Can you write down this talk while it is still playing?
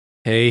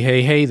Hey,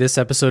 hey, hey, this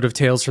episode of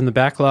Tales from the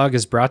Backlog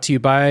is brought to you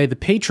by the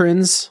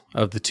patrons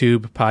of the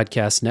Tube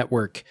Podcast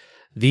Network.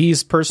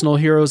 These personal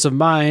heroes of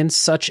mine,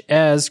 such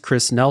as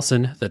Chris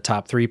Nelson, the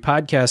Top 3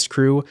 Podcast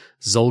Crew,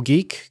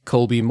 Zolgeek,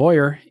 Colby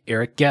Moyer,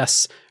 Eric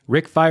Guess,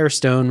 Rick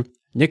Firestone,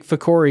 Nick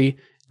Ficori,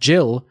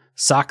 Jill,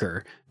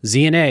 Soccer,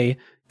 ZNA,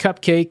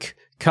 Cupcake,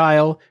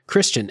 Kyle,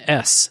 Christian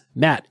S.,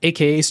 Matt,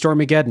 aka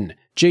Stormageddon,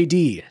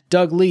 JD,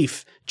 Doug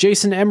Leaf,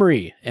 Jason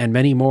Emery, and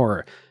many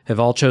more have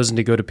all chosen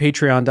to go to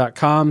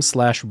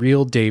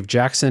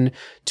patreon.com/realdavejackson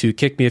to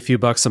kick me a few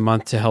bucks a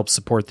month to help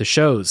support the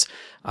shows.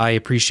 I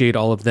appreciate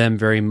all of them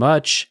very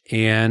much.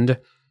 And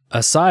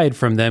aside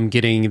from them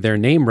getting their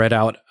name read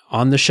out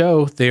on the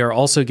show, they are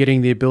also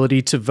getting the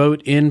ability to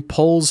vote in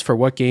polls for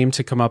what game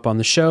to come up on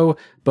the show,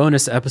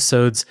 bonus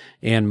episodes,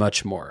 and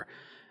much more.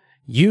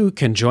 You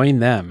can join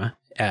them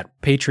at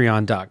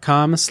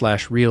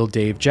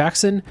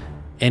patreon.com/realdavejackson.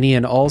 Any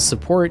and all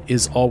support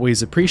is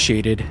always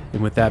appreciated.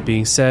 And with that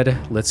being said,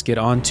 let's get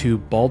on to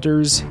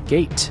Baldur's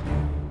Gate.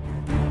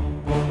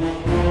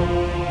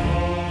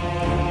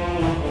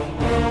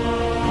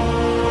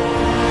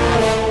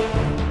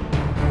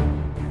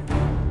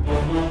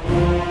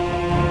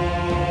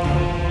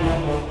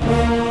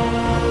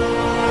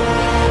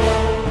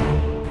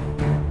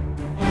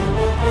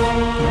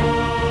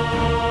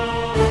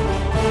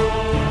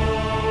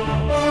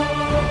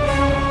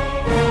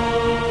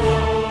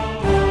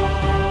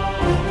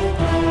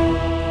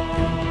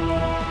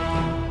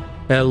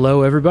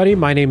 Hello, everybody.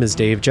 My name is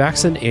Dave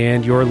Jackson,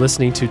 and you're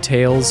listening to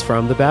Tales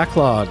from the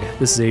Backlog.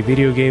 This is a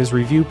video games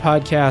review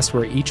podcast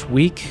where each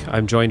week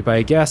I'm joined by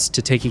a guest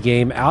to take a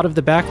game out of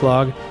the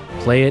backlog,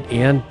 play it,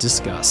 and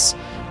discuss.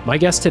 My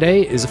guest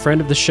today is a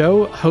friend of the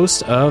show,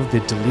 host of the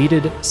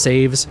Deleted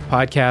Saves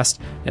podcast,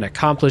 and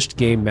accomplished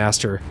game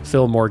master,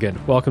 Phil Morgan.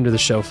 Welcome to the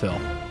show, Phil.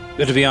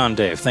 Good to be on,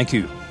 Dave. Thank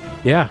you.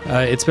 Yeah,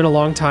 it's been a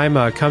long time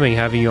coming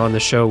having you on the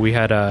show. We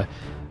had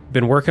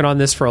been working on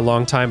this for a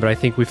long time, but I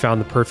think we found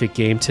the perfect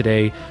game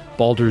today,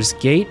 Baldur's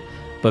Gate.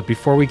 But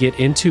before we get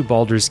into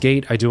Baldur's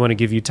Gate, I do want to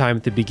give you time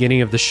at the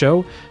beginning of the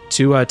show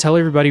to tell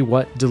everybody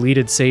what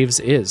Deleted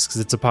Saves is,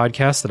 because it's a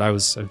podcast that I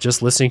was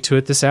just listening to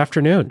it this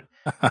afternoon.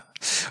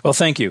 Well,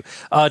 thank you.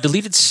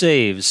 Deleted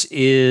Saves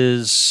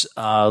is,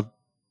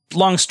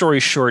 long story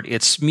short,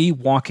 it's me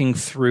walking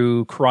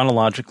through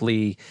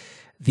chronologically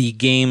the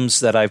games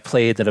that I've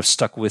played that have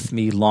stuck with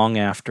me long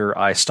after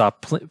I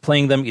stopped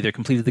playing them, either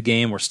completed the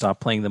game or stopped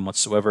playing them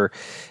whatsoever,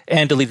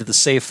 and deleted the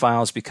save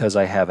files because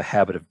I have a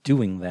habit of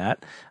doing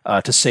that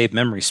to save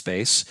memory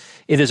space.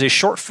 It is a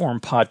short-form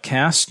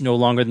podcast, no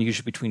longer than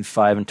usually between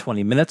 5 and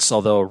 20 minutes,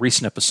 although a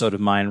recent episode of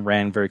mine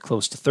ran very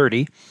close to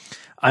 30.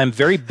 I'm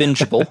very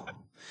bingeable.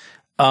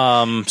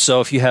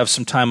 So if you have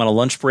some time on a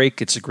lunch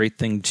break, it's a great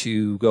thing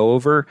to go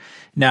over.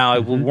 Now, I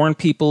will warn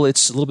people,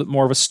 it's a little bit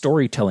more of a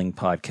storytelling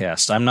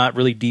podcast. I'm not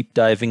really deep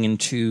diving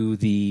into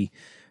the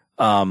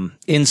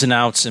ins and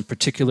outs and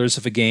particulars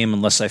of a game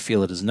unless I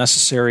feel it is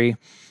necessary.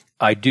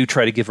 I do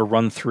try to give a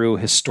run-through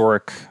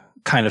historic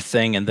kind of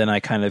thing, and then I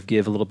kind of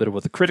give a little bit of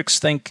what the critics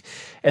think,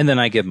 and then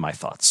I give my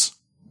thoughts.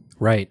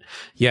 Right.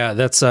 Yeah,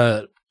 that's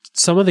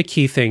some of the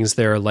key things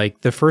there.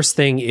 Like the first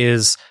thing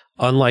is,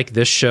 unlike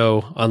this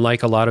show,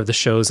 unlike a lot of the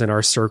shows in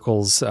our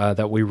circles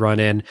that we run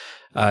in,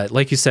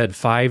 like you said,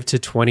 5 to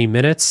 20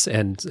 minutes.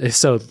 And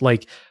so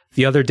like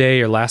the other day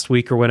or last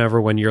week or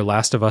whenever, when your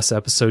Last of Us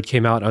episode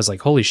came out, I was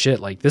like, holy shit,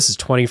 like this is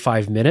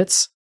 25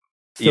 minutes?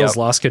 Phil's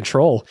lost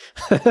control.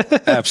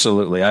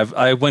 Absolutely.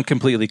 I went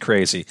completely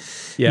crazy.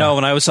 Yeah. No,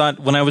 when I was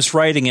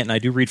writing it, and I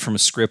do read from a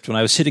script, when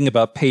I was hitting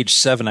about page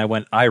 7, I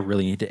went, I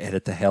really need to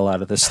edit the hell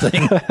out of this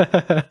thing.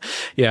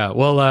 Yeah.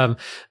 Well,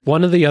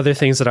 one of the other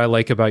things that I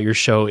like about your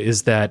show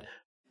is that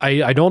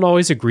I don't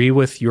always agree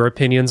with your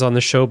opinions on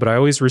the show, but I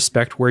always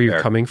respect where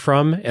you're coming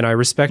from. And I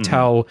respect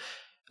how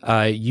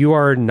you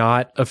are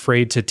not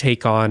afraid to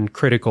take on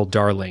critical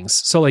darlings.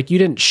 So like you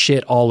didn't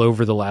shit all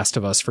over The Last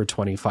of Us for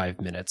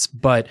 25 minutes,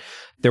 but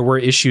there were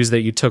issues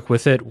that you took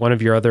with it. One of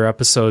your other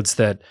episodes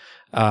that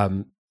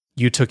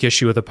you took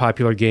issue with a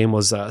popular game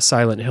was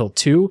Silent Hill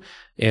 2.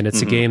 And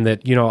it's a game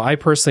that, you know, I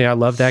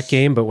love that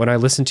game. But when I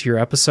listened to your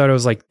episode, I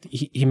was like,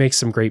 he makes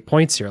some great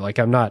points here. Like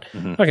I'm not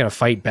going to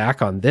fight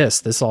back on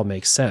this. This all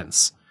makes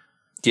sense.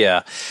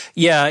 Yeah.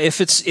 Yeah. If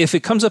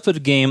it comes up with a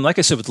game, like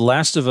I said, with The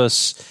Last of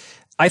Us,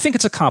 I think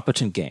it's a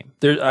competent game.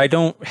 I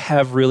don't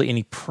have really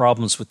any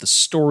problems with the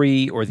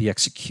story or the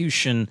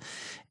execution.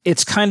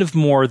 It's kind of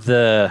more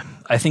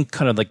I think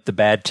kind of like the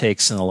bad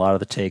takes and a lot of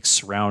the takes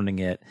surrounding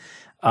it.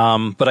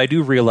 But I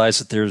do realize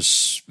that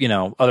there's, you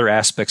know, other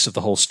aspects of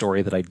the whole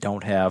story that I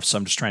don't have. So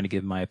I'm just trying to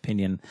give my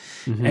opinion.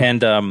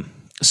 And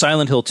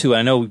Silent Hill 2,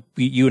 I know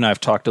you and I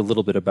have talked a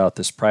little bit about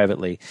this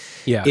privately.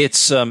 Yeah.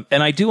 It's, and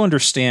I do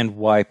understand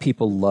why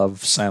people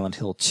love Silent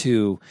Hill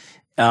 2.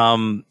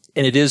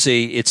 And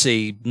it's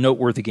a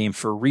noteworthy game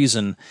for a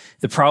reason.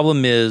 The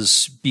problem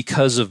is,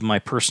 because of my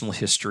personal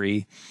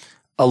history,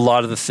 a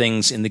lot of the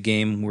things in the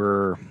game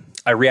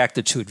I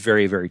reacted to it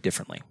very, very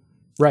differently.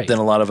 Right. Than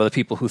a lot of other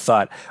people who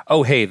thought,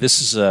 oh, hey,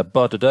 this is a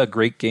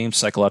great game,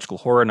 psychological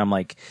horror. And I'm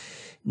like,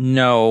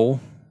 no,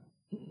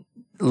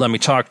 let me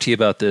talk to you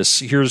about this.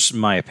 Here's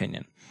my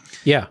opinion.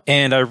 Yeah.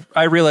 And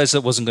I realized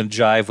it wasn't going to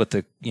jive with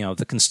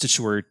the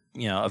constituent,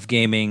 of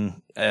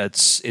gaming.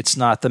 It's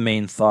not the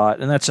main thought,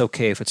 and that's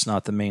okay if it's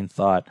not the main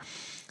thought.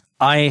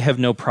 I have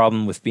no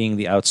problem with being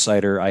the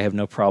outsider. I have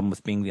no problem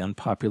with being the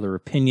unpopular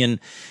opinion.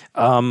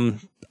 I'm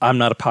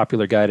not a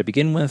popular guy to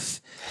begin with.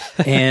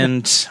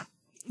 And,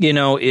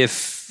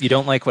 if you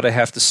don't like what I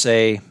have to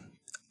say,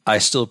 I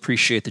still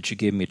appreciate that you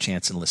gave me a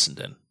chance and listened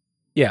in.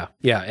 Yeah,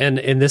 yeah.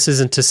 And this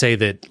isn't to say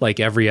that like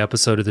every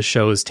episode of the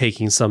show is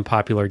taking some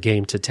popular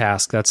game to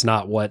task. That's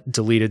not what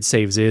Deleted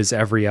Saves is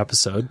every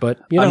episode, but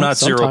I'm not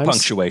sometimes, zero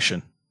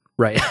punctuation.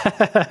 Right.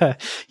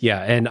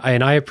 Yeah,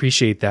 and I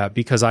appreciate that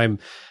because I'm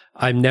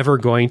never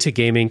going to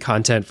gaming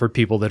content for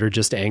people that are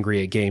just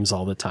angry at games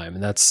all the time.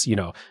 And that's,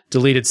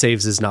 Deleted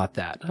Saves is not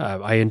that.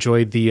 I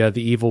enjoyed the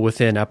Evil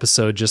Within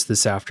episode just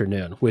this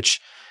afternoon,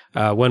 which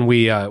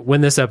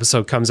when this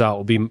episode comes out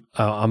will be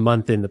a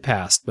month in the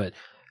past, but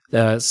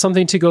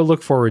something to go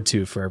look forward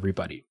to for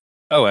everybody.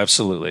 Oh,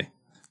 absolutely.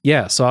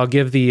 Yeah, so I'll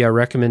give the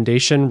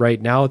recommendation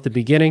right now at the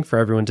beginning for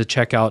everyone to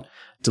check out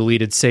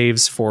Deleted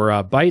Saves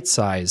for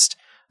bite-sized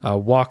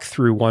walk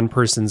through one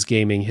person's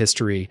gaming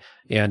history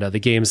and the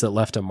games that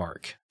left a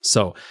mark.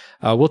 So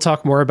we'll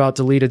talk more about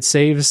Deleted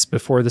Saves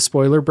before the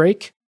spoiler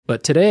break,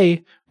 but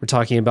today we're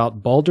talking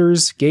about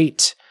Baldur's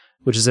Gate,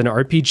 which is an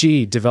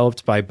RPG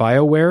developed by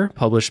BioWare,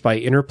 published by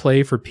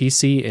Interplay for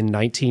PC in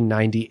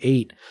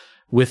 1998.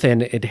 With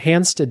an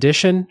enhanced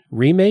edition,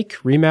 remake,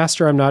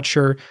 remaster, I'm not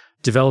sure,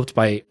 developed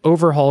by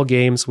Overhaul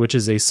Games, which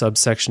is a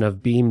subsection of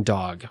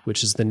Beamdog,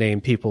 which is the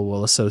name people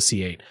will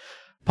associate.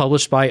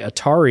 Published by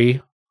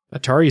Atari.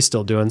 Atari's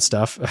still doing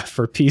stuff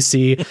for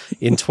PC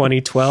in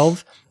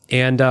 2012,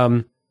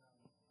 and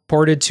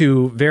ported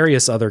to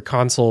various other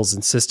consoles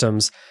and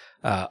systems,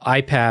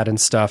 iPad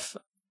and stuff,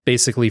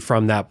 basically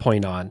from that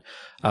point on.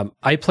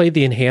 I played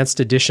the enhanced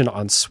edition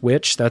on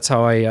Switch. That's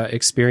how I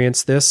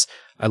experienced this.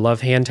 I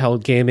love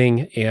handheld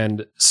gaming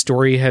and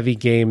story-heavy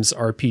games,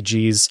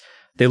 RPGs.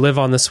 They live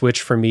on the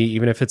Switch for me,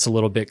 even if it's a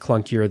little bit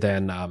clunkier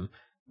than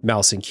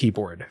mouse and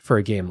keyboard for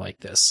a game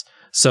like this.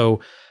 So,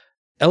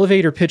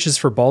 elevator pitches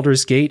for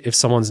Baldur's Gate, if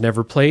someone's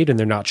never played and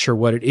they're not sure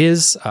what it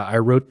is, I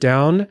wrote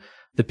down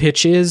the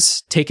pitch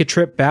is take a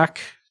trip back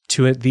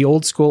to the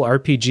old school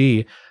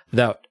RPG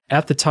that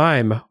at the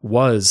time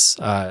was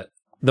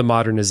the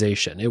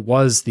modernization. It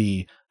was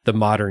the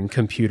modern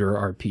computer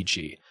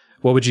RPG.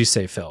 What would you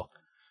say, Phil?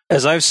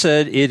 As I've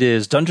said, it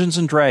is Dungeons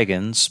and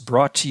Dragons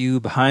brought to you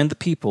behind the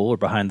people or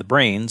behind the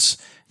brains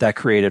that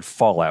created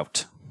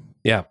Fallout.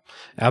 Yeah,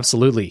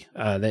 absolutely.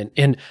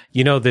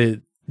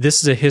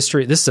 This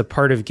is a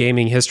part of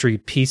gaming history,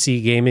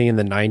 PC gaming in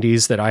the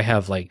 90s that I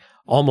have like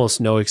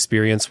almost no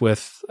experience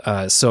with.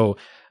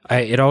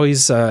 It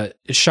always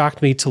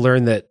shocked me to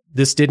learn that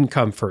this didn't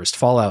come first.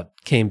 Fallout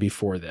came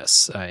before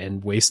this,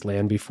 and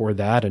Wasteland before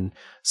that, and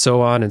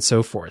so on and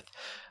so forth.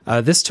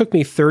 This took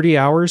me 30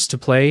 hours to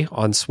play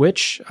on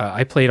Switch.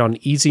 I played on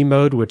easy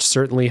mode, which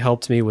certainly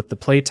helped me with the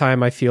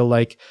playtime, I feel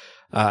like.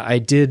 I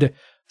did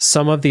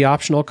some of the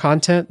optional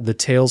content, the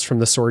Tales from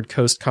the Sword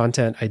Coast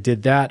content. I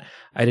did that.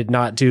 I did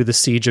not do the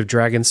Siege of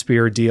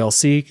Dragonspear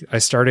DLC. I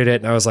started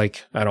it and I was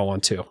like, I don't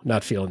want to,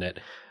 not feeling it.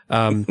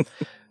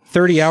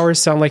 30 hours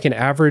sound like an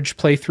average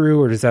playthrough,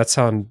 or does that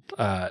sound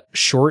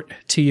short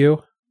to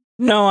you?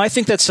 No, I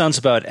think that sounds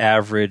about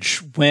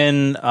average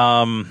when,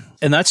 and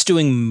that's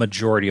doing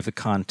majority of the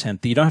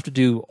content. You don't have to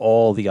do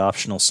all the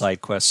optional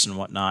side quests and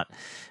whatnot,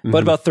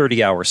 but about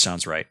 30 hours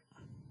sounds right.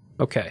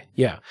 Okay,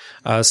 yeah.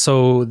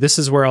 So this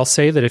is where I'll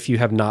say that if you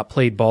have not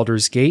played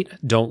Baldur's Gate,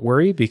 don't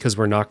worry, because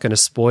we're not going to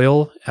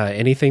spoil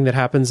anything that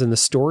happens in the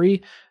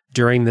story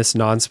during this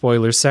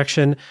non-spoiler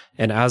section.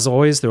 And as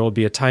always, there will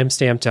be a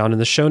timestamp down in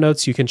the show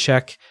notes you can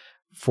check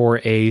for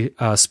a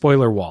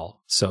spoiler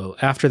wall. So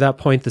after that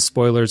point, the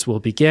spoilers will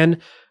begin.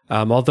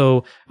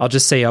 Although I'll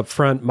just say up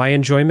front, my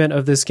enjoyment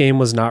of this game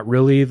was not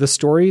really the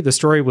story. The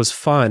story was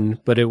fun,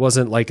 but it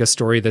wasn't like a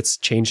story that's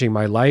changing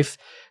my life.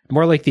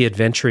 More like the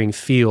adventuring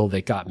feel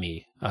that got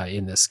me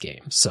in this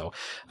game. So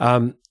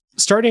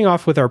starting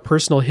off with our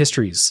personal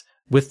histories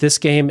with this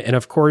game, and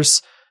of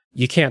course,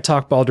 you can't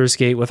talk Baldur's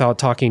Gate without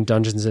talking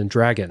Dungeons and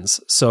Dragons.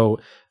 So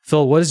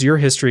Phil, what is your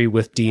history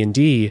with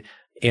D&D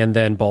and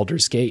then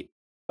Baldur's Gate?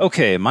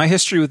 Okay, my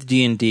history with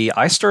D&D,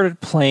 I started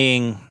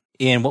playing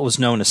in what was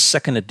known as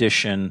second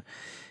edition,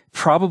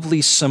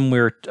 probably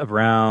somewhere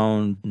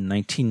around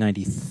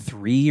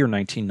 1993 or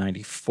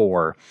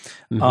 1994.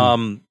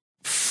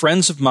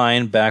 Friends of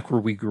mine back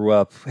where we grew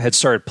up had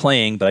started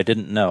playing, but I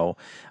didn't know.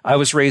 I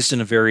was raised in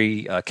a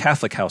very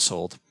Catholic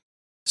household.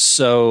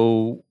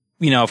 So,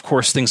 of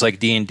course, things like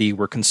D&D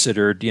were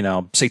considered,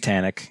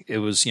 satanic. It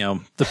was,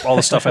 all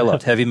the stuff I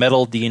loved, heavy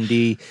metal,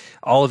 D&D,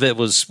 all of it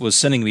was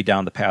sending me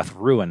down the path of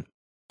ruin.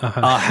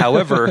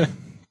 However,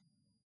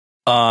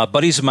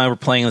 buddies of mine were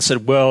playing and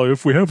said, well,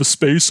 if we have a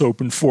space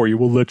open for you,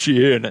 we'll let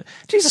you in.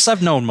 Jesus,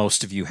 I've known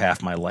most of you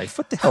half my life.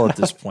 What the hell at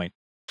this point?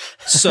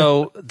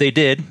 So they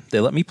did. They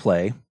let me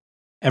play.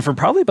 And from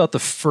probably about the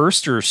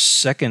first or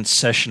second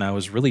session, I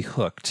was really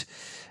hooked.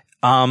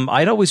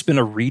 I'd always been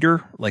a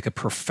reader, like a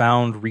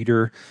profound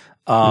reader,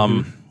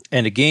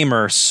 and a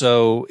gamer.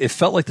 So it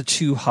felt like the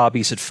two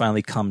hobbies had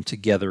finally come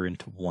together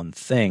into one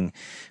thing.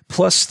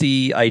 Plus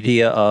the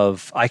idea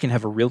of I can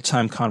have a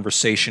real-time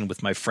conversation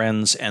with my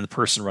friends and the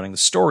person running the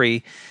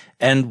story,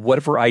 and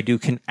whatever I do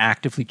can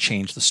actively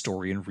change the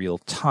story in real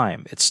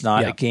time. It's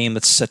not a game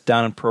that's set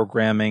down in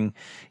programming.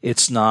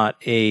 It's not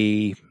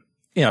a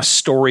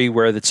story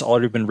where it's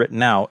already been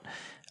written out.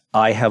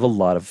 I have a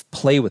lot of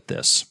play with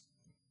this.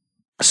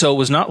 So it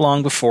was not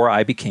long before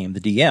I became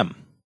the DM,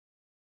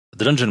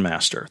 the dungeon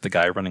master, the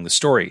guy running the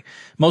story,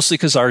 mostly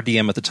because our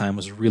DM at the time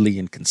was really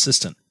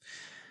inconsistent.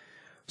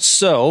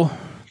 So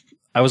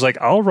I was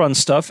like, I'll run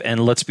stuff,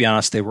 and let's be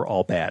honest, they were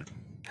all bad.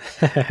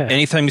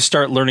 Anytime you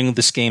start learning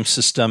this game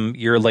system,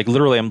 you're like,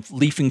 literally, I'm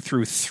leafing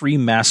through 3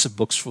 massive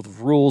books full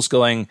of rules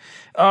going,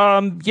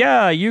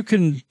 you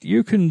can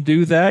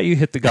do that. You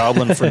hit the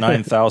goblin for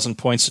 9,000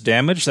 points of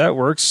damage. That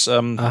works.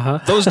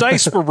 Those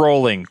dice were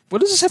rolling.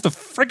 What does this have to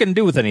frickin'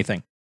 do with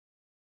anything?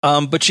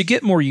 But you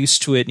get more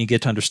used to it and you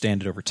get to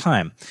understand it over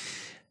time.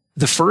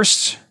 The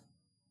first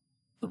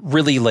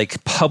really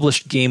like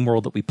published game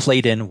world that we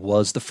played in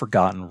was the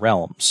Forgotten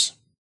Realms.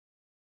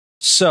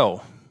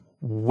 So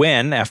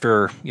when,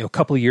 after a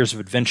couple of years of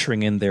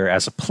adventuring in there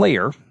as a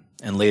player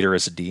and later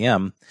as a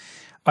DM,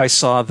 I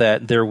saw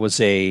that there was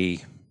a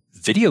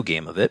video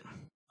game of it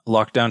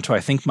locked down to, I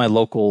think, my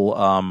local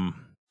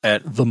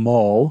at the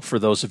mall. For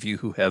those of you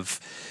who have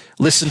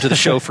listened to the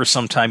show for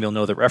some time, you'll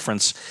know the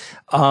reference.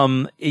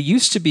 It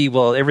used to be,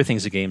 well,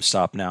 everything's a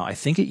GameStop now. I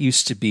think it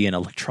used to be an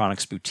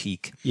electronics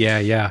boutique.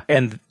 Yeah.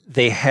 And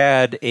they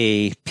had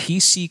a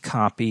PC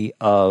copy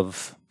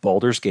of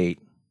Baldur's Gate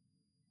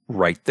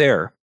right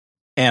there.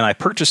 And I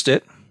purchased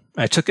it.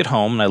 I took it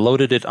home and I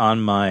loaded it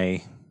on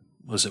my,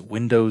 was it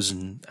Windows?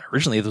 And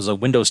originally it was a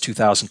Windows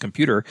 2000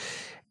 computer.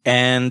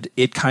 And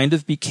it kind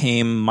of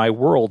became my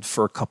world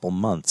for a couple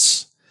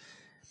months.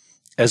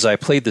 As I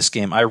played this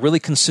game, I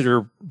really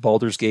consider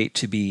Baldur's Gate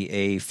to be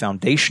a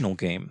foundational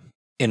game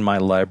in my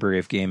library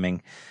of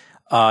gaming.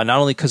 Not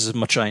only because of how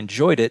much I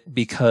enjoyed it,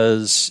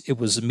 because it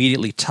was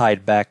immediately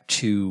tied back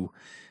to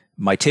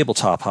my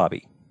tabletop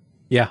hobby.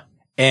 Yeah.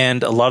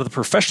 And a lot of the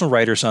professional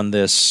writers on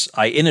this,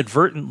 I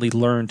inadvertently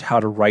learned how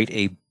to write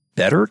a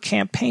better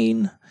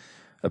campaign,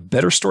 a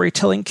better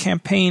storytelling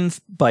campaign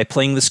by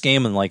playing this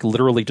game and like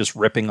literally just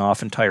ripping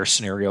off entire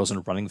scenarios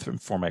and running them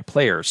for my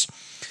players.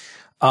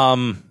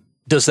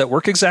 Does that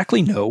work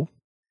exactly? No.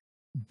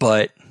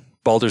 But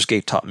Baldur's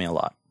Gate taught me a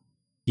lot.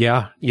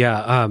 Yeah.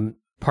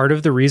 Part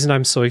of the reason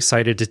I'm so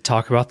excited to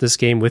talk about this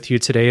game with you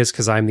today is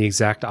because I'm the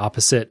exact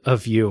opposite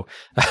of you.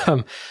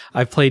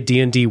 I've played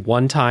D&D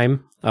one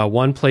time,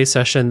 one play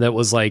session that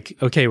was like,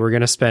 okay, we're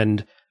going to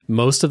spend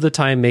most of the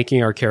time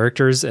making our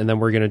characters, and then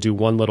we're going to do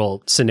one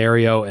little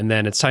scenario, and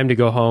then it's time to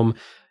go home,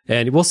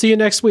 and we'll see you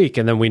next week.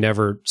 And then we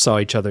never saw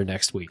each other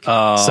next week.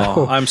 Oh,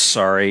 so, I'm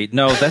sorry.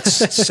 No, that's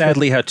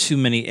sadly how too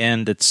many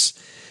end. It's,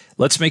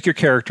 let's make your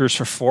characters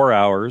for 4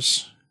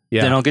 hours.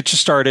 Yeah. Then I'll get you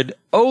started.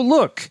 Oh,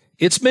 look,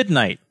 it's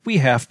midnight. We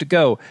have to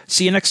go.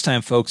 See you next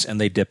time, folks.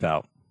 And they dip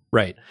out.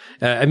 Right.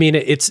 I mean,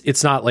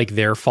 it's not like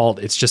their fault.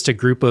 It's just a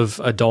group of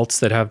adults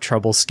that have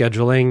trouble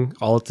scheduling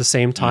all at the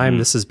same time. Mm-hmm.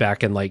 This is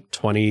back in like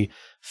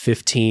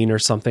 2015 or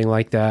something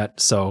like that.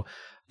 So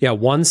yeah,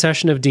 one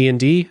session of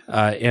D&D,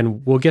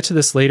 and we'll get to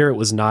this later. It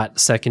was not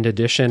second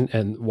edition,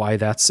 and why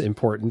that's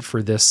important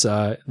for this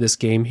this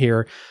game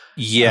here.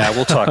 Yeah,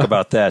 we'll talk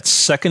about that.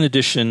 Second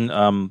edition,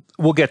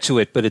 we'll get to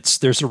it, but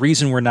there's a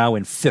reason we're now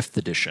in 5th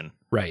edition.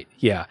 Right,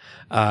 yeah.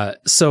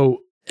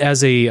 So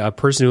as a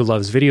person who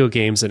loves video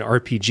games and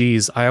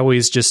RPGs, I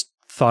always just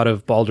thought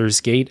of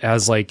Baldur's Gate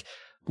as like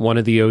one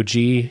of the OG,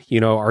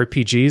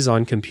 RPGs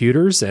on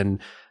computers, and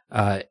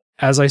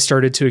as I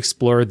started to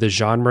explore the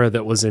genre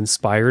that was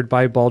inspired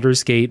by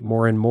Baldur's Gate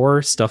more and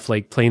more, stuff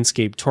like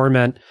Planescape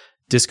Torment,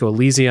 Disco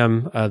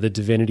Elysium, the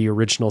Divinity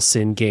Original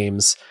Sin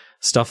games,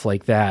 stuff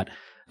like that.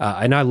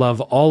 And I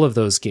love all of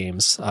those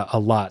games a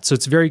lot. So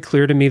it's very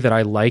clear to me that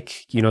I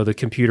like, the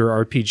computer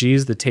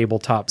RPGs, the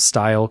tabletop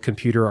style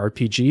computer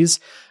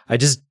RPGs. I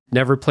just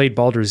never played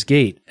Baldur's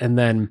Gate. And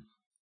then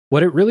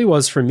what it really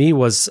was for me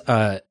was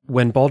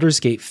when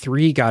Baldur's Gate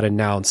 3 got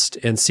announced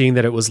and seeing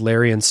that it was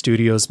Larian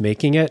Studios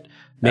making it,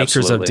 makers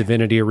Absolutely. of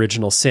Divinity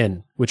Original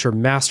Sin, which are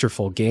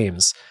masterful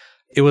games.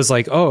 It was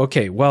like, oh,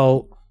 okay,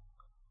 well,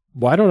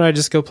 why don't I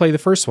just go play the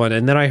first one?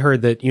 And then I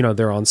heard that,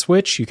 they're on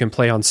Switch. You can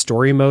play on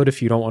story mode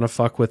if you don't want to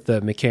fuck with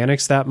the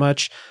mechanics that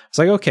much. It's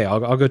like, okay,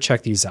 I'll go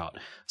check these out.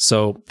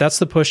 So that's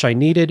the push I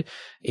needed.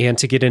 And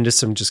to get into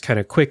some just kind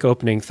of quick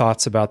opening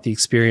thoughts about the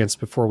experience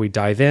before we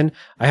dive in,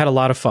 I had a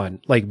lot of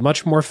fun, like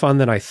much more fun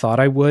than I thought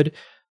I would.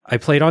 I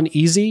played on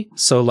easy.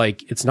 So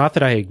like, it's not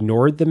that I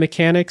ignored the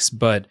mechanics,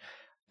 but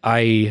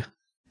I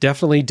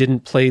definitely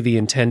didn't play the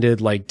intended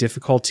like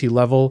difficulty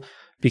level,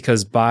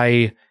 because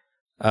by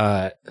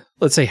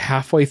let's say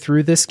halfway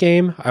through this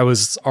game, I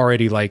was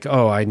already like,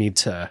 oh, I need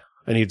to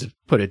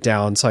put it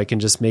down so I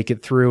can just make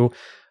it through.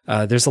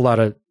 There's a lot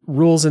of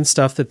rules and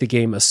stuff that the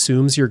game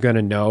assumes you're going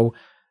to know,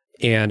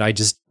 and I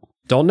just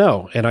Don't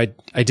know. And I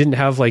didn't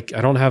have I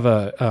don't have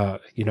a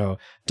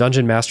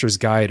Dungeon Master's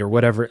Guide or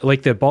whatever.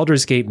 Like the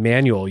Baldur's Gate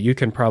manual, you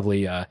can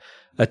probably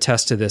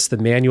attest to this. The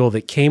manual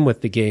that came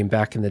with the game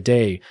back in the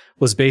day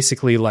was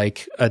basically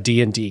like a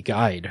D&D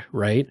guide,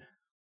 right?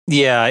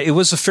 Yeah, it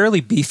was a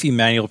fairly beefy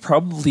manual,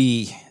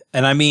 probably.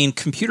 And I mean,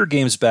 computer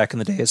games back in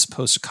the day, as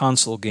opposed to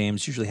console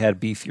games, usually had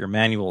beefier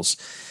manuals.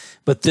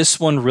 But this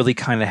one really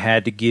kind of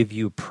had to give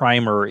you a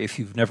primer if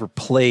you've never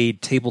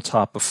played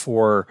tabletop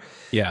before.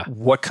 Yeah.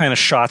 What kind of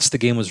shots the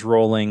game was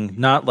rolling,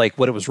 not like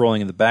what it was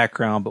rolling in the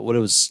background, but what it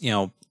was,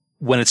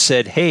 when it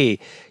said, hey,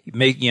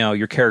 make,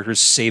 your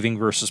character's saving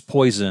versus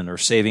poison or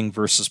saving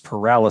versus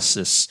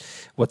paralysis,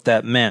 what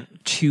that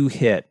meant.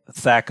 2-hit,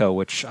 THAC0,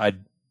 which I'd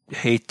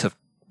hate to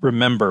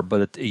remember,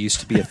 but it used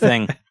to be a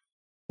thing.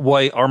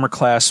 What armor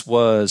class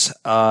was,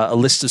 a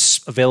list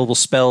of available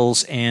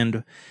spells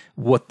and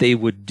what they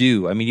would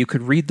do. I mean, you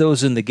could read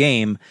those in the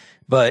game,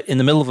 but in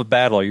the middle of a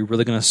battle, are you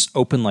really going to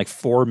open like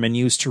 4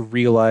 menus to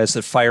realize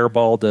that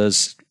Fireball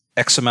does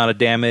X amount of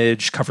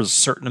damage, covers a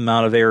certain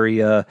amount of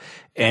area,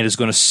 and is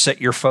going to set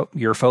your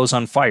foes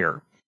on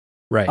fire?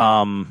 Right.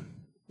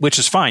 Which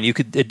is fine.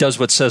 It does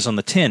what it says on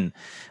the tin.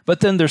 But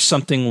then there's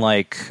something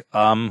like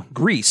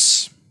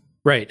grease.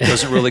 Right. It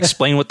doesn't really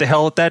explain what the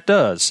hell that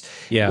does.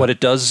 Yeah. What it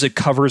does is it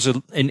covers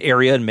an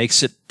area and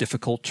makes it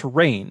difficult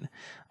terrain.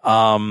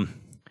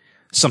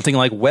 Something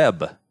like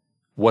web.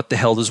 What the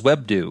hell does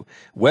web do?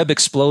 Web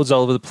explodes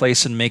all over the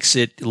place and makes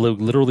it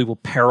literally will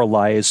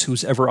paralyze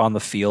who's ever on the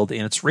field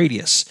in its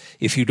radius.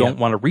 If you don't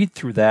want to read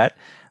through that,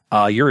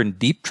 you're in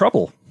deep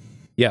trouble.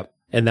 Yep.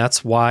 And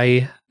that's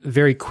why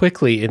very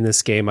quickly in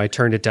this game, I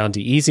turned it down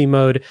to easy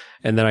mode,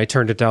 and then I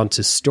turned it down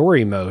to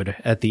story mode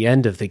at the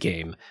end of the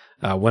game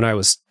when I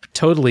was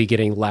totally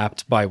getting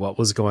lapped by what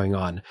was going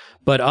on.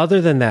 But other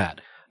than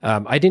that,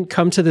 I didn't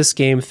come to this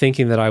game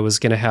thinking that I was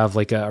going to have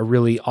like a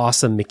really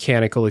awesome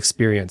mechanical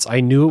experience.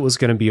 I knew it was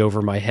going to be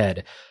over my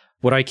head.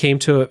 What I came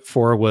to it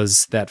for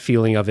was that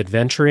feeling of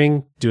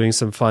adventuring, doing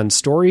some fun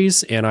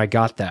stories, and I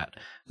got that. I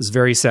was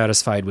very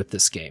satisfied with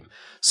this game.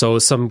 So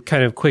some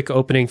kind of quick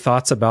opening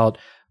thoughts about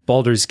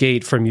Baldur's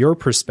Gate from your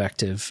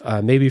perspective,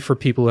 maybe for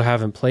people who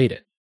haven't played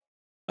it.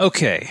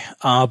 Okay,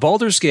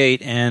 Baldur's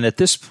Gate, and at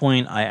this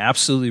point, I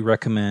absolutely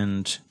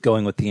recommend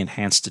going with the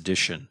Enhanced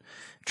Edition.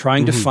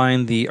 Trying to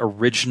find the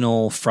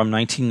original from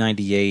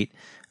 1998,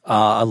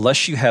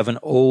 unless you have an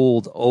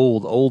old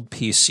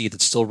PC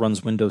that still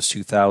runs Windows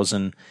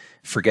 2000,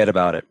 forget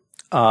about it.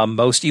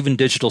 Most even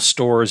digital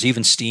stores,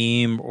 even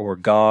Steam or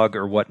GOG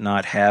or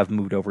whatnot, have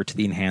moved over to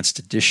the Enhanced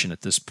Edition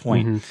at this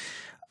point.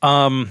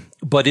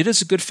 But it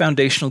is a good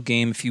foundational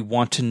game if you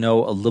want to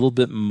know a little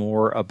bit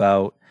more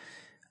about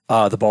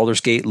the Baldur's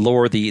Gate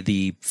lore,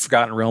 the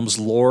Forgotten Realms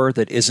lore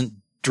that isn't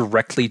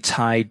directly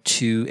tied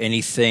to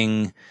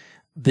anything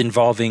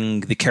involving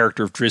the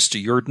character of Drizzt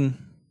Do'Urden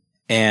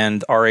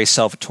and R.A.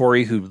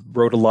 Salvatore, who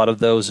wrote a lot of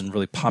those and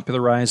really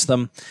popularized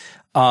them.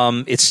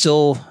 It's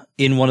still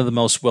in one of the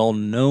most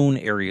well-known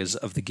areas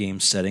of the game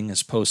setting,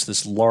 as opposed to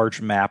this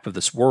large map of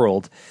this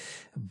world,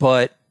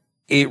 but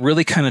it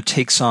really kind of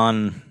takes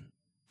on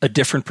a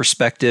different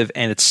perspective,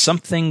 and it's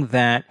something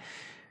that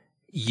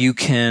you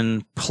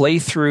can play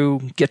through,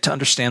 get to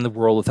understand the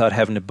world without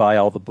having to buy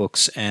all the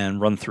books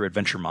and run through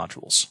adventure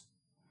modules.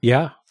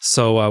 Yeah.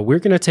 So we're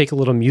going to take a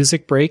little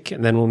music break,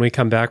 and then when we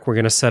come back, we're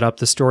going to set up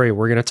the story.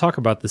 We're going to talk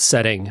about the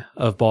setting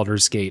of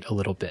Baldur's Gate a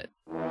little bit.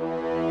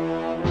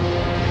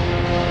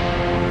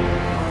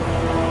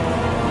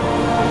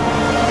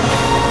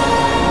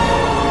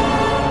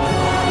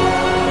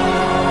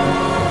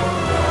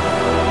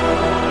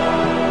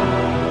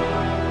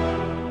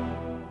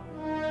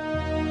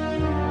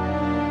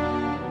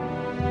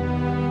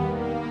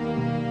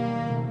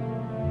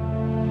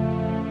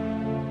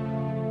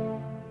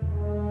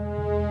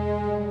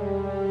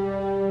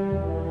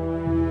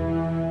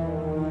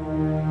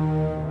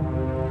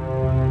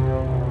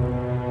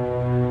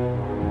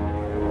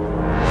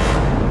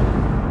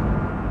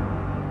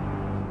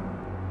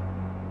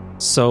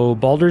 So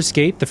Baldur's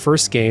Gate, the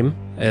first game,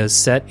 is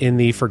set in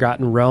the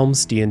Forgotten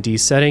Realms D&D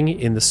setting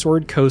in the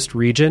Sword Coast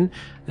region,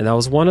 and that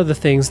was one of the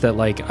things that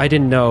I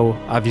didn't know.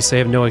 Obviously, I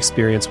have no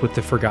experience with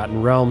the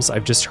Forgotten Realms.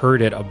 I've just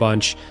heard it a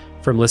bunch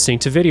from listening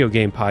to video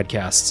game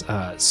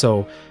podcasts.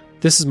 So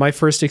this is my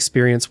first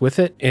experience with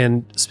it,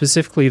 and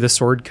specifically the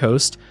Sword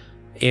Coast.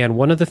 And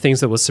one of the things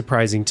that was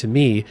surprising to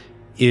me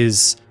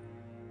is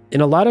in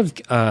a lot of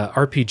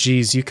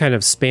RPGs, you kind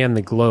of span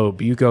the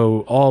globe. You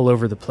go all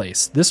over the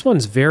place. This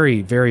one's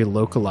very, very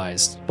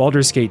localized.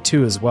 Baldur's Gate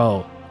 2 as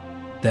well,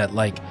 that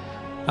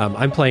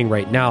I'm playing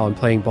right now. I'm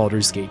playing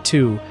Baldur's Gate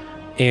 2,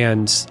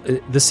 and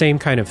the same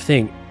kind of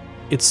thing.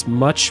 It's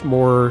much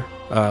more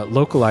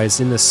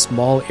localized in this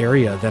small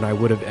area than I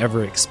would have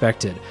ever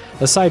expected,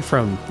 aside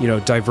from,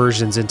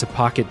 diversions into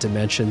pocket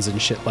dimensions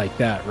and shit like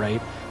that,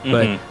 right?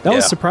 But that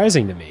was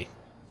surprising to me.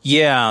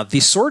 Yeah, the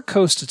Sword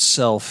Coast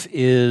itself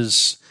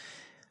is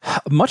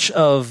much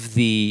of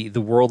the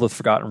world of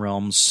Forgotten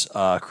Realms,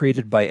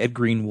 created by Ed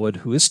Greenwood,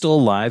 who is still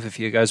alive. If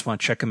you guys want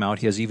to check him out,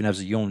 he even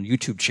has a own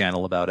YouTube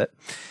channel about it,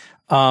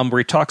 where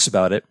he talks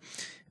about it.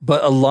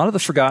 But a lot of the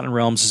Forgotten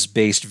Realms is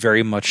based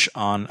very much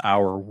on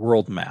our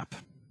world map.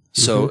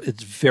 So it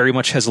very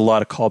much has a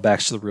lot of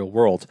callbacks to the real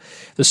world.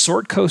 The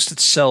Sword Coast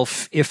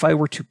itself, if I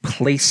were to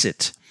place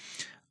it,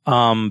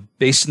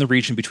 based in the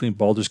region between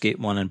Baldur's Gate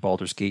 1 and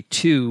Baldur's Gate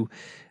 2,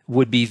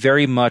 would be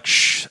very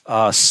much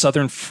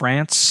southern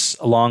France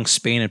along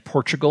Spain and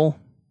Portugal.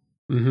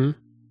 Mm-hmm.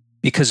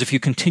 Because if you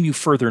continue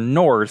further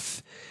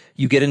north,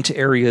 you get into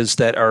areas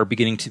that are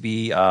beginning to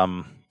be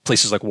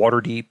places like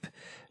Waterdeep,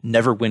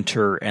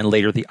 Neverwinter, and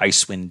later the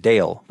Icewind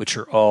Dale, which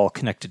are all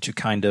connected to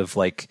kind of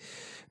like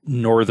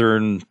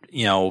northern,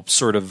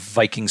 sort of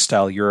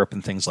Viking-style Europe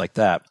and things like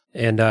that.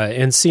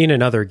 And seen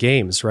in other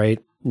games, right?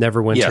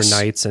 Neverwinter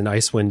Nights and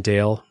Icewind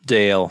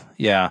Dale.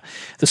 Yeah.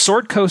 The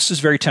Sword Coast is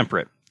very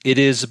temperate. It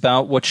is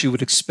about what you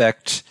would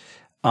expect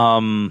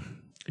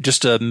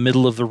just a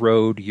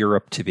middle-of-the-road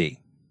Europe to be.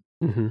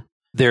 Mm-hmm.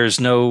 There's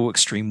no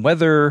extreme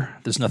weather.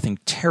 There's nothing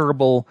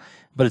terrible,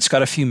 but it's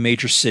got a few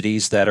major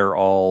cities that are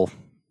all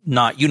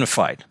not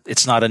unified.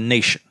 It's not a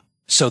nation,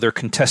 so they're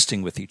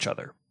contesting with each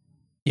other.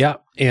 Yeah,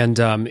 and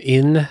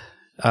in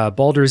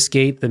Baldur's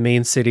Gate, the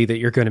main city that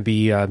you're going to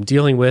be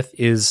dealing with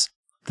is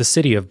the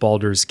city of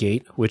Baldur's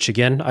Gate, which,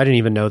 again, I didn't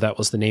even know that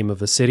was the name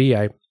of a city.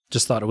 I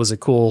just thought it was a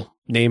cool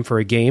name for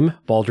a game,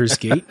 Baldur's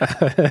Gate.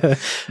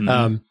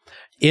 Mm-hmm.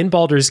 In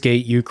Baldur's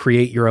Gate, you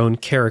create your own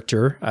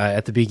character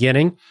at the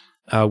beginning,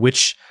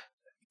 which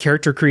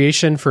character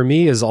creation for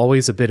me is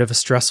always a bit of a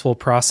stressful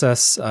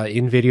process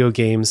in video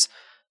games.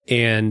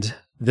 And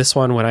this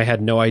one, when I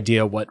had no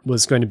idea what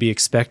was going to be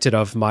expected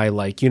of my,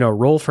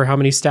 roll for how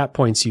many stat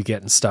points you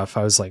get and stuff,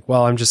 I was like,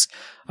 well, I'm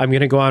going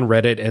to go on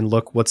Reddit and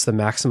look what's the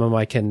maximum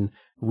I can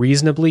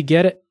reasonably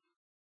get it,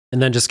 and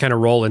then just kind of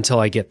roll until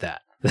I get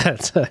that.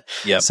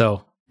 Yep.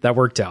 So that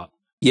worked out.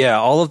 Yeah,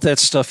 all of that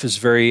stuff is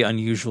very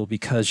unusual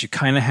because you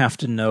kind of have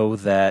to know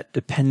that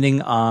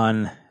depending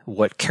on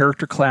what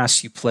character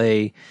class you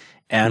play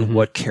and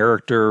what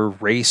character,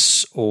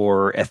 race,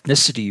 or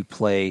ethnicity you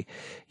play,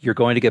 you're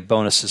going to get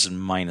bonuses and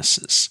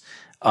minuses.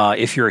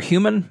 If you're a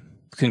human,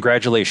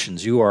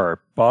 congratulations, you are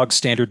bog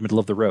standard middle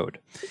of the road.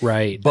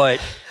 Right. But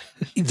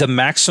the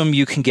maximum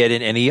you can get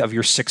in any of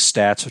your 6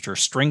 stats, which are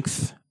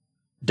strength,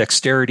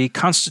 dexterity,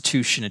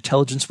 constitution,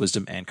 intelligence,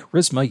 wisdom, and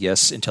charisma.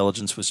 Yes,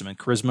 intelligence, wisdom, and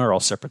charisma are all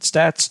separate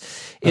stats,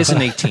 is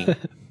an 18.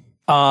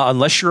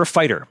 Unless you're a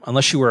fighter,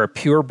 unless you are a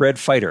purebred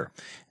fighter,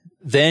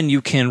 then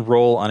you can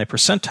roll on a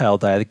percentile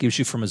die that gives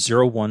you from a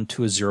 0-1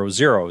 to a 0-0.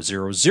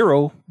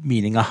 0-0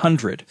 meaning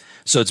 100.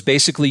 So it's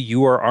basically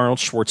you are Arnold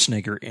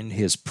Schwarzenegger in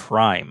his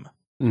prime.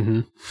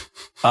 Mm-hmm.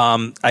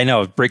 I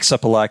know it breaks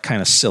up a lot,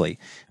 kind of silly.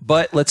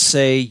 But let's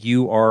say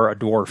you are a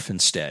dwarf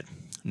instead.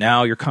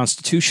 Now your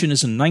constitution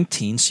is a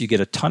 19, so you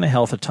get a ton of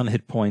health, a ton of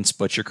hit points,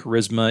 but your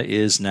charisma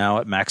is now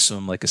at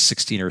maximum like a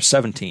 16 or a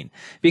 17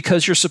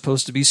 because you're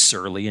supposed to be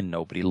surly and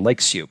nobody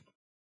likes you.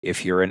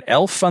 If you're an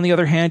elf, on the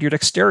other hand, your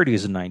dexterity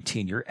is a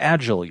 19. You're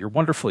agile, you're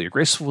wonderful, you're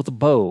graceful with a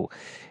bow.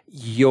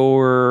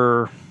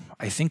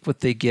 I think what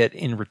they get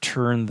in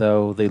return,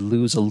 though, they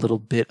lose a little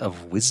bit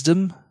of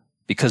wisdom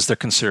because they're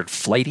considered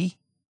flighty.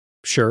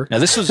 Sure. Now,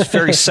 this was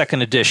very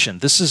second edition.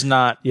 This is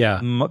not.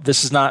 Yeah.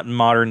 This is not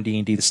modern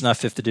D&D. This is not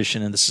 5th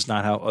edition, and this is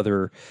not how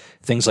other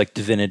things like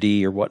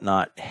Divinity or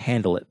whatnot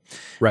handle it.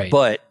 Right.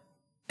 But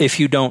if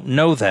you don't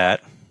know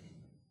that,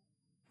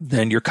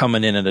 then you're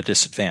coming in at a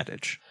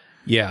disadvantage.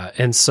 Yeah,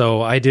 and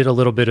so I did a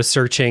little bit of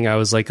searching. I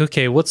was like,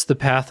 okay, what's the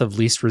path of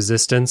least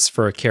resistance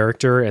for a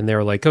character? And they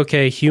were like,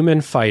 okay,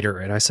 human fighter.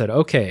 And I said,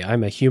 okay,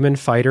 I'm a human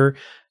fighter,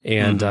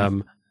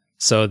 and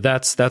so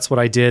that's what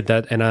I did.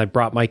 And I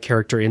brought my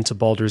character into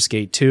Baldur's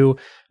Gate 2,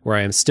 where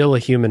I am still a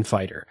human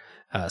fighter.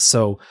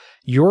 So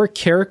your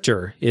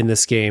character in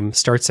this game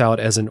starts out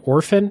as an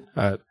orphan.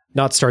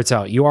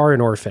 You are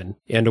an orphan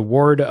and a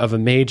ward of a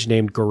mage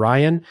named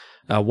Gorion.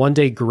 One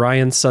day,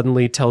 Gorion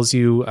suddenly tells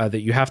you that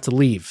you have to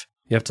leave.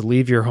 You have to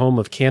leave your home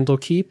of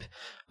Candlekeep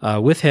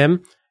with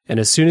him. And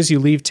as soon as you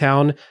leave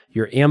town,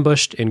 you're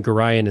ambushed and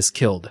Gorion is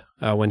killed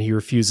when he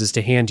refuses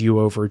to hand you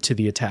over to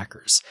the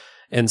attackers.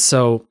 And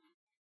so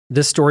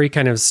this story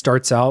kind of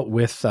starts out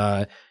with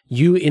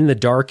you in the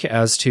dark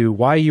as to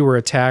why you were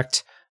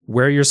attacked,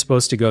 where you're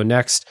supposed to go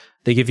next.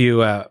 They give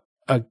you a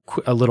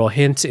little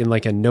hint in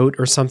like a note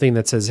or something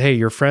that says, hey,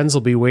 your friends will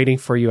be waiting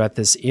for you at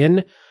this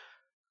inn.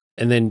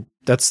 And then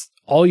that's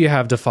all you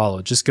have to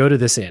follow. Just go to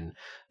this inn.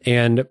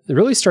 And it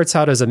really starts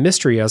out as a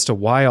mystery as to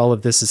why all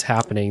of this is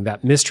happening.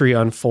 That mystery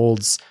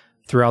unfolds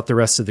throughout the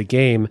rest of the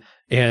game.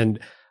 And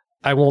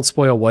I won't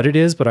spoil what it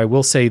is, but I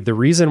will say the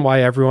reason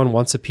why everyone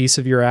wants a piece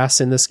of your ass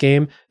in this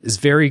game is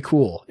very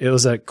cool. It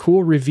was a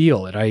cool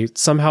reveal, and I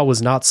somehow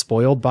was not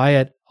spoiled by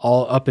it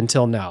all up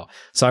until now.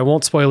 So I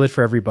won't spoil it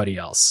for everybody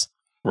else.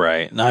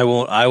 Right. And I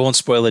won't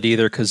spoil it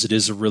either because it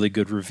is a really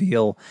good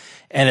reveal.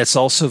 And it's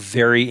also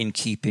very in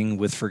keeping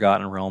with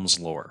Forgotten Realms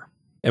lore.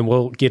 And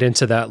we'll get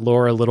into that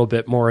lore a little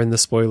bit more in the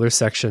spoiler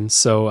section.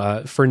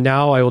 So for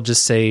now, I will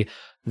just say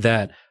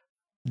that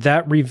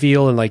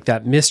reveal and like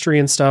that mystery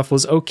and stuff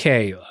was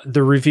okay.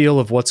 The reveal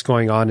of what's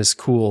going on is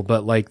cool,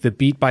 but like the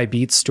beat by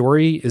beat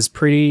story is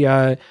pretty,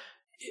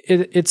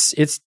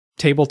 it's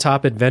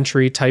tabletop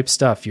adventure type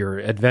stuff.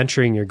 You're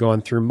adventuring, you're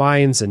going through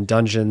mines and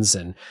dungeons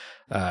and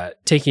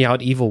taking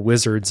out evil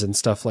wizards and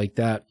stuff like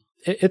that.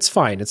 It's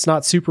fine. It's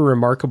not super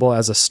remarkable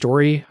as a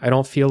story, I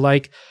don't feel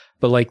like,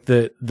 but like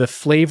the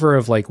flavor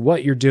of like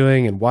what you're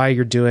doing and why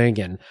you're doing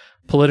and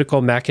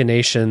political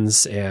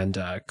machinations and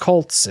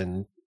cults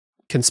and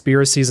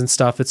conspiracies and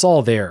stuff, it's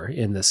all there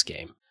in this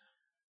game.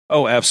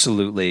 Oh,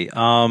 absolutely.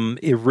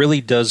 It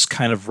really does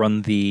kind of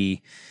run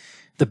the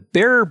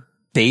bare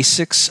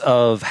basics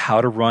of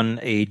how to run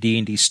a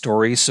D&D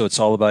story. So it's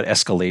all about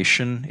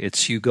escalation.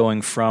 It's you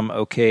going from,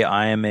 okay,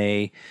 I am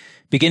a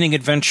beginning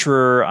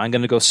adventurer. I'm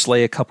going to go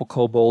slay a couple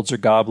kobolds or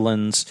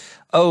goblins.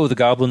 Oh, the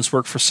goblins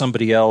work for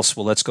somebody else.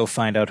 Well, let's go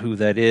find out who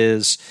that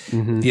is.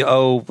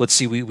 Mm-hmm. Let's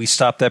see. We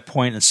stopped that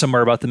point, and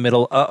somewhere about the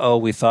middle,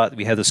 we thought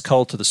we had this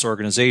cult or this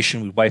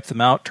organization. We wiped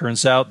them out.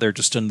 Turns out they're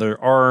just under the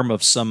arm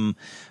of some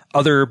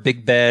other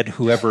big bad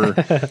whoever.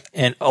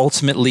 And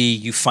ultimately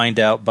you find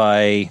out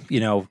by,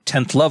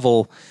 10th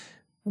level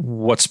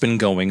what's been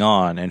going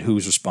on and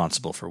who's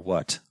responsible for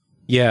what.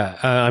 Yeah,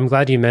 I'm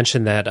glad you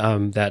mentioned that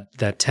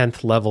that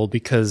 10th level,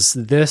 because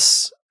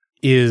this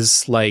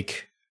is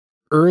like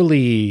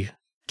early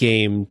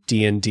game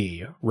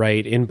D&D,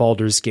 right? In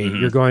Baldur's Gate,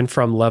 you're going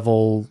from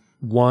level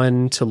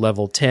 1 to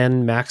level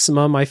 10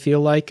 maximum, I feel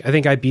like. I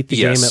think I beat the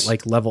game at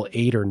like level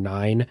 8 or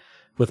 9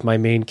 with my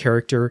main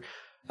character.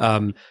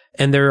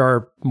 And there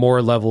are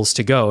more levels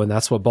to go, and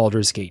that's what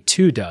Baldur's Gate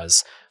 2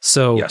 does.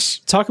 So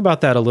talk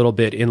about that a little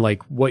bit in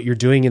like what you're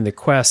doing in the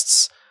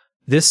quests.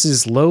 This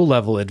is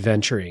low-level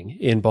adventuring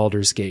in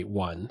Baldur's Gate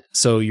 1.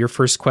 So your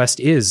first quest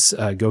is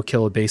go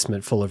kill a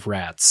basement full of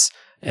rats.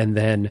 And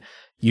then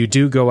you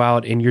do go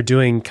out and you're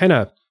doing kind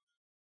of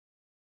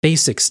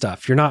basic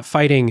stuff. You're not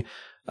fighting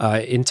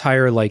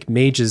entire like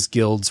mages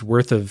guilds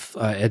worth of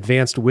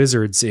advanced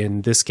wizards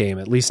in this game,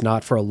 at least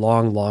not for a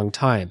long, long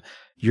time.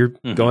 You're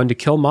going to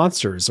kill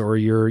monsters, or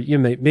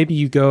maybe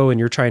you go and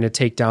you're trying to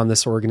take down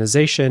this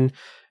organization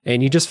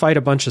and you just fight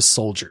a bunch of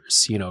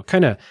soldiers,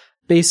 kind of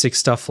basic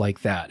stuff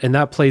like that. And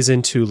that plays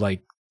into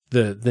like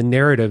the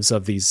narratives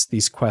of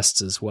these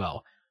quests as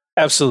well.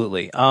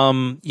 Absolutely.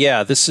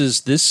 This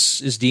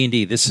is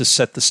D&D. This has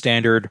set the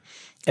standard,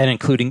 and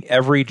including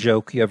every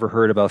joke you ever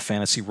heard about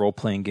fantasy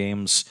role-playing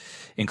games,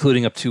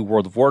 including up to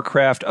World of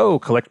Warcraft. Oh,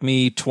 collect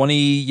me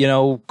 20,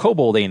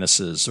 kobold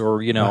anuses,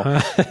 or,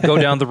 go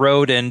down the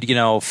road and,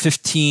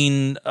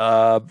 15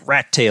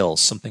 rat tails,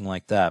 something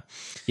like that.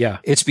 Yeah.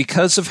 It's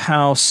because of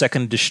how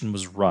second edition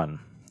was run,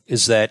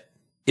 is that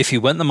if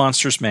you went in the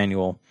monsters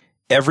manual,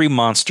 every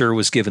monster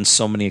was given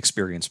so many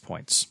experience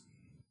points.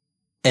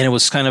 And it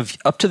was kind of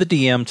up to the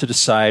DM to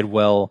decide,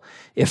 well,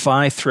 if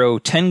I throw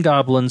 10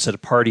 goblins at a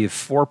party of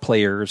 4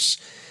 players,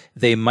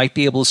 they might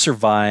be able to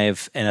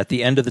survive. And at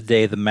the end of the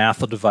day, the math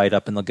will divide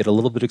up and they'll get a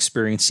little bit of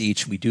experience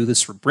each. We do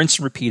this rinse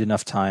and repeat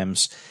enough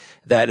times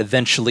that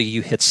eventually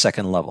you hit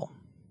second level.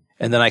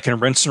 And then I can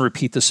rinse and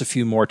repeat this a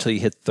few more till you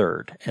hit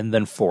third, and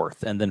then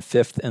fourth, and then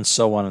fifth, and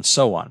so on and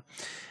so on.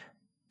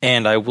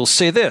 And I will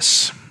say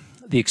this,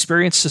 the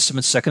experience system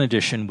in second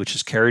edition, which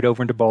is carried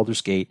over into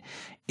Baldur's Gate,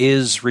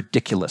 is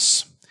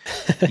ridiculous.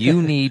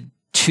 You need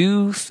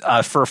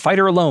for a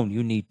fighter alone,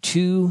 you need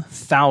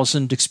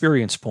 2,000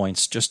 experience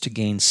points just to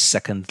gain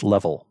second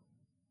level.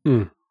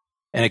 And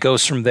it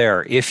goes from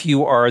there. If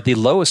you are the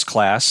lowest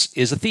class,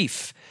 is a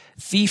thief.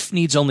 Thief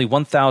needs only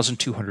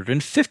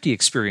 1,250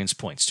 experience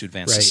points to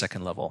advance to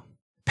second level.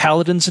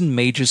 Paladins and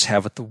mages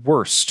have it the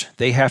worst.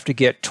 They have to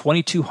get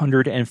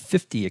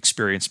 2,250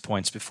 experience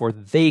points before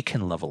they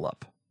can level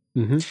up.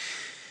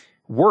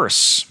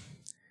 Worse,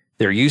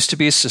 there used to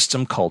be a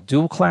system called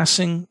dual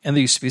classing, and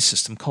there used to be a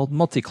system called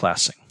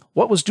multi-classing.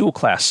 What was dual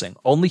classing?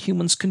 Only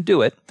humans can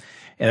do it.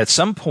 And at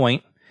some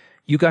point,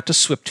 you got to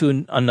swip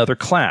to another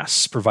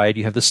class, provided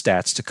you have the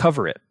stats to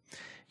cover it.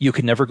 You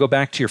can never go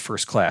back to your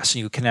first class, and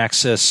you can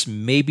access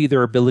maybe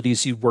their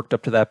abilities you worked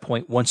up to that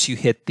point once you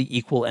hit the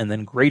equal and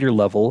then greater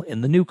level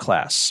in the new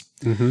class,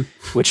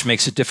 which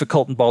makes it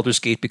difficult in Baldur's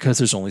Gate because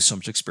there's only so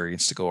much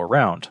experience to go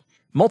around.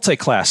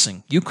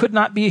 Multi-classing. You could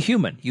not be a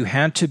human. You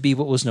had to be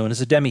what was known as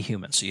a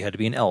demi-human. So you had to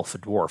be an elf, a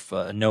dwarf,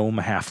 a gnome,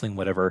 a halfling,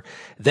 whatever.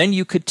 Then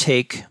you could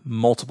take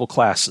multiple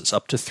classes,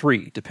 up to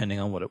 3, depending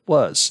on what it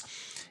was.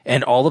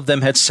 And all of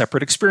them had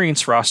separate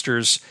experience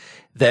rosters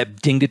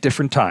that dinged at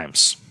different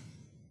times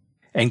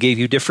and gave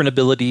you different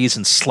abilities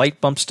and slight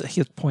bumps to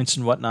hit points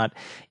and whatnot.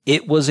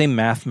 It was a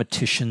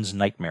mathematician's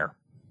nightmare.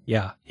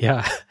 Yeah.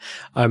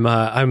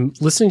 I'm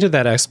listening to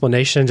that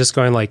explanation, just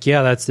going like,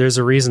 there's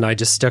a reason I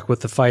just stuck with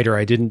the fighter.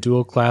 I didn't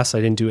dual class.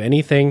 I didn't do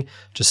anything,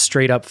 just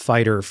straight up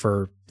fighter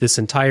for this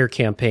entire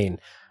campaign,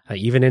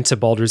 even into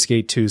Baldur's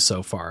Gate 2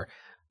 so far.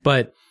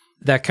 But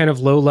that kind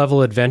of low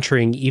level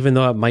adventuring, even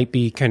though it might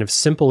be kind of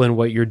simple in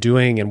what you're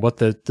doing and what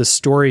the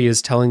story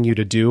is telling you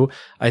to do,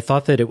 I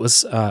thought that it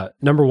was,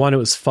 number one, it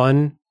was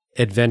fun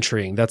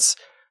adventuring. That's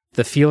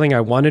the feeling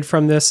I wanted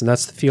from this, and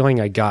that's the feeling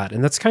I got.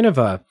 And that's kind of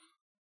a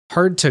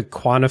hard to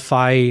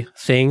quantify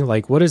thing.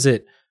 Like, what is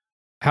it?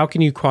 How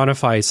can you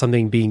quantify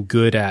something being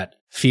good at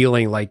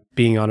feeling like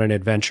being on an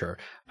adventure?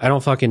 I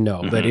don't fucking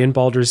know. But in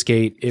Baldur's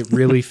Gate, it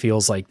really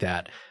feels like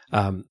that.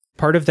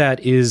 Part of that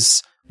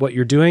is what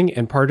you're doing,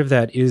 and part of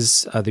that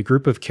is the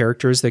group of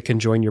characters that can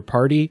join your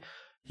party.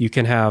 You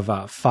can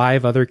have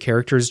 5 other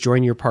characters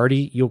join your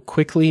party. You'll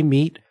quickly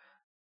meet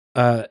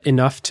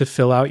enough to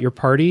fill out your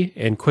party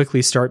and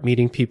quickly start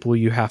meeting people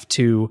you have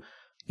to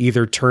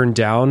either turn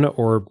down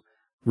or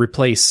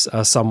replace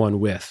someone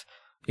with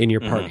in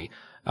your party.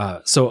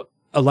 So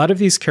a lot of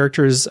these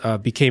characters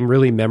became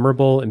really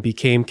memorable and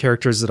became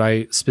characters that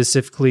I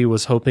specifically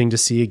was hoping to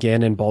see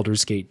again in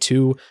Baldur's Gate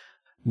 2.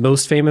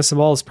 Most famous of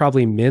all is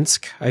probably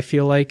Minsk, I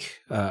feel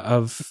like,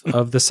 of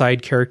the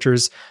side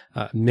characters.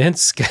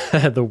 Minsk,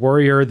 the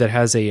warrior that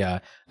has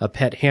a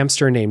pet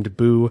hamster named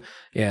Boo,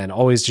 and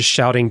always just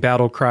shouting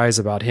battle cries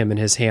about him and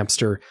his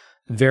hamster.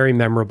 Very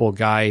memorable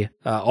guy,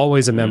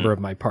 always a member of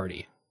my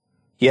party.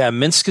 Yeah,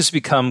 Minsk has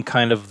become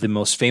kind of the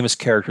most famous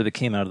character that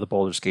came out of the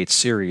Baldur's Gate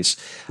series.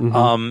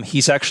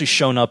 He's actually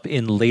shown up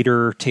in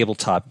later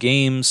tabletop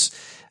games.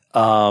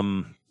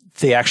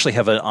 They actually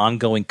have an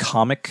ongoing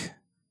comic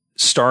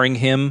starring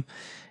him,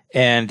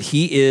 and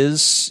he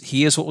is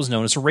what was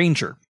known as a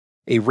ranger.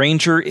 A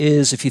ranger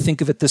is, if you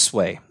think of it this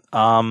way,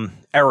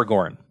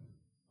 Aragorn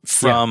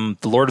from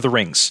The Lord of the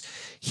Rings.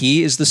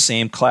 He is the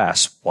same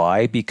class.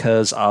 Why?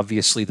 Because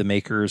obviously the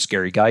makers,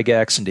 Gary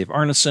Gygax and Dave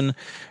Arneson,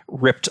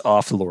 ripped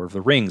off The Lord of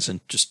the Rings and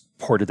just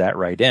ported that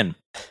right in.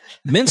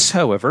 Minsk,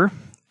 however,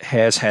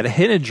 has had a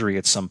head injury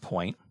at some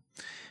point.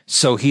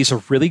 So he's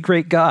a really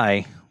great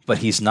guy, but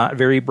he's not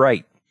very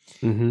bright.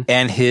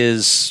 And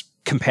his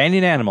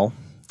companion animal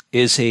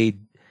is a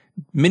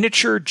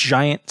miniature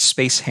giant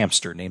space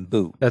hamster named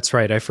Boo. That's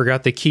right. I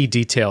forgot the key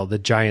detail, the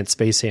giant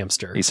space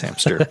hamster. Space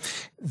hamster.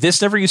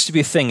 This never used to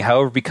be a thing.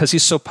 However, because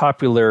he's so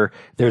popular,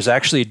 there's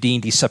actually a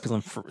D&D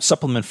supplement for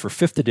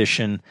 5th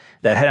edition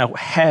that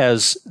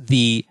has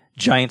the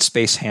giant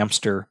space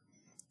hamster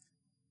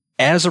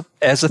as a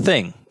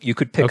thing you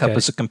could pick up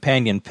as a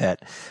companion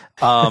pet.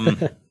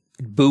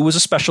 Boo was a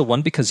special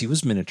one because he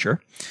was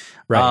miniature.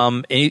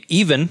 Right.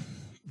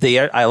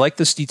 I like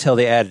this detail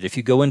they added. If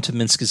you go into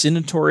Minsk's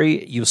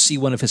inventory, you'll see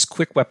one of his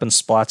quick weapon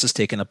slots is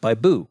taken up by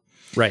Boo.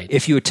 Right.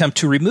 If you attempt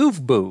to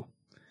remove Boo,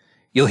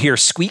 you'll hear a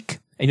squeak,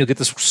 and you'll get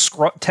this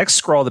text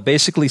scrawl that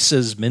basically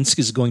says Minsk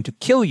is going to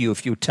kill you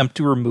if you attempt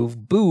to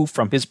remove Boo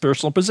from his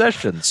personal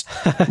possessions.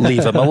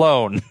 Leave him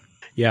alone.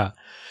 Yeah.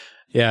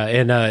 Yeah,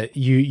 and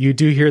you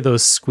do hear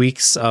those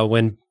squeaks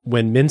when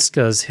Minsk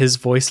does his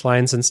voice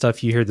lines and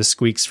stuff. You hear the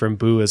squeaks from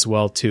Boo as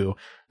well too.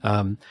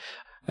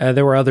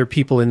 There were other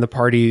people in the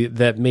party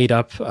that made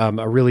up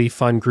a really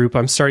fun group.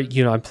 I'm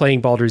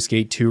playing Baldur's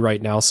Gate 2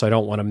 right now, so I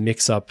don't want to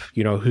mix up,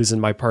 who's in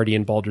my party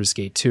in Baldur's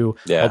Gate 2.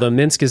 Yeah. Although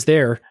Minsk is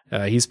there,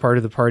 he's part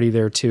of the party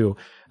there too.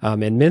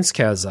 And Minsk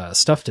has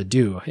stuff to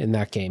do in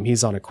that game.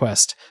 He's on a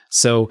quest.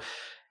 So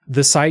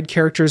the side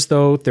characters,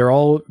 though, they're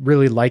all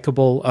really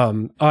likable.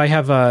 I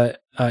have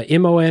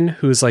Imoen,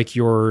 who's like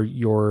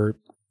your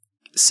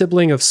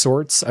sibling of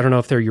sorts. I don't know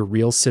if they're your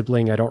real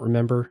sibling. I don't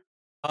remember.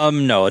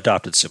 No,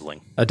 adopted sibling.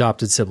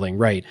 Adopted sibling,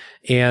 right.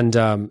 And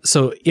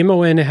so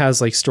Imoen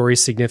has like story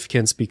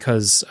significance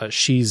because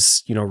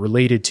she's,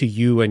 related to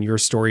you and your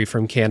story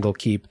from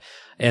Candlekeep.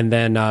 And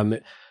then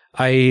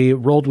I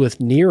rolled with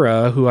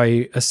Nira, who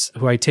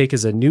I take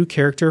as a new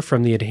character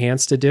from the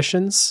enhanced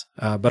editions.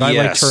 But I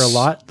liked her a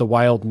lot, the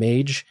Wild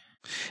Mage.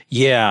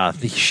 Yeah,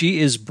 she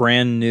is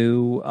brand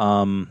new.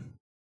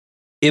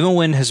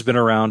 Imoen has been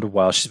around a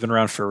while. She's been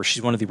around forever.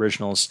 She's one of the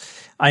originals.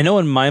 I know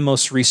in my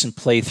most recent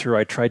playthrough,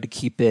 I tried to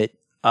keep it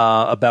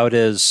about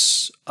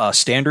as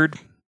standard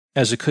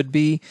as it could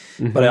be,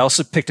 but I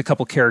also picked a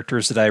couple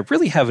characters that I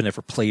really haven't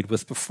ever played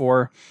with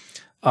before.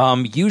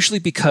 Usually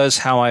because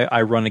how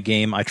I run a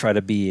game, I try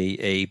to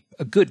be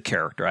a good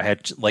character. I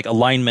had like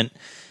alignment,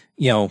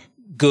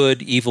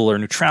 good, evil, or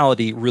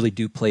neutrality really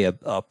do play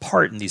a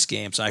part in these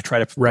games. And I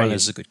try to run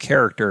as a good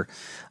character.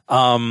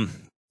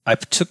 I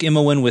took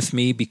Imoen with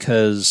me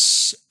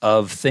because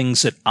of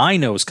things that I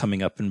know is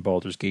coming up in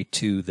Baldur's Gate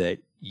 2 that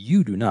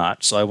you do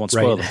not, so I won't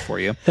spoil them for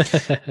you.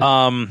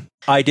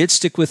 I did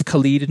stick with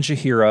Khalid and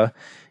Jaheira,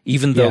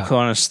 even though,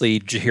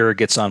 honestly, Jaheira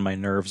gets on my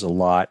nerves a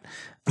lot.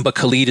 But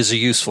Khalid is a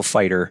useful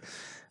fighter.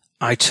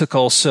 I took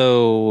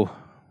also...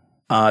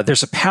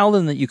 there's a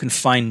paladin that you can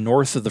find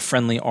north of the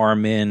Friendly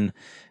Arm Inn.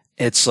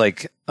 It's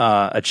like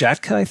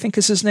Ajatka, I think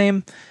is his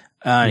name.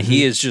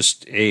 He is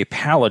just a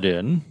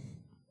paladin,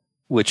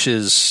 which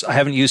is, I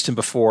haven't used him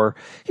before.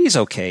 He's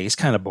okay. He's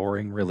kind of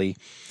boring, really.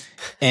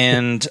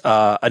 And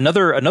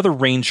another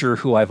ranger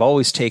who I've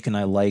always taken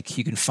I like,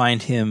 you can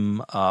find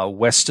him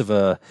west of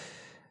or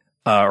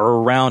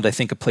around, I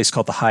think, a place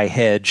called the High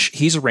Hedge.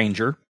 He's a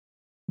ranger,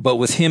 but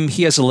with him,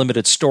 he has a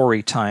limited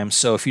story time.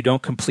 So if you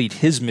don't complete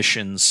his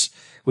missions,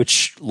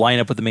 which line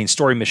up with the main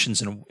story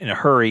missions in a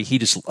hurry, he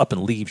just up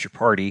and leaves your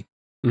party.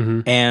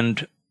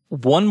 And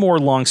one more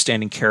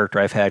long-standing character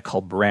I've had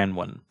called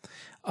Branwen.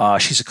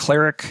 She's a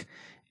cleric,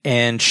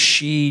 and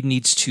she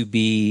needs to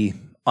be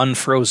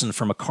unfrozen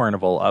from a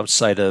carnival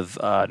outside of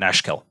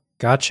Nashkel.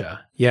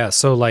 Gotcha. Yeah.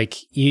 So like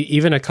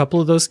even a couple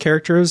of those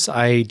characters,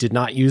 I did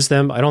not use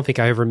them. I don't think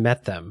I ever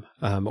met them.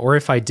 Or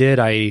if I did,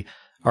 I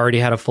already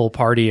had a full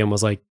party and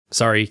was like,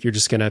 sorry, you're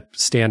just going to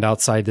stand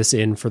outside this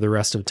inn for the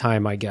rest of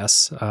time, I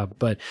guess.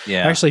 But I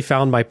actually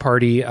found my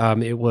party.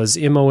 It was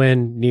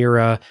Imoen,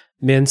 Nira,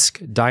 Minsk,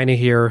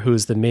 Dynahir,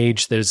 who's the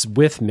mage that is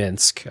with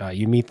Minsk.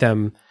 You meet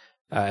them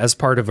as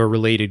part of a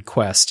related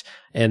quest.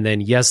 And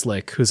then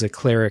Yeslik, who's a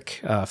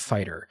cleric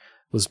fighter,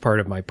 was part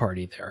of my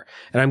party there.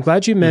 And I'm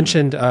glad you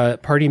mentioned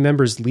party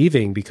members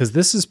leaving, because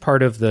this is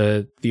part of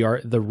the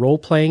role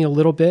playing a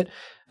little bit.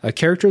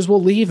 Characters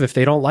will leave if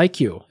they don't like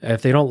you,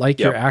 if they don't like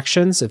your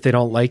actions, if they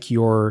don't like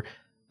your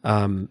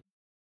alignment.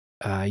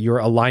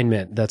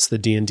 That's the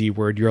D&D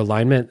word, your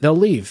alignment. They'll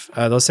leave.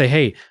 They'll say,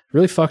 "Hey,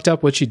 really fucked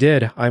up what you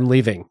did. I'm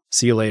leaving.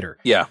 See you later."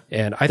 Yeah,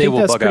 and I think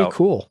that's pretty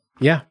cool.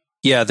 Yeah.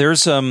 Yeah,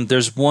 there's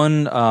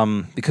one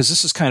because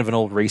this is kind of an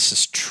old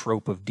racist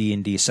trope of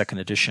D&D Second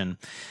Edition.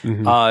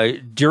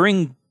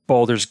 During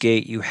Baldur's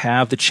Gate, you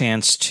have the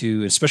chance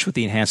to, especially with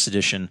the Enhanced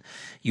Edition,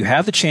 you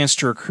have the chance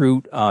to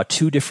recruit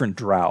 2 different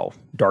drow,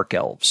 dark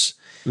elves.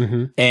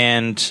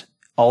 And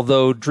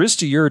although Drizzt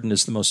Do'Urden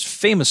is the most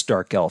famous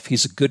dark elf,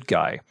 he's a good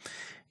guy.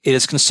 It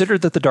is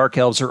considered that the dark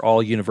elves are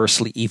all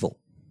universally evil.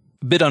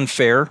 A bit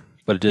unfair,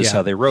 but it is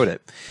how they wrote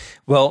it.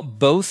 Well,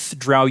 both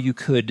drow you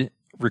could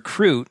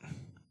recruit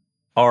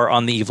are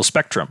on the evil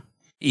spectrum,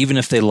 even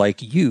if they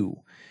like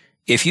you.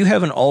 If you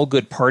have an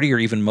all-good party or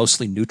even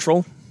mostly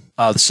neutral,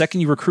 the second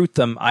you recruit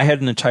them, I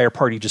had an entire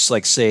party just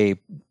like say,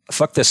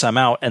 fuck this, I'm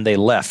out, and they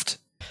left,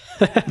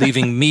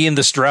 leaving me and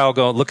this drow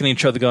looking at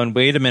each other going,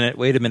 wait a minute.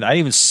 I didn't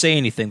even say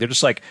anything. They're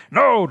just like,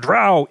 no,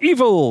 drow,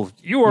 evil,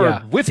 you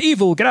are with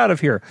evil, get out of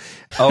here.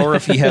 Or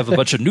if you have a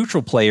bunch of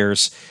neutral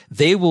players,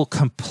 they will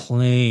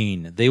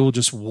complain. They will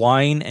just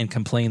whine and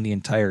complain the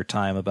entire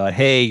time about,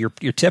 hey, you're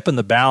tipping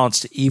the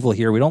balance to evil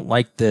here. We don't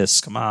like this.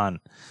 Come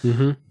on.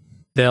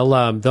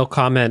 They'll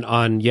comment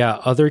on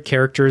other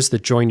characters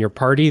that join your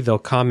party. They'll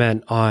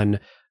comment on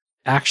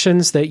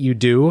actions that you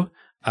do.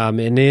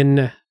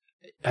 And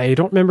I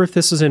don't remember if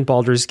this was in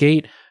Baldur's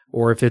Gate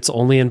or if it's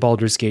only in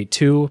Baldur's Gate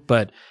 2,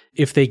 but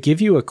if they give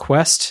you a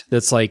quest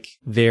that's like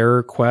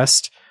their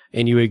quest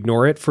and you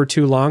ignore it for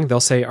too long, they'll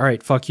say, all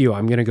right, fuck you.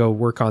 I'm going to go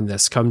work on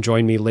this. Come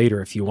join me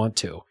later if you want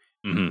to.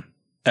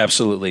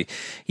 Absolutely.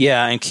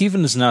 Yeah. And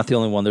Kevin is not the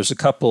only one. There's a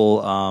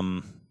couple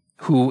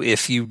who,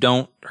 if you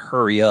don't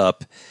hurry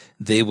up,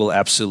 they will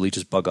absolutely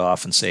just bug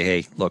off and say,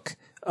 hey, look,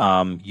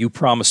 you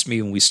promised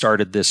me when we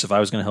started this, if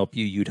I was going to help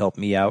you, you'd help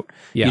me out.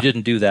 You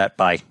didn't do that.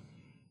 Bye.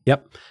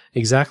 Yep,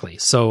 exactly.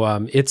 So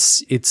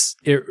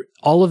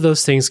all of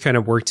those things kind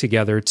of work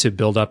together to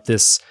build up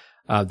this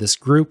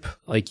group.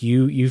 Like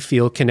you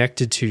feel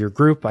connected to your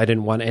group. I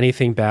didn't want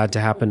anything bad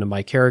to happen to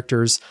my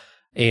characters,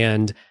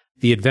 and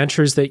the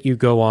adventures that you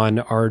go on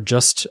are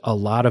just a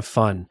lot of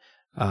fun.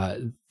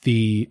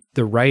 The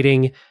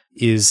writing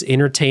is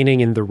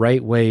entertaining in the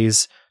right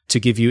ways to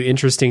give you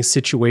interesting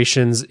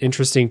situations,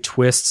 interesting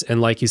twists,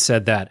 and like you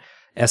said, that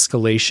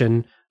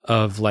escalation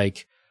of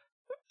like,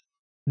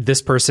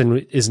 this person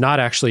is not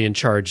actually in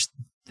charge.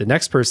 The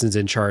next person's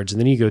in charge, and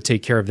then you go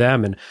take care of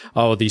them. And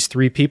these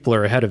 3 people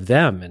are ahead of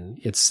them. And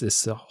it's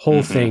this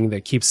whole thing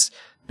that keeps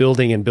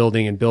building and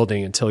building and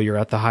building until you're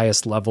at the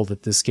highest level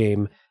that this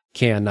game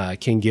can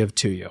give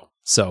to you.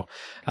 So,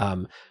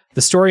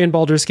 the story in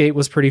Baldur's Gate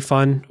was pretty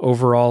fun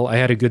overall. I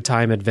had a good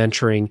time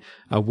adventuring.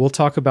 We'll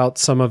talk about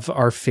some of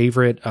our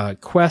favorite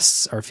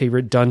quests, our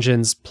favorite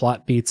dungeons,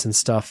 plot beats, and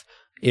stuff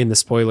in the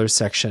spoilers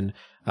section.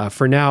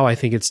 For now, I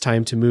think it's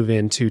time to move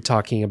into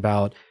talking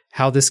about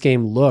how this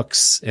game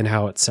looks and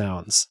how it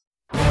sounds.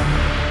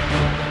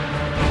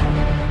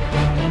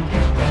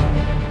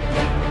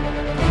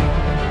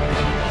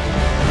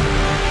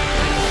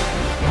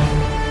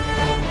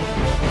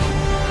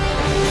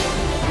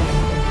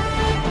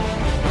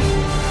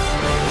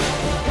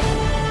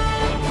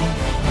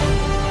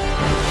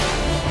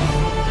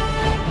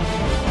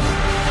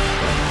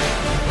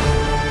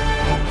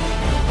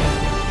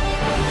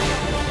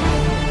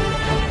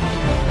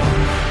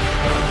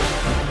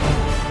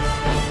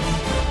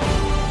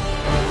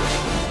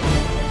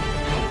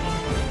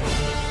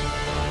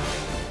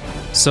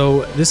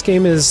 So this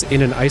game is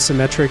in an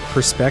isometric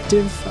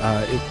perspective.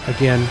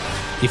 Again,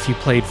 if you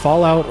played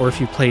Fallout or if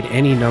you played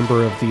any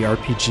number of the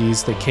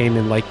RPGs that came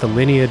in like the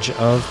lineage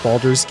of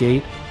Baldur's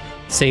Gate,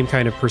 same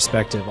kind of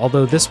perspective.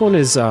 Although this one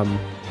is,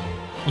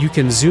 you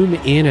can zoom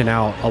in and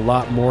out a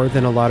lot more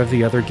than a lot of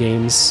the other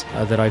games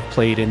that I've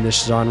played in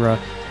this genre.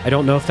 I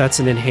don't know if that's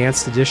an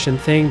enhanced edition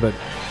thing, but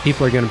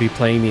people are going to be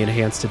playing the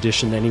enhanced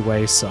edition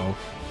anyway. So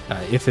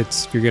if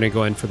you're going to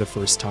go in for the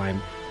first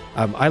time.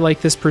 I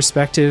like this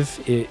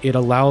perspective. It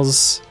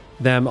allows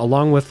them,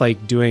 along with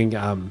like doing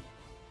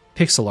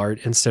pixel art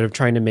instead of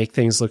trying to make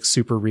things look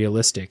super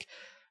realistic,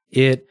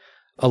 it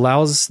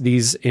allows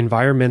these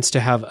environments to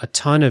have a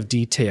ton of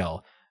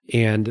detail.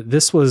 And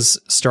this was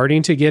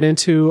starting to get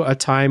into a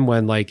time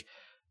when like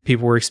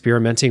people were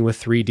experimenting with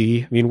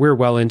 3D. I mean, we're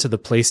well into the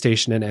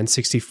PlayStation and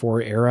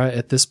N64 era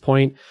at this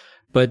point,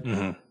 but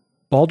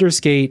Baldur's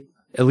Gate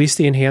at least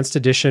the enhanced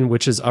edition,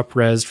 which is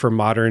up-res for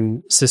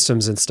modern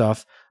systems and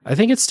stuff, I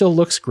think it still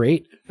looks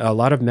great. A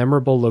lot of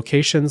memorable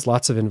locations,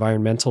 lots of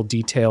environmental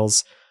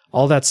details.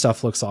 All that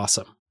stuff looks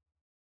awesome.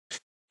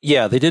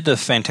 Yeah, they did a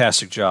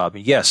fantastic job.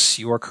 Yes,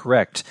 you are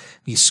correct.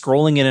 The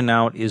scrolling in and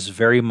out is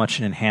very much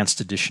an enhanced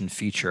edition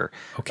feature.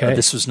 Okay.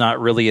 This was not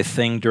really a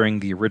thing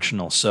during the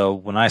original. So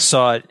when I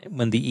saw it,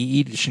 when the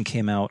EE edition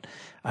came out,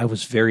 I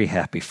was very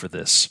happy for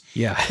this.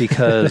 Yeah.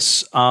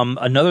 Because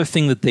another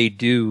thing that they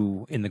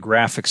do in the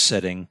graphics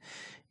setting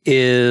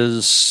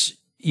is,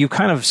 you've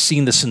kind of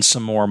seen this in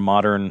some more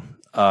modern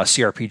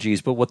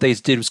CRPGs, but what they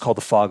did was called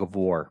the Fog of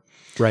War.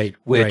 Right.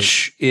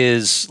 Which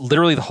is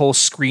literally the whole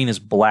screen is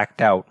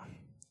blacked out,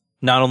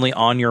 not only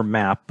on your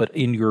map, but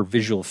in your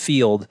visual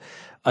field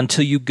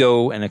until you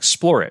go and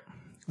explore it.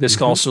 This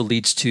also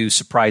leads to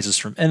surprises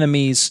from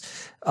enemies,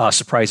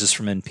 surprises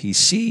from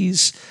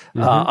NPCs,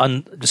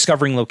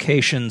 discovering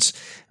locations,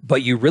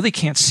 but you really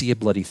can't see a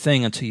bloody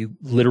thing until you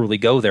literally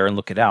go there and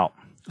look it out.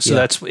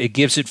 So it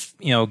gives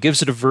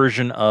it a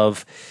version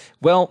of,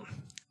 well,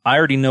 I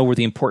already know where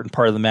the important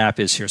part of the map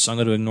is here, so I'm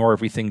going to ignore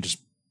everything, just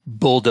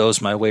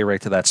bulldoze my way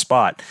right to that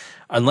spot.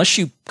 Unless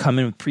you come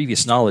in with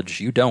previous knowledge,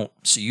 you don't.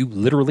 So you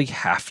literally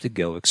have to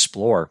go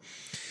explore.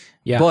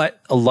 Yeah. But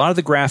a lot of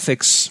the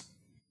graphics,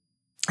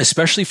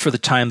 especially for the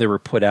time they were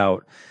put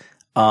out,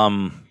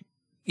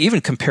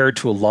 even compared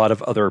to a lot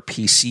of other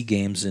PC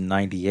games in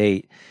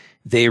 98,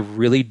 they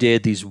really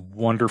did these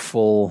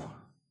wonderful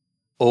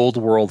old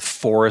world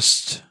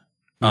forest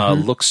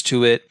looks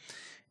to it.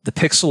 The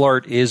pixel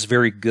art is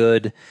very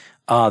good.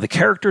 The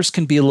characters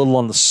can be a little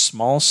on the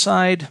small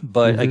side,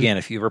 but again,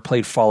 if you ever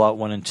played Fallout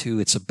 1 and 2,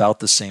 it's about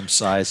the same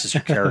size as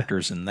your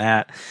characters in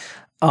that.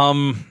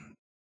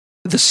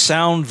 The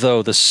sound,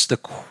 though, the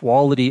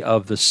quality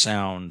of the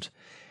sound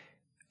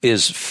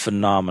is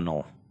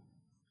phenomenal.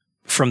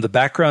 From the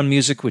background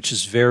music, which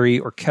is very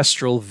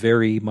orchestral,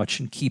 very much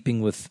in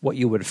keeping with what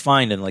you would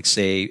find in, like,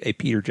 say, a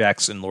Peter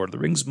Jackson Lord of the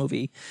Rings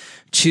movie,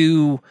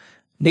 to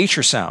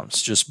nature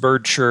sounds, just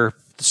bird chirp,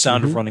 the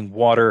sound of running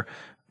water.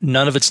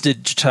 None of it's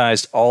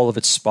digitized, all of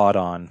it's spot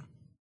on.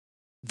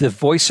 The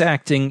voice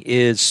acting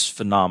is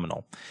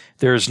phenomenal.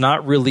 There's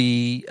not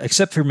really,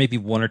 except for maybe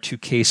one or two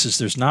cases,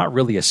 there's not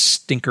really a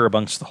stinker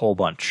amongst the whole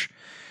bunch.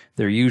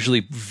 They're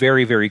usually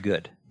very, very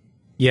good.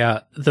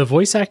 Yeah, the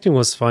voice acting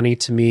was funny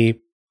to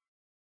me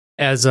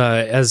as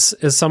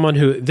someone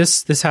who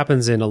this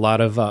happens in a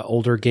lot of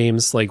older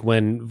games, like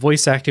when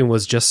voice acting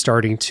was just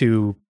starting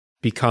to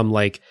become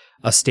like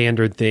a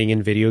standard thing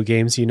in video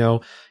games.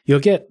 You'll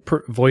get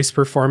voice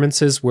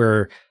performances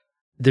where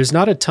there's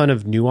not a ton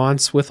of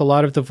nuance with a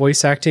lot of the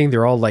voice acting.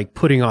 They're all like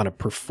putting on a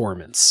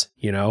performance,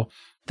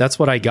 That's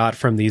what I got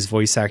from these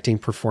voice acting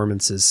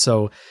performances.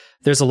 So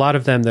there's a lot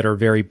of them that are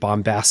very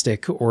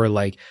bombastic, or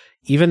like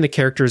even the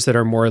characters that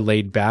are more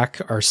laid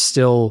back are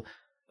still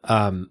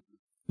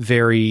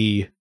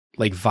very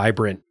like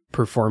vibrant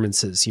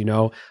performances,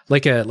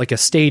 like a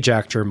stage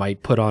actor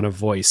might put on a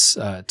voice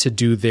to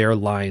do their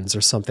lines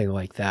or something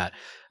like that.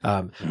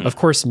 Of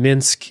course,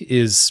 Minsk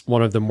is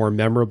one of the more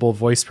memorable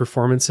voice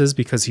performances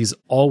because he's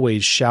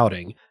always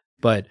shouting.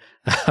 But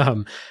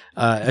I'm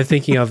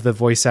thinking of the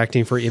voice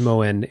acting for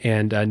Imoen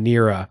and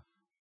Nira.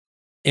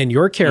 And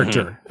your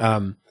character,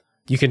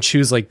 you can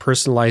choose like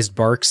personalized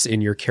barks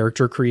in your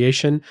character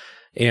creation.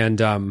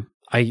 And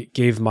I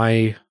gave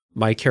my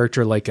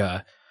character like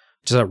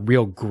just a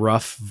real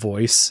gruff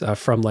voice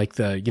from like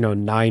the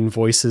 9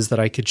 voices that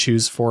I could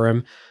choose for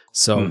him.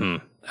 So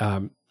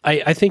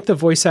I think the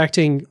voice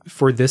acting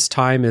for this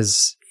time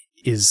is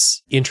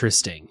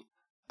interesting.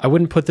 I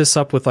wouldn't put this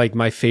up with like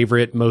my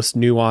favorite, most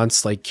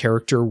nuanced like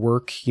character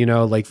work,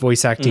 like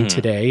voice acting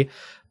today,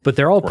 but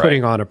they're all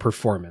putting on a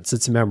performance.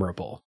 It's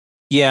memorable.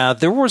 Yeah,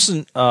 there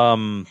wasn't.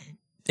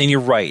 And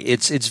you're right.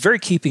 It's very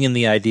keeping in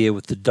the idea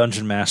with the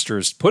dungeon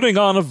masters putting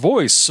on a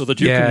voice so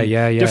that you can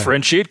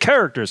differentiate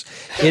characters.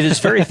 It is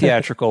very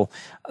theatrical.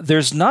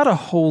 There's not a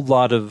whole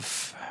lot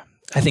of,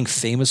 I think,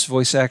 famous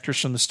voice actors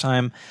from this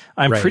time.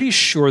 I'm pretty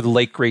sure the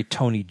late great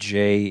Tony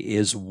Jay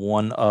is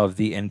one of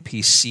the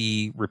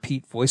NPC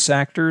repeat voice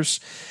actors.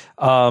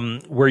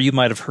 Where you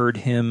might have heard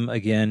him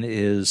again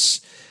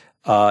is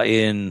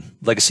in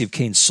Legacy of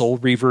Kain Soul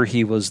Reaver.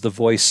 He was the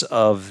voice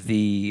of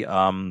the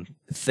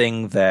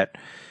thing that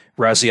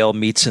Raziel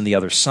meets in The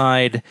Other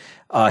Side.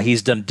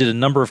 He's did a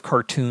number of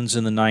cartoons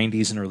in the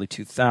 90s and early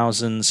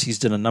 2000s. He's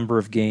done a number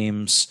of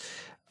games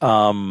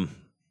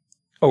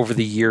over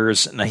the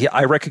years. And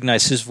I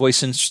recognize his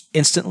voice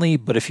instantly,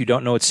 but if you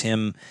don't know it's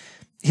him,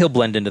 he'll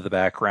blend into the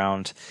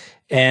background.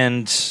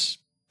 And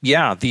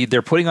yeah,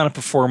 they're putting on a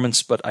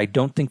performance, but I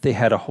don't think they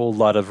had a whole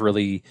lot of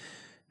really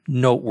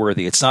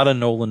noteworthy. It's not a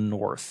Nolan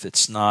North.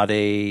 It's not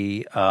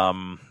a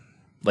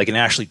like an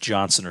Ashley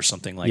Johnson or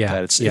something like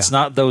that. It's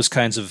not those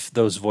kinds of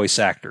those voice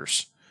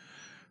actors.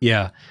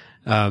 Yeah.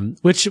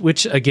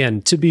 Which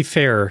again, to be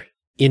fair,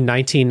 in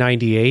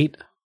 1998,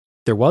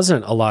 there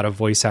wasn't a lot of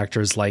voice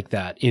actors like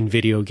that in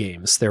video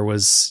games. There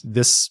was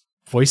this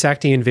voice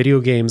acting in video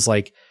games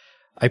like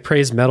I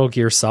praise Metal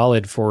Gear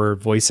Solid for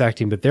voice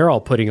acting, but they're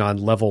all putting on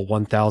level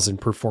 1000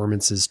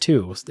 performances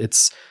too.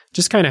 It's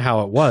just kind of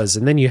how it was.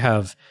 And then you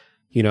have,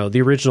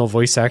 the original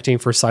voice acting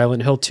for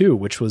Silent Hill 2,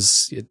 which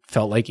it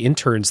felt like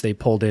interns they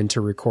pulled in to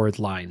record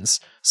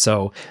lines.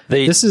 So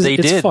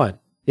it's fun.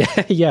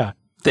 Yeah.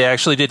 They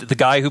actually did. The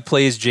guy who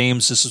plays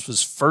James, this was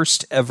his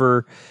first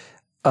ever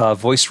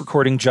voice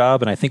recording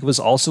job, and I think it was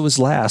also his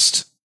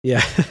last.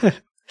 Yeah.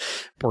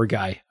 Poor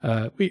guy.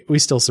 We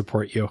still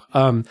support you.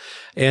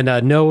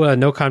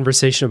 No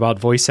conversation about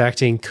voice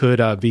acting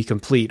could be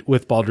complete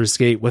with Baldur's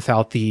Gate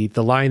without the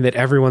line that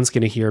everyone's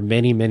going to hear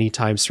many, many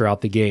times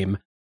throughout the game.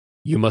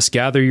 You must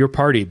gather your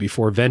party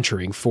before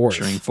venturing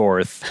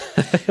forth.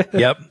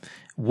 Yep.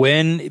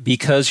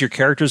 Because your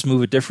characters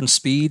move at different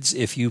speeds,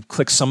 if you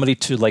click somebody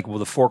to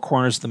the four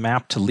corners of the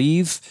map to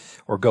leave,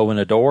 or go in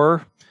a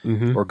door,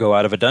 or go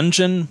out of a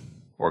dungeon,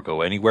 or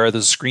go anywhere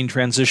there's a screen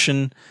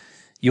transition,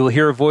 you'll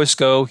hear a voice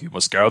go, you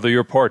must gather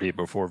your party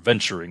before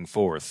venturing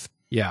forth.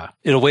 Yeah.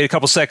 It'll wait a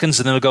couple seconds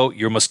and then it'll go,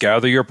 you must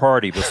gather your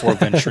party before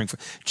venturing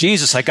forth.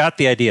 Jesus, I got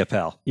the idea,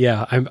 pal.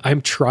 Yeah,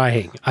 I'm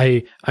trying.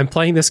 I'm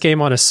playing this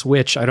game on a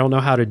Switch. I don't know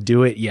how to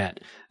do it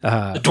yet.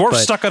 The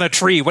dwarf's stuck on a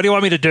tree. What do you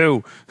want me to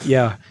do?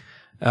 Yeah.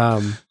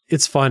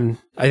 It's fun.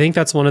 I think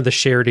that's one of the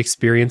shared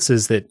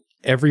experiences that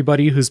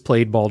everybody who's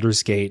played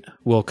Baldur's Gate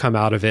will come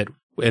out of it,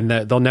 and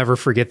that they'll never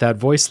forget that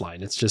voice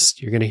line. It's just,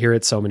 you're going to hear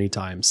it so many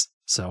times.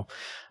 So,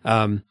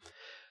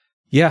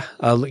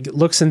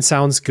 looks and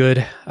sounds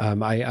good.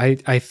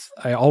 I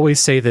always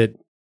say that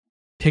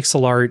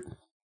pixel art,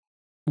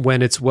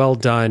 when it's well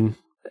done,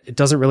 it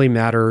doesn't really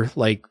matter.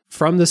 Like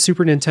from the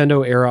Super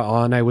Nintendo era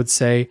on, I would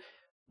say,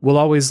 will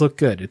always look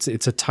good.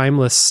 It's a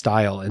timeless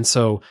style. And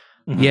so,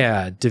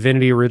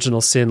 Divinity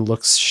Original Sin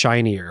looks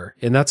shinier,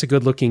 and that's a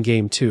good looking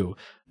game too.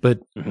 But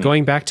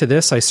going back to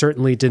this, I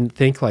certainly didn't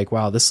think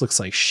wow, this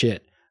looks like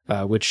shit,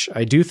 which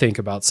I do think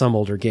about some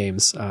older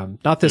games.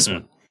 Not this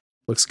one.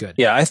 Looks good.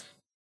 Yeah,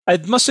 I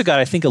must have got,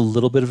 I think, a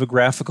little bit of a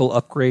graphical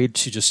upgrade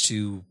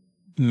to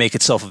make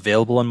itself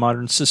available on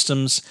modern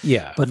systems.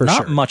 Yeah, but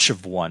not much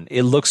of one.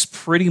 It looks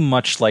pretty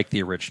much like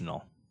the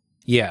original.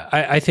 Yeah,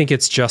 I think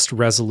it's just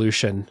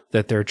resolution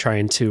that they're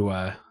trying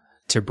to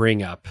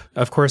bring up.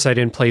 Of course, I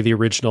didn't play the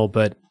original,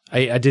 but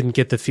I didn't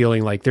get the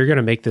feeling like they're going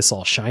to make this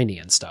all shiny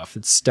and stuff.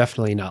 It's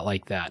definitely not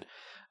like that.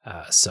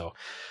 So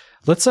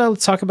let's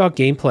talk about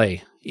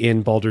gameplay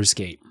in Baldur's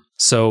Gate.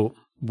 So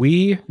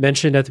we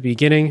mentioned at the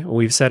beginning,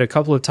 we've said a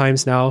couple of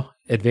times now,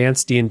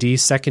 Advanced D&D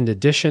 2nd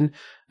Edition,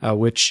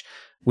 which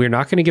we're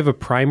not going to give a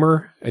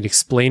primer, an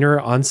explainer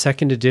on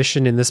 2nd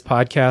Edition in this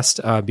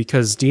podcast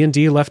because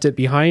D&D left it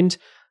behind.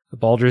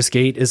 Baldur's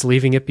Gate is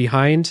leaving it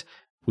behind.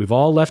 We've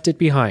all left it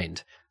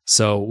behind.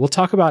 So we'll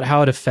talk about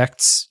how it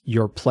affects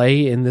your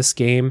play in this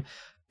game,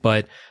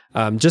 but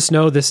just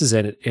know this is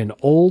an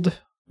old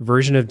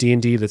version of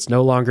D&D that's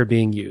no longer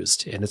being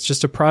used, and it's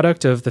just a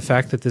product of the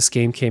fact that this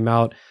game came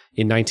out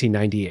in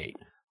 1998.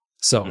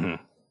 So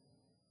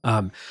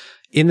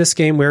in this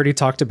game, we already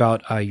talked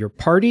about your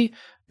party,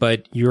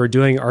 but you're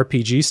doing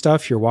RPG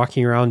stuff. You're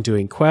walking around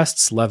doing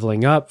quests,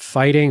 leveling up,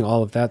 fighting,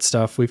 all of that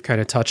stuff. We've kind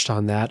of touched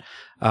on that.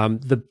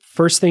 The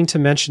first thing to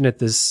mention at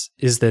this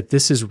is that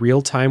this is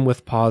real-time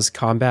with pause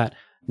combat,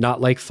 not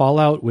like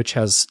Fallout, which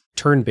has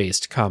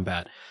turn-based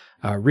combat.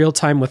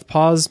 Real-time with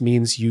pause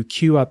means you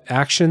queue up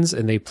actions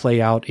and they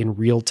play out in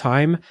real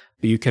time,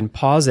 but you can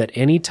pause at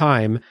any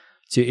time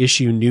to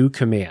issue new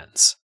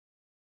commands.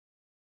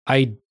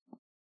 I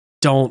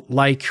don't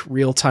like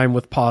real-time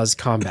with pause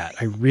combat.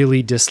 I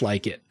really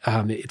dislike it.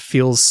 It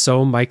feels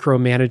so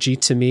micromanagey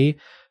to me,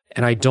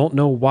 and I don't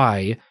know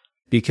why.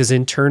 Because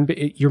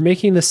you're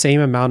making the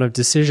same amount of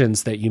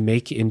decisions that you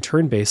make in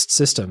turn-based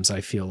systems, I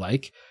feel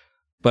like.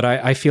 But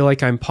I feel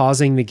like I'm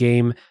pausing the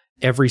game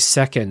every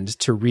second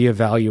to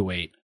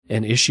reevaluate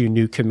and issue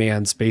new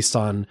commands based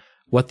on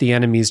what the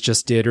enemies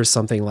just did or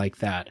something like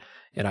that.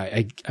 And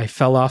I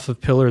fell off of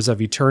Pillars of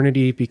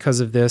Eternity because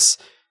of this.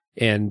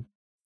 And,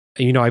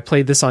 I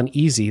played this on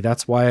easy.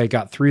 That's why I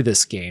got through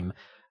this game.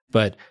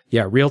 But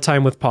yeah,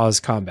 real-time with pause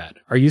combat.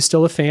 Are you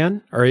still a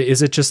fan? Or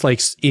is it just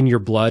in your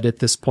blood at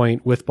this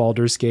point with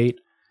Baldur's Gate?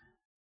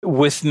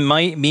 With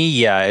me,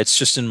 yeah, it's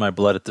just in my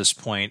blood at this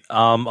point.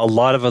 A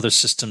lot of other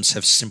systems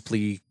have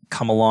simply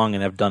come along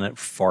and have done it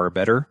far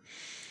better.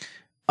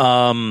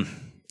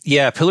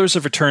 Pillars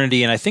of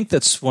Eternity, and I think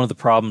that's one of the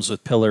problems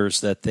with Pillars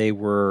that they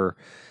were...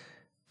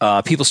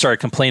 people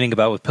started complaining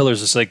about with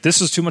Pillars. It's like,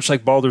 this is too much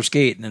like Baldur's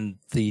Gate. And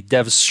the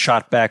devs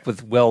shot back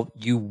with, well,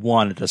 you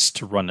wanted us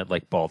to run it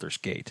like Baldur's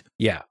Gate.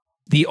 Yeah.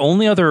 The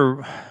only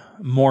other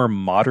more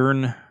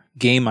modern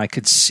game I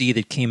could see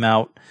that came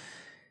out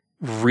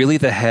really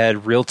that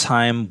had real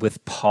time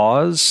with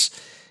pause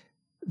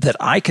that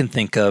I can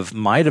think of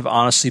might have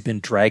honestly been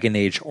Dragon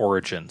Age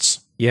Origins.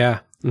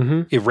 Yeah.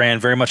 Mm-hmm. It ran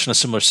very much in a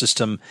similar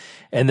system.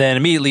 And then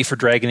immediately for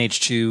Dragon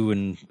Age 2,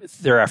 and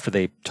thereafter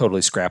they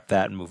totally scrapped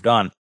that and moved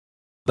on.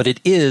 But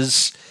it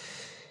is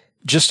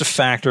just a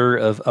factor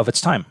of its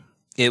time.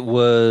 It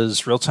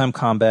was real-time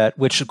combat,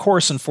 which, of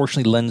course,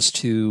 unfortunately lends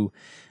to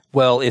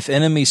well, if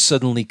enemies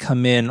suddenly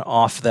come in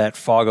off that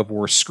fog of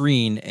war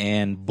screen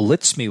and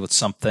blitz me with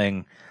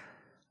something,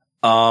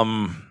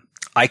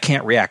 I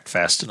can't react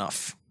fast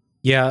enough.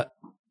 Yeah,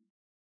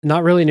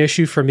 not really an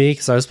issue for me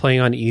because I was playing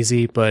on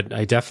easy, but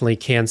I definitely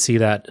can see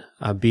that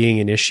being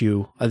an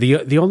issue.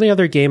 The only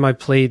other game I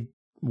played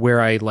where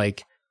I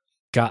like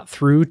got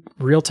through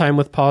real time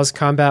with pause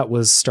combat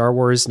was Star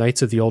Wars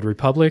Knights of the Old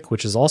Republic,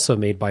 which is also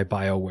made by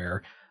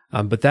BioWare.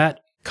 But that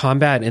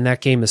combat in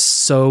that game is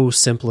so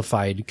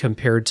simplified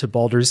compared to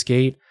Baldur's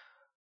Gate.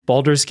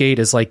 Baldur's Gate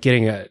is like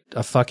getting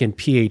a fucking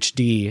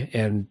PhD,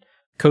 and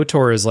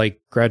KOTOR is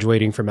like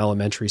graduating from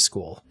elementary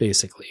school,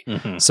 basically.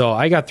 Mm-hmm. So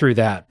I got through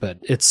that, but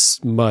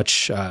it's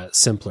much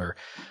simpler.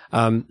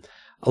 A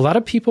lot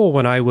of people,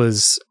 when I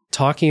was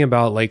talking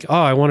about like,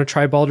 oh, I want to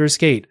try Baldur's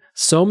Gate,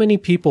 so many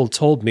people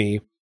told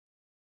me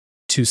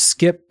to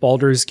skip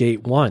Baldur's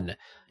Gate 1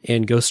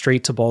 and go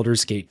straight to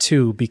Baldur's Gate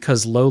 2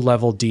 because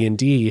low-level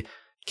D&D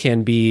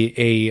can be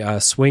a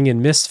swing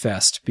and miss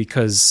fest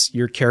because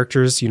your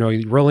characters,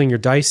 you're rolling your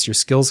dice, your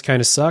skills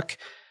kind of suck.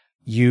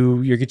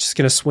 You're just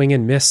going to swing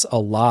and miss a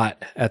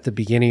lot at the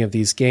beginning of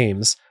these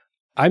games.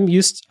 I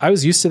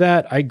was used to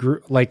that. I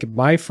grew like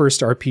my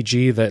first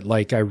RPG that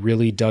like I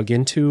really dug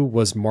into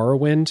was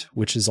Morrowind,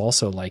 which is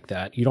also like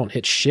that. You don't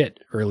hit shit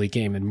early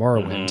game in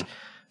Morrowind. Mm-hmm.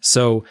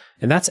 So,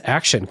 and that's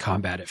action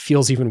combat. It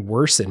feels even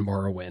worse in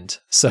Morrowind.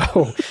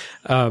 So,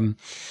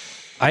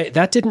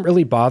 that didn't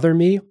really bother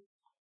me.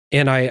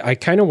 And I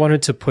kind of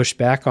wanted to push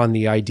back on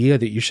the idea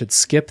that you should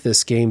skip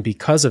this game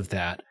because of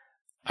that.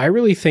 I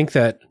really think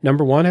that,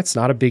 number one, it's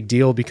not a big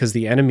deal because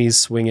the enemies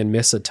swing and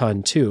miss a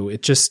ton too.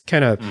 It just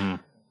kind of,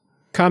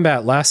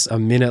 combat lasts a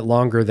minute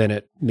longer than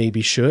it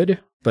maybe should,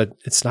 but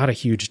it's not a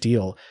huge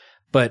deal.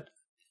 But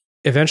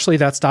eventually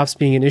that stops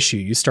being an issue.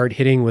 You start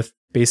hitting with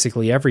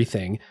basically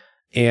everything.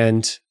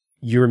 And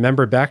you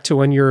remember back to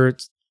when you're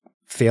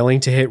failing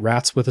to hit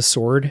rats with a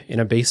sword in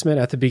a basement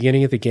at the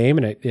beginning of the game,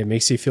 and it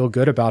makes you feel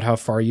good about how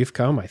far you've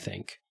come, I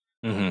think.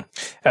 Mm-hmm.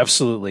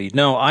 Absolutely.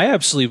 No, I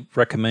absolutely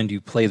recommend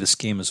you play this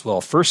game as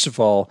well. First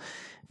of all,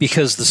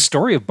 because the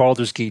story of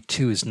Baldur's Gate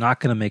 2 is not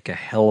going to make a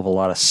hell of a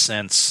lot of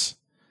sense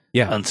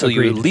until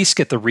agreed. You at least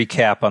get the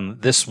recap on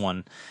this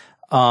one.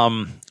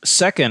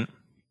 Second,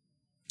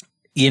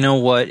 you know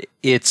what?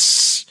 It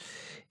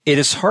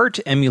is hard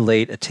to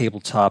emulate a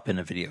tabletop in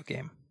a video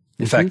game.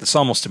 In fact, it's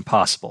almost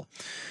impossible.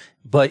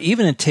 But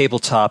even in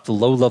tabletop, the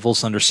low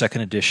levels under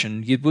second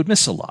edition, you would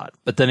miss a lot.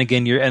 But then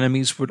again, your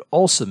enemies would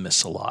also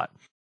miss a lot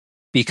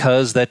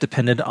because that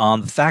depended on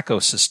the THACO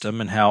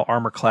system and how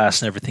armor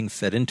class and everything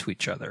fed into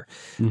each other.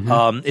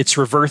 Mm-hmm. It's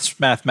reverse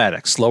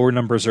mathematics. Lower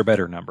numbers are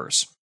better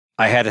numbers.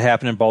 I had it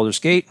happen in Baldur's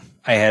Gate.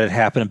 I had it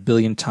happen a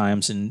billion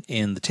times in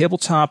the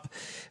tabletop.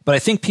 But I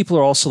think people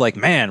are also like,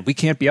 man, we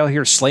can't be out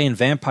here slaying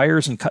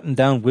vampires and cutting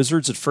down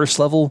wizards at first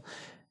level.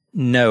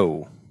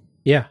 No.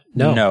 Yeah,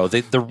 no. No,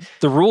 the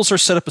rules are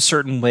set up a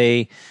certain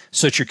way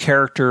so that your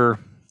character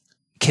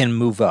can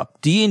move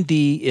up.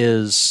 D&D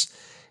is,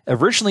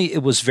 originally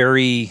it was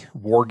very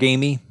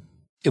wargamey.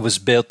 It was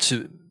built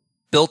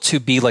to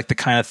be like the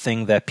kind of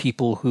thing that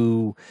people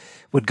who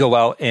would go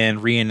out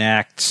and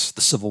reenact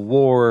the Civil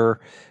War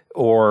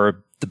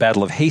or the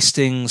Battle of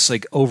Hastings,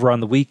 like over on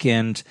the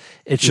weekend.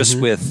 It's just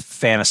with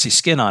fantasy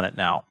skin on it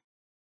now.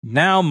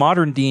 Now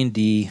modern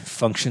D&D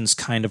functions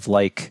kind of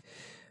like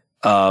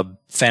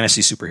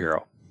fantasy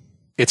superhero.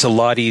 It's a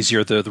lot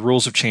easier. The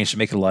rules have changed to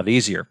make it a lot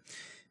easier,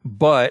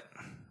 but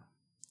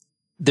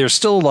there's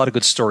still a lot of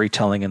good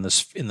storytelling in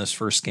this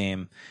first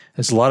game.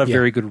 There's a lot of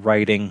very good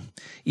writing.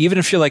 Even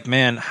if you're like,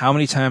 man, how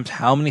many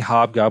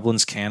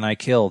hobgoblins can I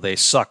kill? They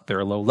suck.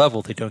 They're low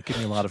level. They don't give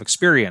me a lot of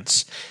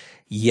experience.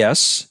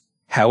 Yes.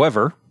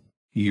 However,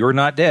 you're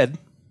not dead.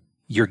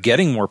 You're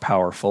getting more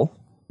powerful.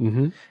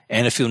 Mm-hmm.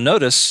 And if you'll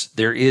notice,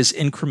 there is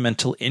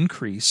incremental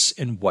increase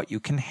in what you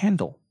can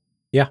handle.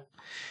 Yeah.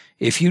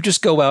 If you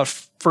just go out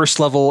first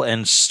level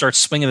and start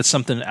swinging at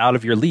something out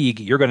of your league,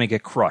 you're going to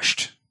get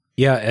crushed.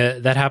 Yeah,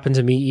 that happened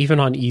to me even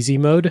on easy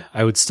mode.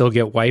 I would still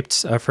get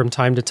wiped from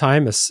time to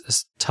time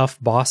as tough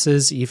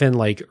bosses, even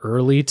like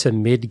early to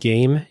mid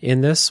game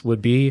in this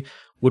would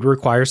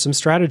require some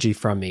strategy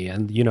from me.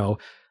 And,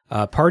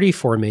 party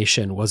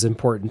formation was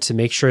important to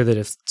make sure that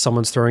if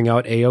someone's throwing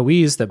out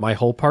AoEs, that my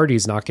whole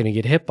party's not going to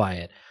get hit by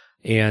it.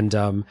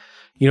 And,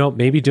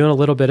 maybe doing a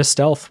little bit of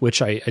stealth,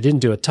 which I didn't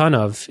do a ton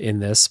of in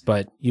this,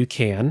 but you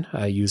can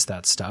use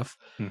that stuff.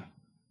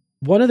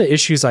 One of the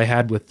issues I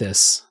had with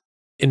this,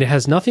 and it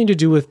has nothing to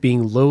do with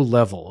being low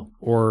level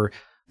or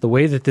the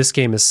way that this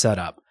game is set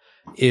up,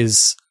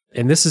 is,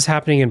 and this is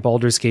happening in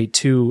Baldur's Gate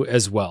 2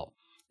 as well,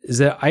 is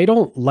that I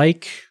don't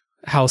like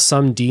how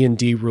some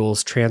D&D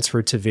rules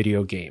transfer to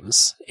video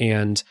games.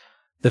 And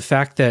the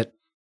fact that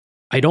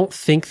I don't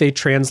think they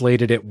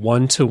translated it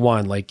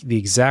 1-to-1, like the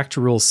exact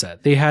rule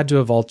set. They had to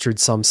have altered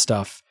some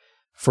stuff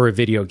for a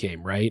video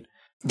game, right?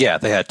 Yeah,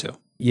 they had to.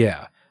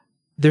 Yeah.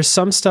 There's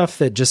some stuff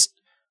that just,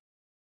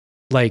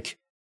 like,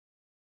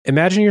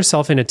 imagine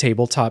yourself in a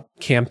tabletop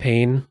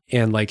campaign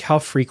and like how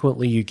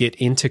frequently you get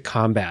into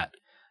combat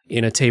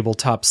in a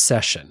tabletop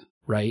session,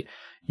 right?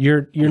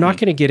 you're not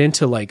going to get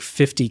into like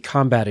 50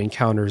 combat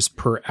encounters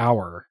per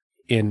hour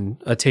in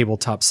a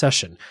tabletop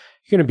session.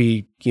 You're going to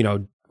be,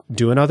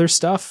 doing other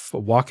stuff,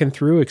 walking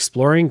through,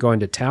 exploring, going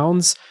to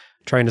towns,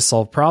 trying to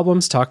solve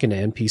problems, talking to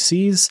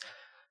NPCs.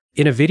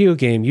 In a video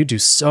game, you do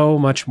so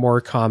much more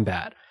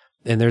combat.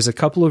 And there's a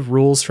couple of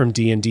rules from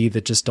D&D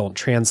that just don't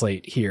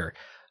translate here.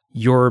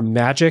 Your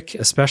magic,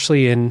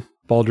 especially in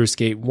Baldur's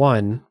Gate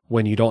 1,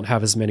 when you don't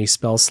have as many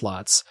spell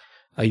slots,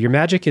 your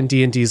magic in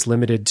D&D is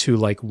limited to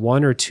like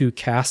 1 or 2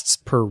 casts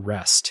per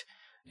rest.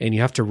 And you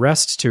have to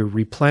rest to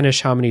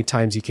replenish how many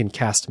times you can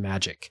cast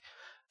magic.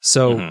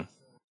 So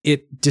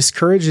it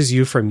discourages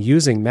you from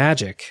using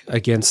magic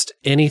against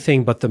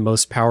anything but the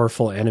most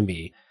powerful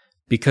enemy,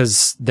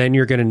 because then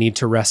you're going to need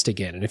to rest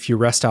again. And if you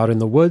rest out in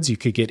the woods, you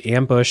could get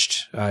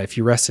ambushed. If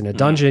you rest in a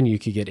dungeon, you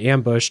could get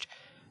ambushed.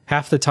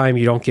 Half the time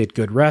you don't get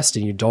good rest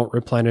and you don't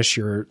replenish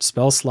your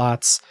spell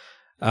slots.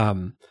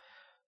 Kind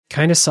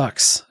of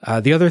sucks.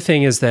 The other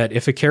thing is that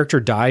if a character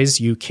dies,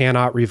 you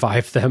cannot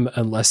revive them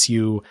unless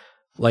you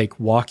like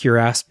walk your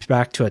ass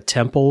back to a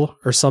temple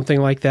or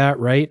something like that,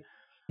 right?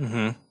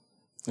 Mm-hmm.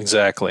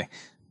 Exactly.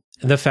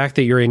 And the fact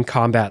that you're in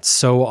combat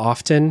so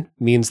often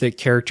means that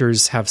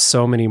characters have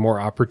so many more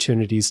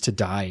opportunities to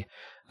die.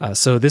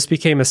 So this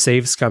became a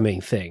save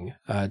scumming thing,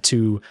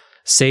 to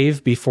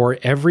save before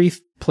every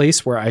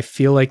place where I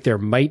feel like there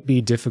might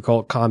be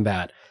difficult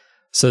combat,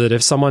 so that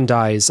if someone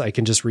dies, I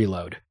can just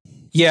reload.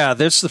 Yeah,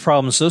 that's the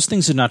problem. Those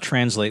things did not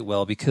translate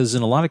well, because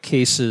in a lot of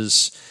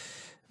cases,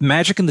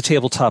 magic in the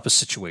tabletop is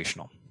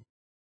situational.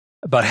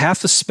 About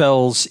half the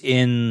spells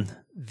in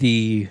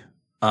the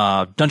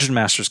Dungeon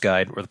Master's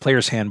Guide or the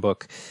Player's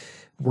Handbook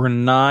were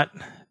not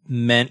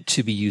meant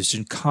to be used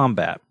in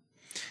combat.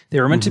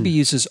 They were meant to be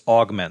used as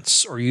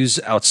augments or used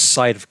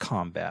outside of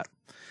combat.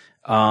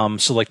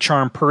 So like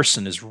Charm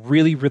Person is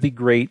really, really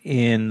great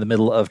in the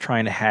middle of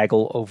trying to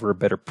haggle over a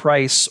better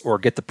price or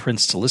get the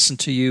prince to listen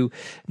to you.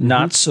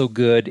 Not so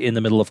good in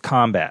the middle of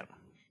combat.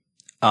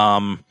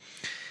 Also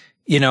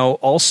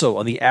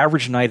on the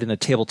average night in a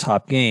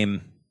tabletop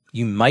game,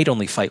 you might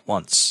only fight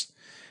once.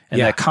 And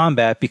that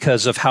combat,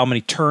 because of how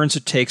many turns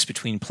it takes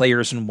between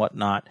players and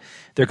whatnot,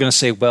 they're going to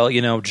say, well,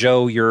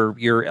 Joe,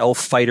 your elf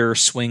fighter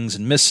swings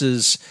and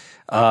misses.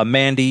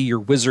 Mandy, your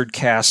wizard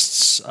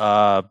casts,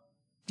 armor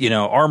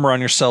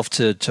on yourself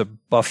to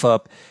buff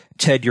up.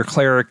 Ted, your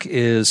cleric,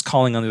 is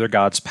calling on the other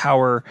god's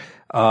power.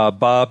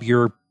 Bob,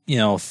 your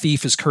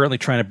thief, is currently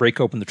trying to break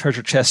open the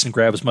treasure chest and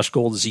grab as much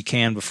gold as he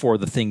can before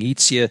the thing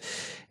eats you.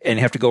 And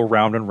you have to go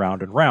round and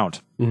round and round.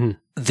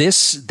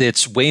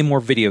 That's way more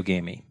video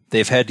gamey.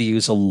 They've had to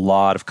use a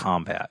lot of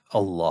combat, a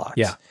lot.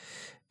 Yeah.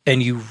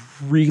 And you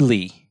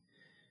really,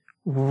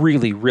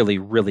 really, really,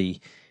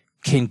 really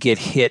can get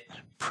hit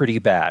pretty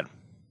bad,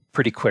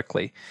 pretty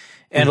quickly.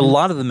 And a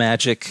lot of the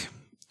magic,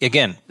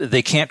 again,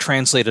 they can't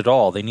translate at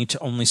all. They need to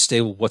only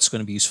stay with what's going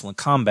to be useful in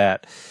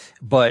combat.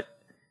 But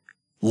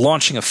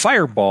launching a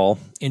fireball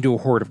into a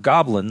horde of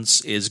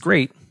goblins is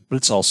great, but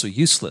it's also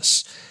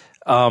useless.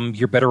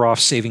 You're better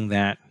off saving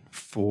that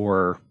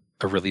for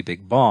a really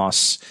big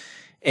boss.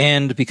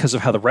 And because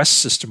of how the rest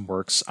system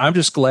works, I'm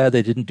just glad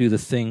they didn't do the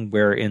thing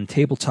where in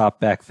tabletop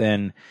back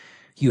then,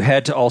 you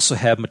had to also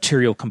have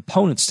material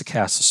components to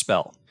cast a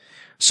spell.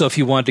 So if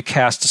you wanted to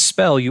cast a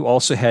spell, you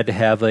also had to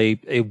have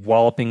a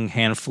walloping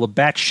handful of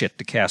bat shit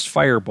to cast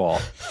Fireball.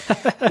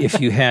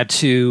 If you had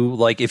to,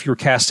 if you were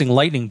casting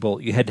Lightning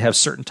Bolt, you had to have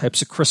certain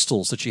types of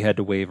crystals that you had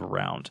to wave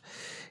around.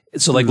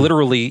 So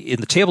literally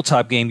in the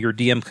tabletop game, your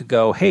DM could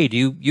go, hey,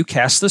 do you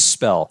cast this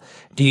spell?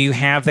 Do you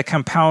have the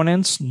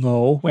components?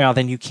 No. Well,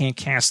 then you can't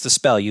cast the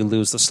spell. You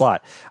lose the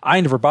slot.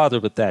 I never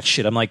bothered with that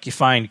shit. I'm like, you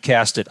fine,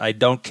 cast it. I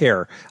don't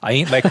care. I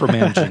ain't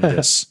micromanaging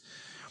this.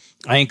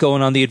 I ain't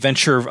going on the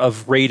adventure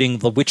of raiding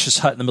the witch's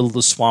hut in the middle of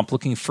the swamp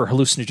looking for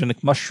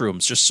hallucinogenic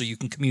mushrooms just so you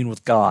can commune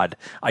with God.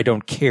 I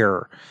don't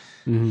care.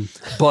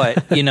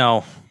 But,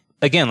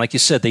 again, like you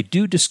said, they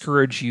do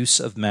discourage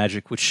use of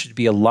magic, which should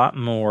be a lot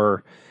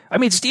more... I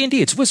mean, it's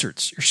D&D, it's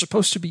wizards. You're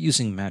supposed to be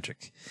using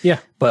magic. Yeah.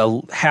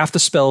 But half the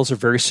spells are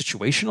very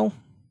situational.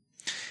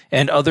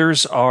 And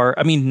others are,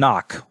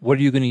 knock. What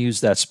are you going to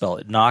use that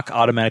spell? Knock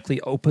automatically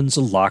opens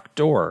a locked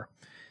door.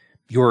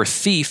 Your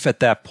thief at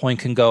that point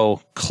can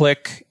go,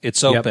 click,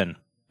 it's open.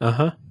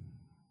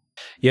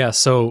 Yeah,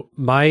 so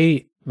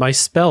my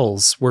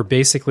spells were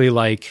basically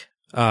like,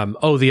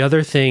 the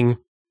other thing,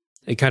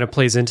 it kind of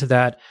plays into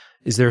that,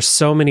 is there's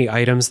so many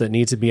items that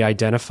need to be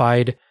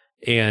identified,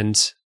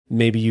 and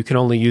maybe you can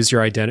only use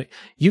your identity.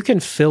 You can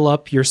fill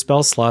up your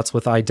spell slots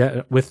with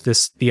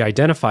the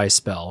identify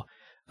spell,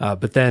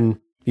 but then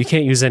you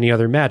can't use any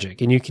other magic,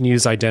 and you can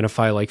use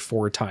identify like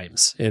 4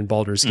 times in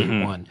Baldur's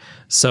Gate 1.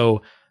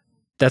 So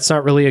that's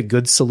not really a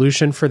good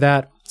solution for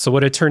that. So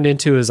what it turned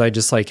into is I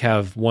just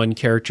have one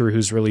character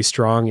who's really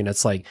strong, and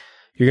it's like,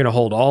 you're going to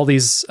hold all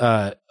these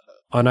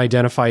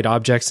unidentified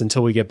objects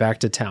until we get back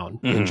to town.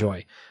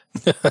 Enjoy.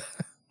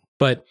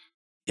 But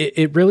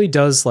it really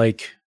does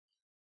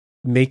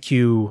make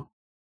you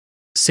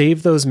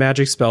save those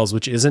magic spells,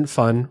 which isn't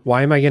fun.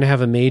 Why am I going to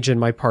have a mage in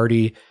my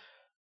party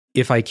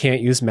if I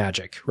can't use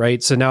magic,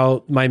 right? So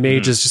now my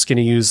mage is just going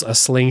to use a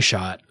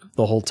slingshot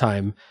the whole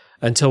time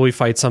until we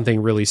fight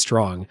something really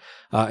strong.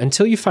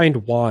 Until you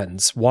find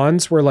wands.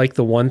 Wands were like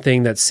the one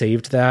thing that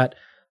saved that,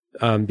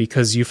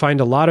 because you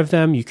find a lot of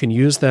them, you can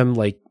use them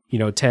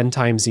 10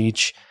 times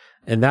each,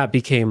 and that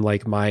became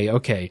like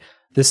okay,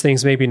 this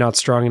thing's maybe not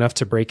strong enough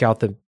to break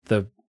out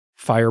the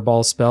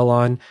fireball spell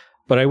on,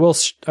 but I will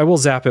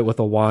zap it with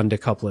a wand a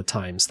couple of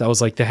times. That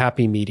was like the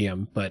happy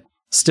medium, but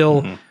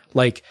still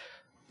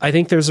I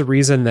think there's a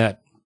reason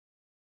that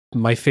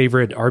my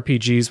favorite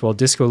RPGs, well,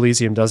 Disco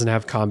Elysium doesn't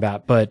have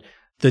combat, but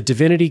the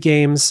Divinity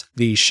games,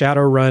 the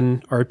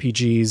Shadowrun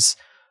RPGs,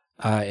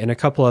 and a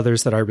couple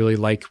others that I really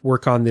like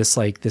work on this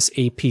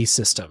AP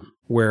system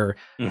where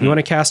you want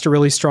to cast a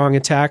really strong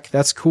attack.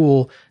 That's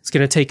cool. It's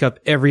going to take up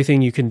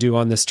everything you can do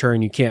on this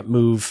turn. You can't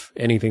move,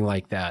 anything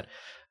like that.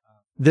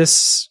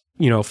 This,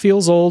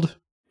 feels old.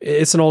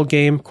 It's an old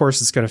game. Of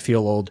course, it's going to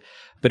feel old,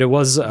 but it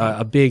was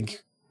a big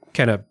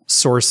kind of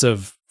source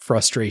of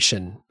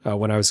frustration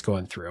when I was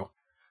going through.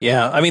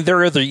 Yeah, I mean, there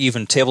are other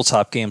even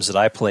tabletop games that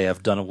I play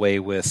have done away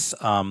with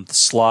the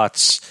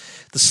slots.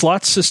 The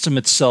slot system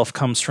itself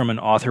comes from an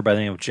author by the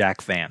name of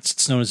Jack Vance.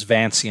 It's known as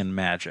Vancian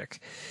magic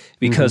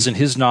because in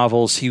his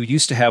novels, he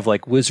used to have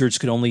wizards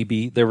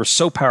they were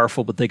so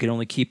powerful, but they could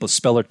only keep a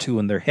spell or two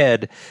in their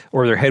head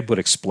or their head would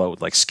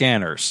explode like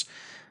scanners.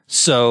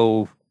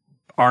 So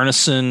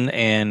Arneson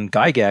and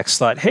Gygax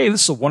thought, hey,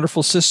 this is a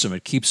wonderful system.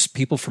 It keeps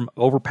people from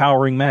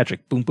overpowering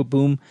magic. Boom, boom,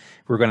 boom.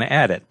 We're going to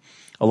add it.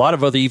 A lot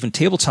of other even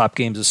tabletop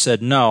games have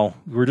said, no,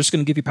 we're just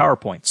going to give you power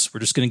points.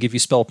 We're just going to give you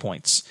spell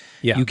points.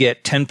 Yeah. You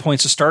get 10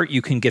 points to start.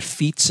 You can get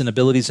feats and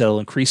abilities that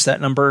will increase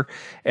that number.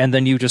 And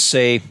then you just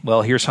say,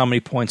 well, here's how many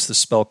points the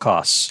spell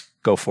costs.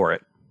 Go for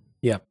it.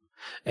 Yep.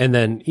 And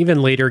then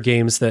even later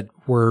games that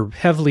were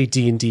heavily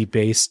D&D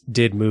based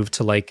did move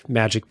to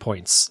magic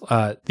points.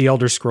 The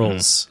Elder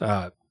Scrolls,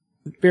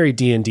 very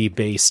D&D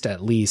based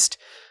at least,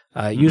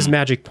 use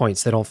magic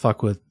points. They don't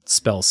fuck with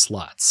spell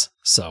slots.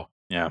 So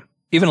yeah.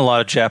 Even a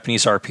lot of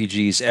Japanese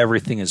RPGs,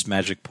 everything is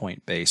magic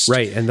point based,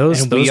 right? And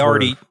those we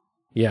already,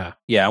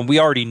 and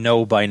we already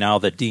know by now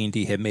that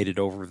D&D had made it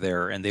over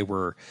there, and they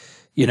were,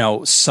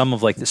 some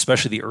of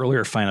especially the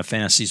earlier Final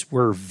Fantasies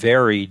were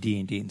very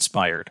D&D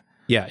inspired.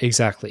 Yeah,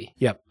 exactly.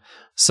 Yep.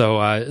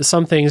 So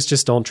some things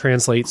just don't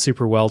translate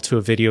super well to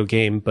a video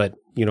game, but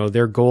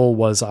their goal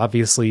was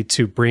obviously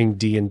to bring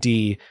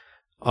D&D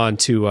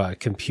onto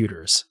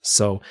computers.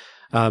 So.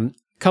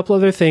 Couple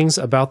other things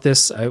about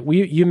this.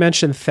 You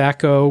mentioned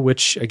THAC0,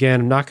 which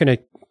again, I'm not going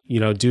to,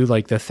 do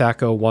the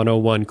THAC0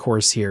 101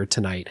 course here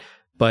tonight,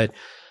 but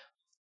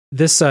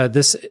this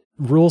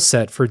rule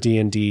set for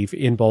D&D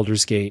in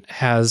Baldur's Gate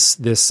has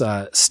this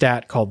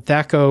stat called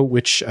THAC0,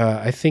 which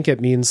I think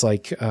it means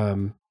what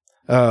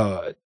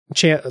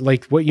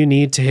you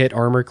need to hit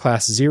armor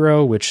class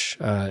 0, which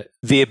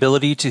the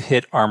ability to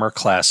hit armor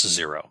class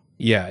 0.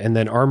 Yeah, and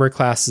then armor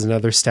class is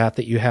another stat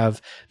that you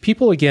have.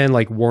 People again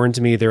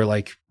warned me. They're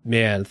like,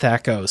 man,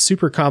 THAC0,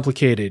 super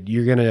complicated.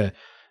 You're going to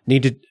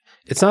need to...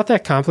 It's not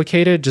that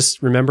complicated.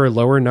 Just remember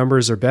lower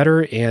numbers are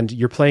better, and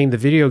you're playing the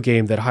video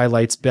game that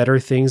highlights better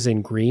things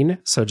in green.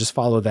 So just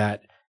follow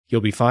that. You'll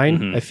be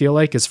fine, I feel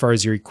like, as far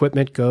as your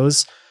equipment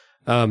goes.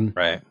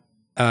 Right.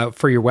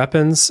 For your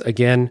weapons,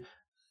 again,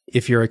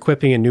 if you're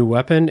equipping a new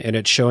weapon and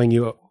it's showing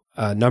you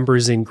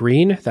numbers in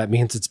green, that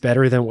means it's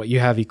better than what you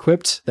have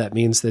equipped. That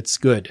means that's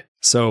good.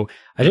 So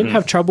I didn't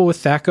have trouble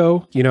with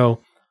THAC0.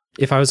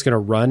 If I was going to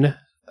run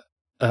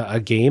a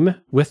game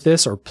with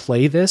this or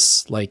play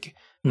this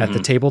at the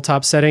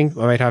tabletop setting,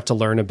 I might have to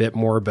learn a bit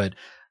more, but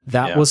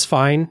that was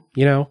fine,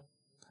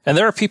 And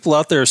there are people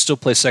out there who still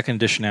play second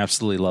edition,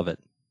 absolutely love it.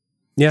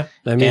 Yeah.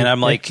 And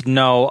I'm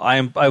no,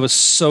 I was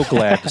so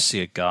glad to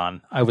see it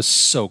gone. I was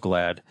so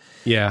glad.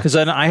 Yeah. Because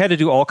then I had to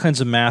do all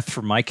kinds of math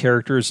for my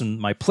characters, and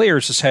my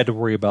players just had to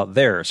worry about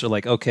theirs. So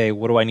okay,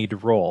 what do I need to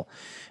roll?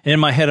 And in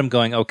my head, I'm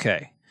going,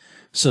 okay.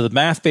 So the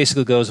math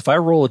basically goes, if I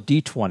roll a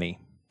D20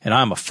 and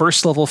I'm a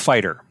first level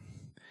fighter,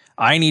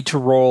 I need to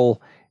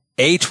roll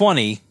a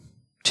 20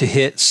 to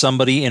hit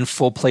somebody in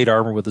full plate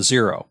armor with a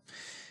 0.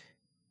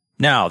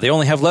 Now, they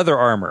only have leather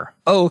armor.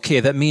 Oh, okay,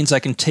 that means I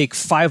can take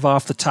 5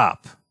 off the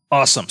top.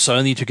 Awesome. So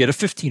I need to get a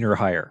 15 or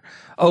higher.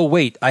 Oh,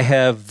 wait, I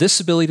have this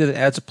ability that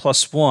adds a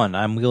 +1.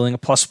 I'm wielding a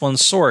 +1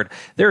 sword.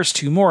 There's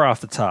 2 more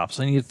off the top,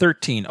 so I need a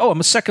 13. Oh, I'm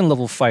a second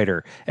level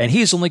fighter, and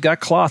he's only got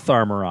cloth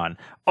armor on.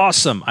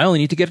 Awesome. I only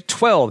need to get a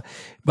 12.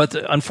 But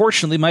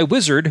unfortunately, my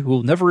wizard, who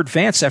will never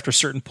advance after a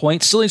certain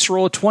point, still needs to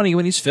roll a 20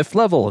 when he's 5th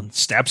level and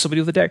stab somebody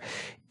with a dagger.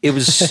 It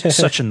was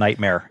such a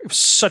nightmare. It was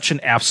such an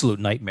absolute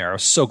nightmare. I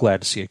was so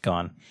glad to see it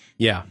gone.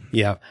 Yeah.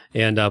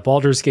 And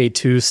Baldur's Gate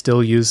 2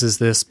 still uses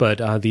this,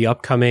 but the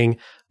upcoming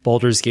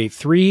Baldur's Gate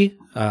 3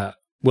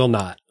 will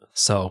not.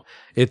 So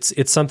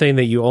it's something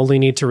that you only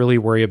need to really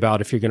worry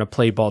about if you're going to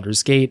play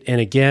Baldur's Gate.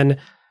 And again,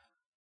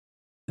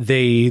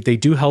 they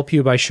do help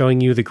you by showing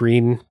you the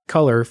green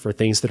color for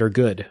things that are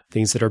good,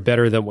 things that are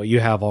better than what you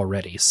have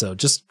already. So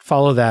just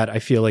follow that. I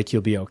feel like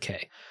you'll be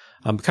okay.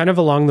 Kind of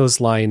along those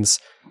lines,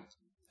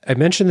 I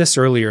mentioned this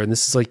earlier, and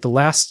this is the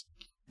last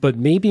but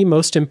maybe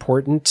most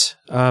important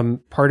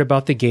part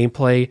about the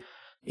gameplay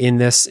in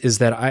this is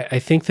that I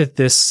think that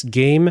this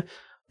game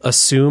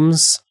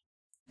assumes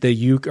that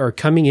you are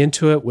coming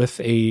into it with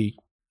a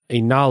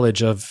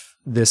knowledge of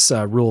this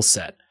rule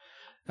set.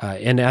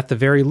 And at the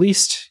very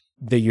least,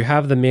 that you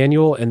have the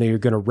manual and that you're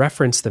going to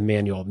reference the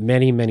manual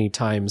many, many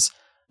times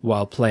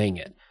while playing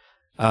it.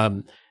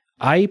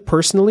 I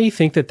personally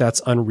think that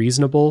that's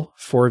unreasonable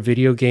for a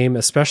video game,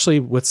 especially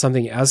with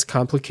something as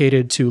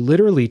complicated, to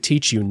literally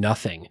teach you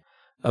nothing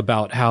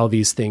about how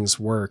these things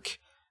work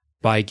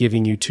by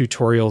giving you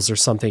tutorials or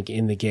something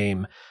in the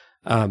game.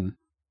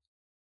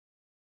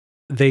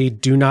 They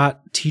do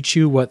not teach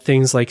you what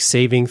things like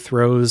saving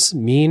throws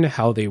mean,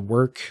 how they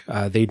work.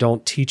 They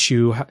don't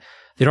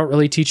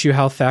really teach you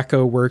how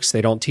THAC0 works.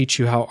 They don't teach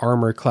you how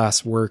armor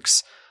class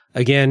works.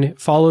 Again,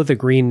 follow the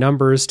green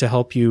numbers to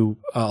help you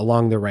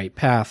along the right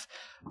path.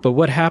 But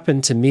what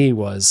happened to me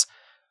was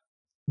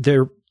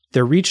there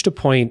reached a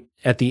point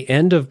at the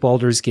end of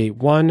Baldur's Gate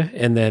 1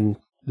 and then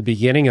the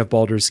beginning of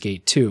Baldur's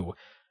Gate 2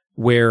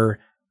 where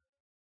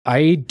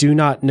I do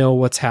not know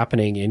what's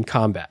happening in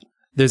combat.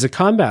 There's a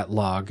combat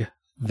log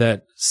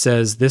that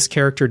says this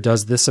character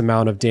does this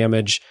amount of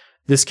damage,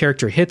 this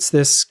character hits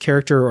this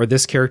character, or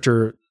this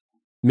character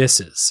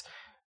misses,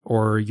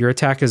 or your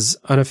attack is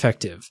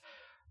ineffective.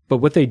 But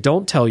what they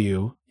don't tell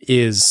you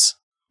is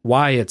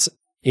why it's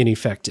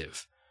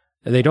ineffective.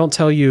 And they don't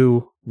tell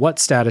you what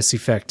status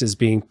effect is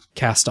being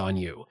cast on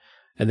you.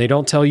 And they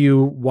don't tell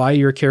you why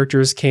your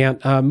characters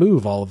can't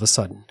move all of a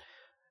sudden.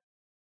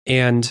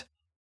 And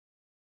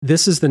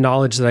this is the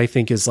knowledge that I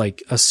think is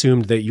like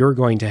assumed that you're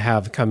going to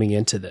have coming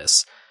into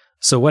this.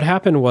 So what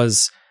happened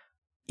was,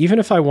 even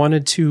if I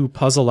wanted to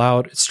puzzle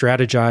out,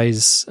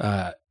 strategize,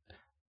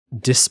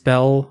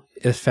 dispel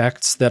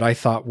effects that I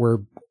thought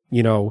were,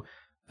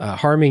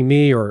 harming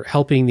me or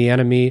helping the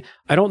enemy,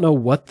 I don't know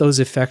what those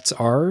effects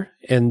are,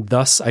 and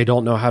thus I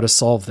don't know how to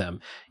solve them.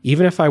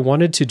 Even if I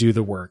wanted to do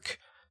the work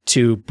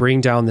to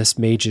bring down this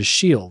mage's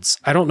shields,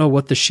 I don't know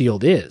what the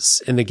shield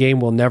is, and the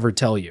game will never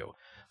tell you.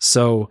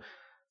 So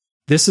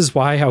this is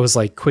why I was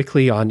like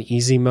quickly on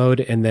easy mode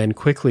and then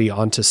quickly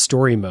onto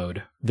story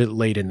mode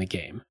late in the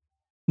game.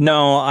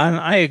 No,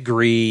 I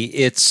agree.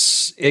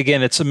 It's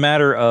a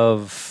matter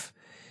of,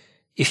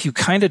 if you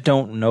kind of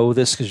don't know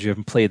this because you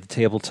haven't played the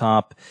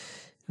tabletop,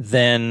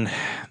 then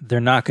they're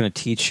not going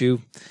to teach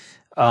you.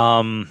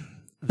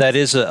 That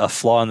is a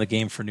flaw in the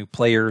game for new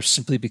players,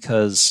 simply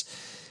because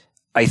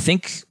I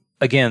think,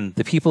 again,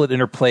 the people at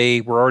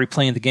Interplay were already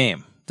playing the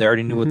game. They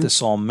already knew what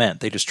this all meant.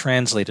 They just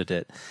translated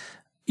it.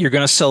 You're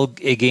going to sell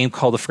a game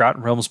called The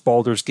Forgotten Realms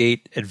Baldur's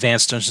Gate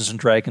Advanced Dungeons and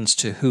Dragons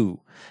to who?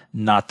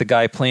 Not the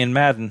guy playing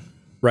Madden.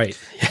 Right.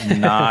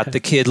 Not the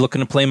kid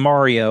looking to play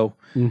Mario.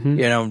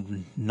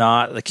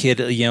 Not the kid,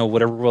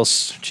 whatever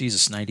else.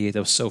 Jesus, 98, that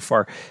was so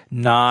far.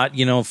 Not,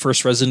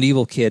 first Resident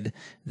Evil kid.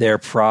 They're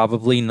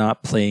probably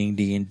not playing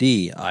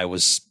D&D. I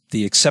was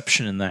the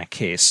exception in that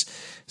case.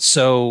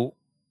 So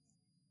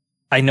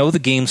I know the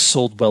game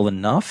sold well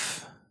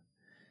enough,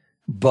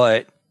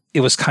 but it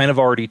was kind of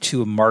already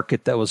to a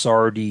market that was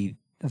already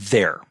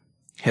there.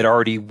 Had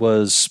already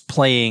was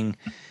playing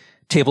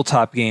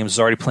tabletop games, was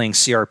already playing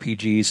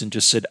CRPGs, and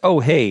just said, oh,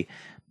 hey,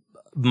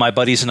 my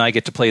buddies and I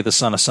get to play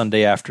this on a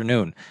Sunday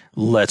afternoon.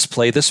 Let's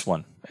play this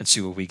one and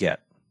see what we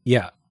get.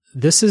 Yeah.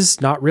 This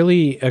is not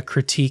really a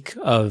critique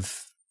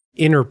of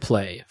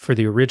Interplay for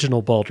the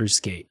original Baldur's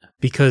Gate,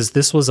 because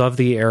this was of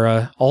the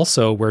era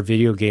also where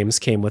video games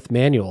came with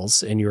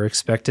manuals and you're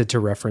expected to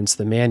reference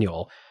the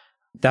manual.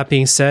 That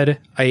being said,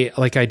 I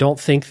don't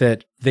think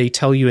that they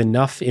tell you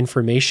enough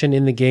information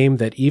in the game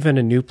that even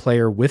a new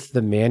player with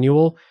the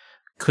manual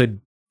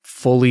could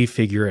fully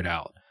figure it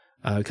out.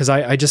 Because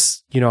I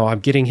just, I'm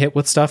getting hit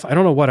with stuff. I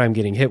don't know what I'm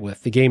getting hit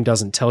with. The game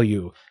doesn't tell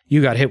you,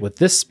 you got hit with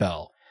this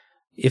spell.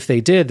 If they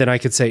did, then I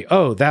could say,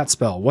 oh, that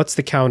spell. What's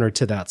the counter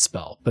to that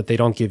spell? But they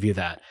don't give you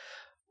that.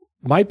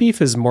 My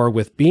beef is more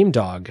with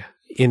Beamdog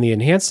in the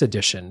Enhanced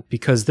Edition,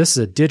 because this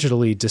is a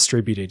digitally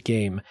distributed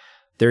game.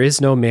 There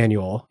is no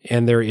manual,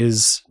 and there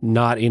is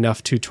not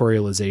enough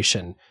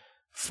tutorialization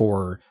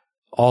for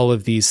all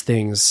of these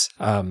things.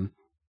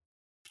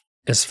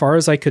 As far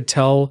as I could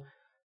tell,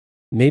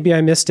 maybe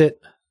I missed it,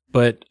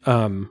 but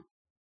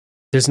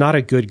there's not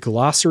a good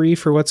glossary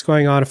for what's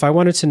going on. If I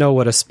wanted to know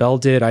what a spell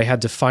did, I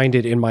had to find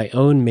it in my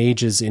own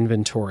mage's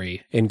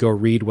inventory and go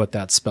read what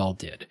that spell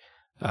did,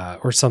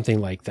 or something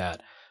like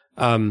that.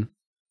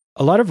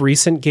 A lot of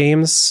recent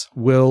games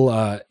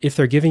will, if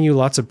they're giving you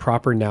lots of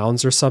proper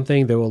nouns or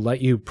something, they will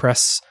let you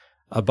press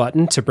a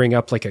button to bring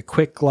up like a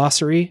quick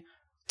glossary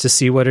to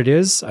see what it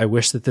is. I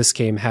wish that this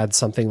game had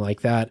something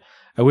like that.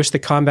 I wish the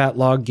combat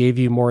log gave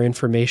you more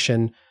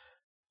information.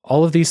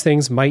 All of these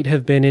things might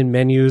have been in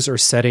menus or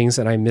settings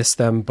and I missed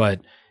them,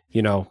 but,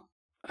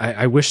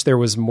 I wish there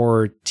was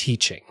more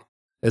teaching,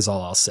 is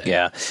all I'll say.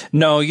 Yeah.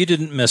 No, you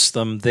didn't miss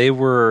them. There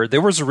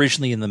was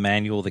originally in the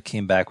manual that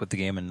came back with the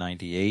game in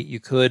 98. You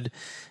could,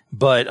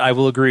 but I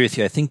will agree with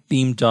you. I think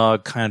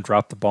Beamdog kind of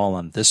dropped the ball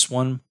on this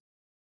one,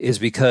 is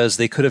because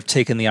they could have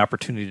taken the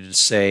opportunity to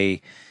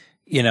say,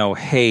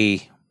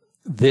 hey,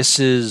 this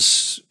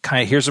is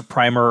kind of, here's a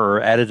primer,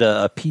 or added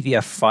a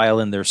PDF file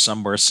in there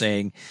somewhere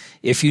saying,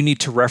 if you need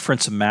to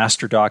reference a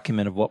master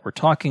document of what we're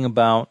talking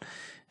about,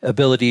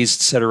 abilities,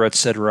 et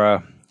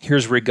cetera,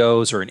 here's where it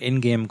goes, or an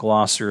in-game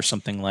glossary or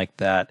something like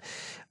that.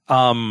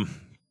 Or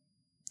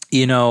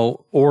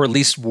at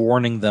least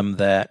warning them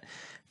that,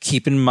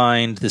 keep in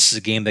mind, this is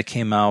a game that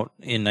came out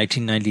in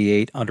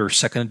 1998 under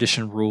second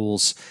edition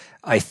rules.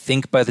 I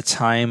think by the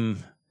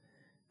time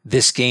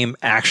this game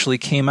actually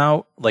came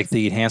out, like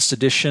the enhanced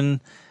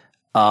edition,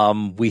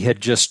 we had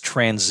just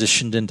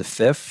transitioned into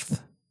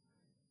fifth.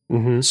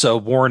 Mm-hmm. So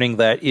warning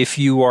that if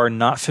you are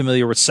not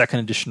familiar with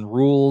second edition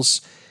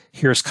rules,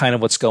 here's kind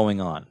of what's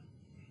going on.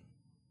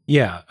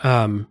 Yeah.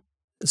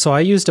 So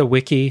I used a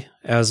wiki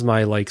as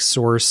my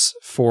source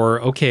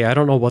for, okay, I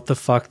don't know what the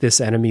fuck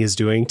this enemy is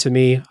doing to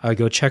me. I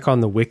go check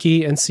on the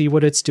wiki and see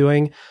what it's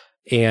doing.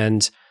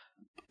 And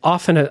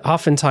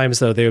oftentimes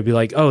though, they would be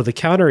like, oh, the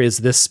counter is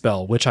this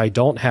spell, which I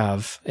don't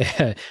have,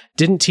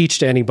 didn't teach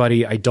to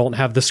anybody. I don't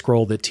have the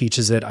scroll that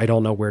teaches it. I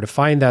don't know where to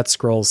find that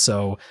scroll.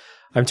 So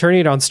I'm turning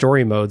it on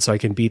story mode so I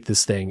can beat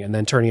this thing, and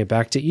then turning it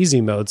back to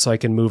easy mode so I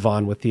can move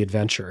on with the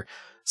adventure.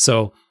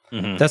 So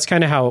that's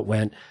kind of how it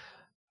went.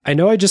 I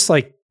know I just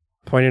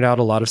pointed out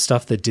a lot of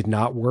stuff that did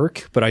not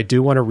work, but I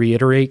do want to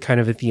reiterate kind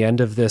of at the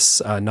end of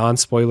this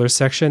non-spoiler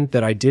section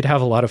that I did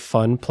have a lot of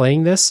fun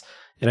playing this.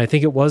 And I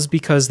think it was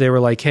because they were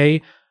like,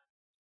 hey,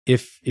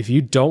 if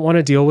you don't want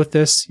to deal with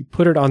this, you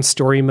put it on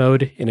story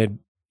mode and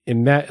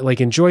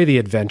enjoy the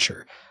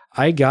adventure.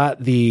 I got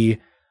the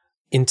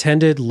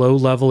intended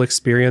low-level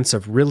experience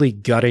of really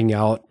gutting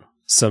out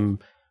some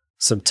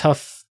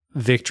tough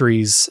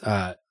victories,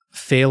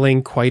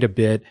 failing quite a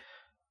bit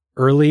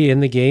early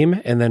in the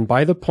game, and then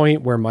by the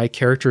point where my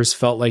characters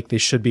felt like they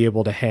should be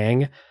able to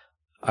hang,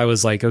 I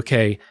was like,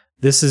 okay,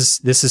 this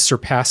is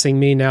surpassing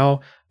me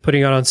now,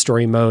 putting it on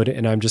story mode,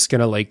 and I'm just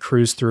gonna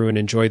cruise through and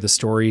enjoy the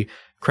story.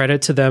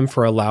 Credit to them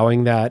for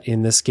allowing that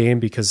in this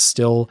game, because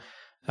still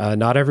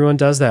not everyone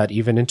does that,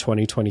 even in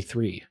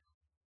 2023.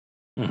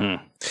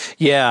 Mm-hmm.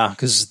 Yeah,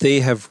 because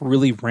they have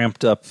really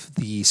ramped up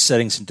the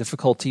settings and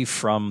difficulty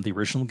from the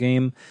original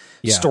game.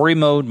 Yeah. Story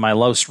mode, my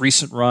most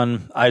recent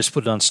run, I just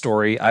put it on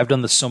story. I've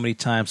done this so many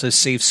times. I've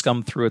saved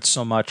scum through it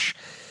so much.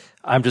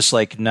 I'm just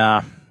like,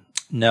 nope,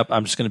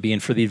 I'm just going to be in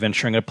for the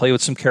adventure. I'm going to play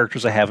with some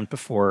characters I haven't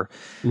before.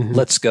 Mm-hmm.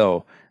 Let's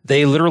go.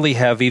 They literally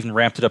have even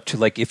ramped it up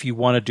to if you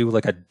want to do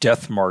a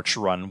death march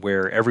run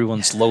where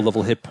everyone's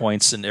low-level hit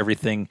points and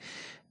everything,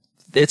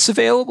 it's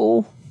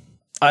available.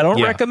 I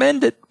don't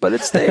recommend it, but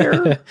it's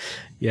there.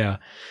 Yeah.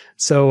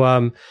 So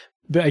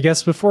I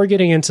guess before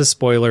getting into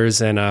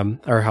spoilers and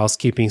our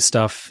housekeeping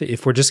stuff,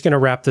 if we're just going to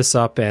wrap this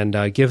up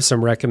and give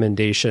some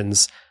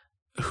recommendations,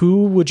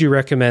 who would you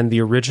recommend the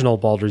original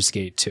Baldur's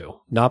Gate to?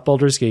 Not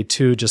Baldur's Gate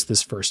 2, just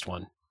this first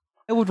one.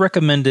 I would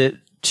recommend it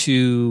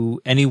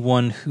to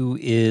anyone who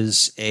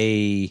is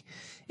a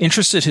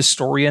interested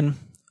historian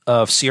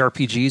of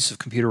CRPGs, of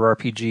computer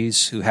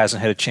RPGs, who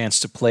hasn't had a chance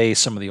to play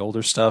some of the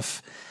older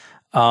stuff.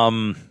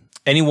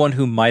 Anyone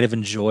who might have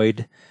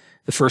enjoyed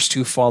the first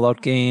two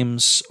Fallout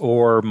games,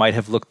 or might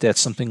have looked at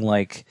something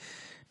like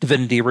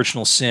Divinity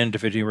Original Sin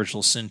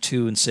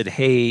 2, and said,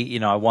 hey,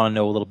 I want to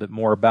know a little bit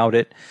more about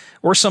it.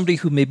 Or somebody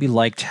who maybe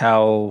liked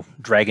how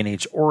Dragon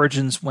Age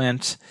Origins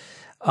went,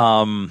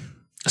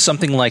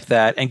 something like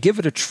that, and give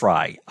it a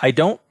try.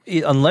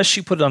 Unless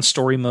you put it on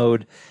story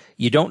mode,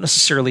 you don't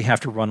necessarily have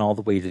to run all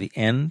the way to the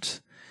end.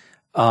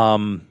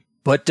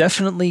 But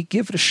definitely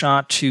give it a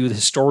shot to the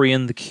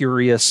historian, the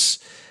curious,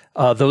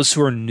 those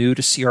who are new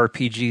to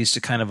CRPGs,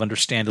 to kind of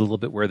understand a little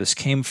bit where this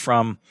came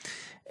from.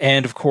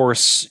 And of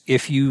course,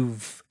 if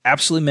you've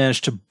absolutely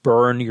managed to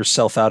burn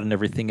yourself out and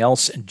everything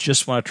else and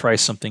just want to try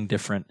something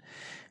different,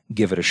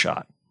 give it a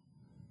shot.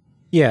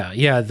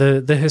 Yeah.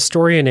 The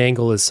historian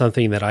angle is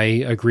something that I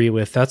agree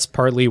with. That's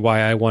partly why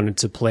I wanted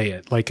to play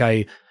it.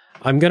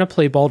 I'm going to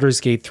play Baldur's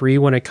Gate 3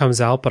 when it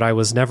comes out, but I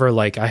was never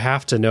I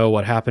have to know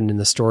what happened in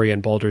the story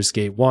in Baldur's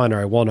Gate 1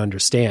 or I won't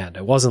understand.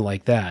 It wasn't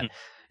like that.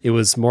 It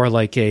was more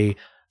like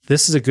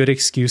this is a good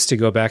excuse to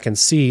go back and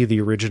see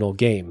the original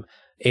game.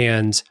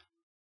 And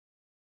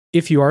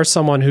if you are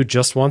someone who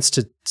just wants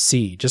to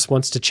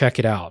check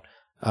it out,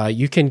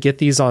 you can get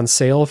these on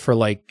sale for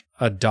 $1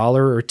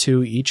 or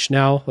 $2 each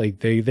now.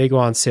 They go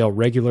on sale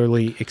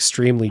regularly,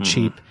 extremely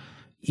cheap.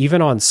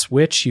 Even on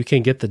Switch, you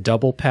can get the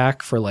double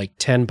pack for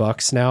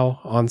 $10 now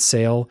on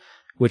sale,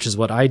 which is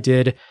what I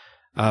did.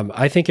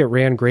 I think it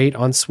ran great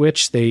on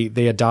Switch.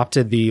 They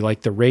adopted the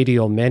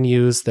radial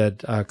menus that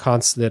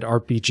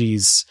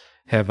RPGs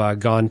have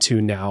gone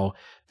to now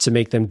to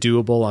make them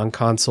doable on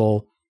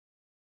console.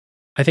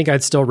 I think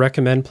I'd still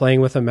recommend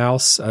playing with a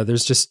mouse.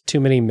 There's just too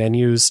many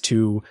menus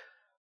to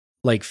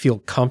feel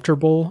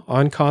comfortable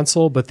on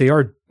console, but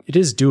it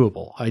is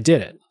doable. I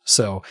did it.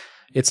 So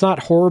it's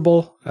not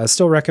horrible. I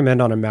still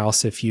recommend on a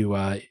mouse if you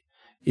want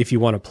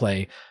to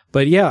play.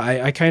 But yeah,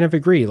 I kind of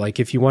agree.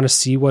 If you want to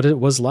see what it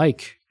was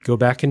like, go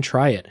back and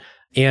try it.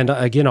 And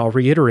again, I'll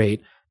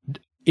reiterate,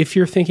 if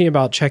you're thinking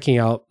about checking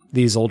out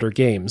these older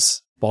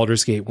games,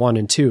 Baldur's Gate 1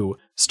 and 2,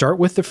 start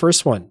with the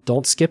first one.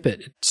 Don't skip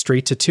it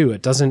straight to 2.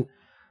 It doesn't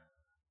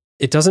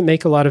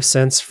make a lot of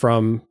sense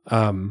from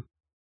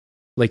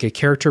like a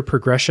character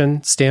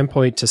progression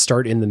standpoint to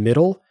start in the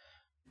middle,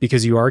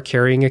 because you are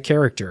carrying a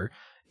character.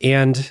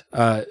 And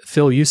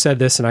Phil, you said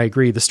this, and I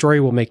agree. The story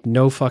will make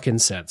no fucking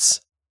sense.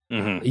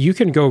 Mm-hmm. You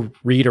can go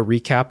read a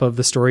recap of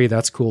the story.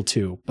 That's cool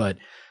too. But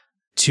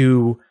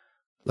to,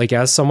 like,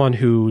 as someone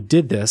who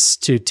did this,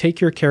 to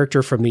take your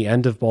character from the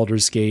end of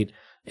Baldur's Gate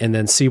and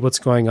then see what's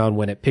going on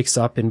when it picks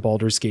up in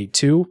Baldur's Gate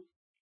 2,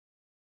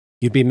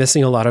 you'd be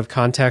missing a lot of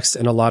context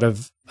and a lot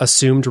of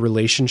assumed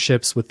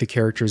relationships with the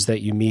characters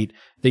that you meet,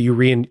 that you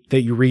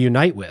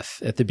reunite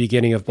with at the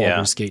beginning of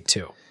Baldur's Gate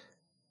 2.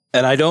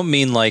 And I don't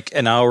mean like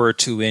an hour or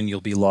two in, you'll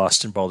be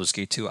lost in Baldur's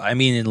Gate 2. I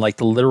mean in like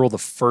the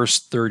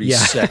first 30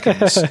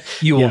 seconds.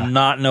 You will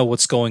not know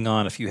what's going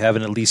on if you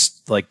haven't at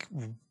least like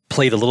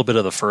played a little bit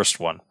of the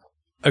first one.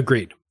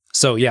 Agreed.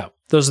 So yeah,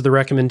 those are the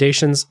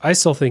recommendations. I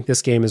still think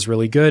this game is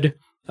really good,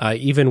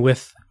 even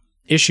with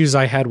issues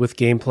I had with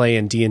gameplay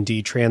and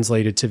D&D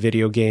translated to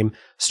video game.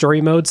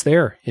 Story mode's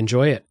there.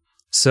 Enjoy it.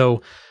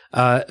 So,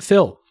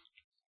 Phil,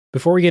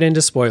 before we get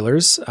into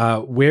spoilers,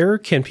 where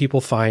can people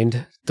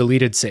find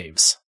deleted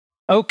saves?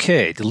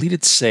 Okay,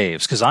 deleted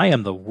saves, because I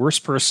am the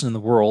worst person in the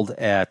world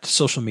at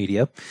social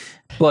media.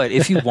 But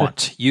if you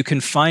want, you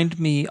can find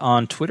me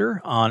on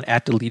Twitter on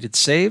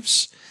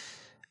 @DeletedSaves.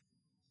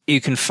 You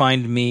can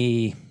find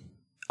me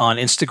on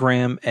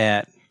Instagram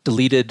at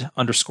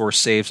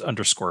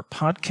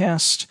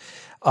deleted_saves_podcast.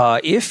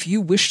 If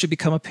you wish to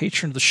become a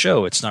patron of the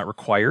show, it's not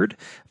required,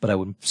 but I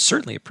would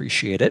certainly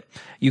appreciate it.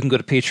 You can go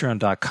to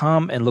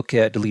patreon.com and look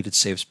at Deleted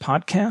Saves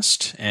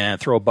Podcast and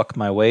throw a buck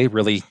my way.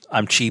 Really,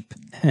 I'm cheap.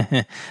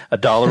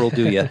 $1 will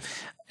do you.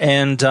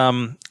 And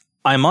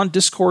I'm on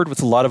Discord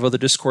with a lot of other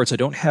Discords. I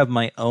don't have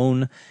my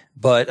own,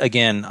 but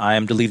again, I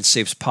am Deleted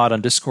Saves Pod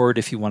on Discord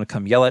if you want to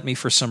come yell at me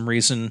for some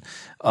reason.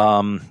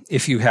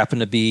 If you happen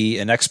to be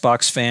an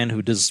Xbox fan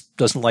who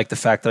doesn't like the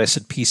fact that I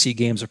said PC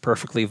games are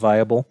perfectly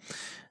viable,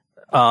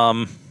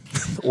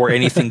 or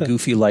anything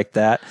goofy like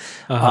that.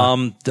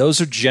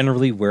 Those are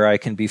generally where I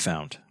can be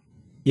found.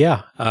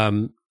 Yeah.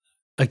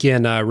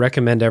 Again,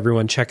 recommend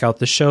everyone check out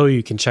the show.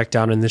 You can check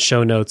down in the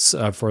show notes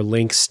for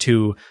links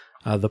to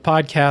the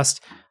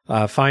podcast.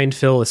 Find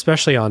Phil,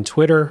 especially on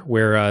Twitter,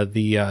 where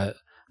the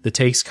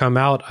takes come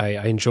out.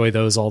 I enjoy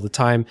those all the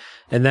time.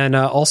 And then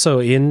also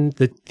in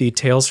the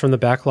Tales from the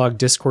Backlog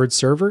Discord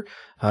server,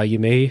 you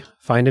may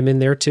find him in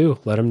there too.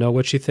 Let him know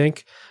what you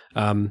think.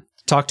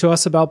 Talk to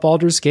us about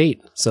Baldur's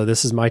Gate. So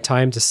this is my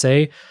time to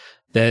say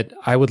that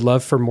I would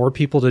love for more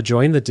people to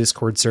join the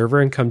Discord server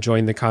and come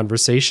join the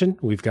conversation.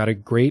 We've got a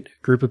great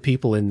group of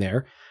people in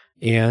there.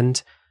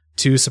 And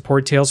to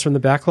support Tales from the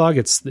Backlog,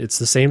 it's the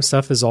same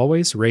stuff as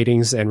always.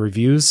 Ratings and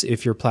reviews,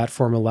 if your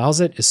platform allows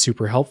it, is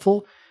super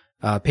helpful.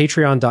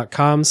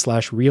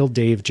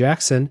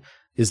 Patreon.com/RealDaveJackson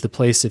is the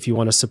place if you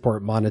want to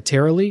support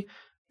monetarily.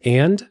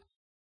 And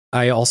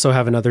I also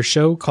have another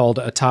show called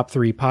A Top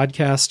 3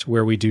 Podcast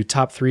where we do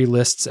top 3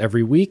 lists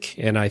every week.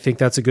 And I think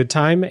that's a good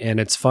time. And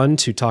it's fun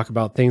to talk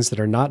about things that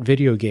are not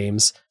video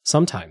games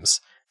sometimes.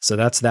 So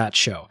that's that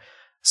show.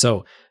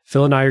 So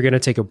Phil and I are going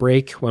to take a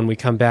break. When we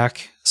come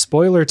back,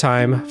 spoiler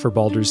time for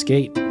Baldur's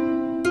Gate.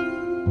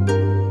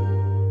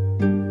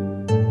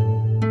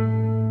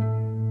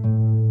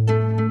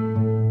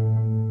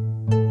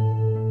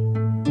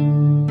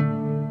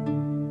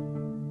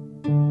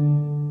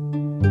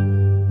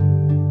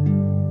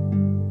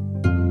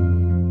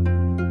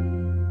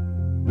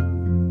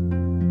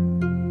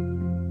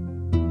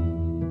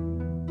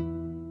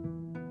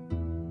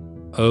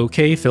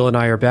 Okay, Phil and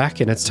I are back,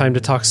 and it's time to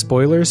talk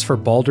spoilers for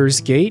Baldur's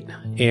Gate.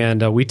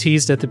 And we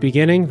teased at the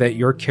beginning that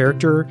your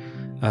character,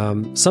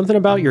 something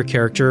about your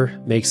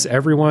character makes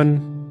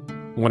everyone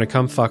want to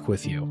come fuck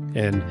with you.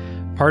 And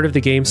part of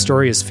the game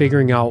story is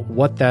figuring out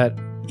what that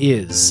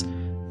is.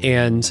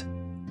 And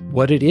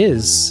what it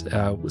is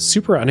was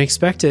super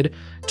unexpected.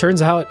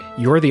 Turns out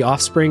you're the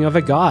offspring of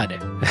a god.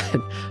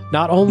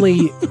 Not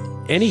only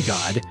any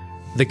god,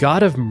 the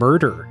god of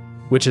murder,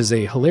 which is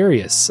a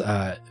hilarious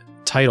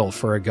title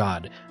for a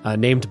god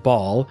named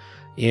Baal.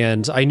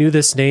 And I knew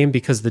this name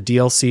because the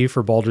DLC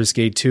for Baldur's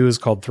Gate 2 is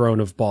called Throne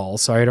of Baal.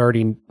 So I had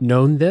already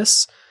known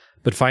this,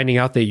 but finding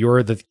out that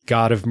you're the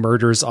god of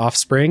murder's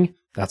offspring,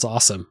 that's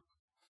awesome.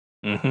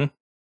 Mm-hmm.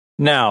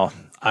 Now,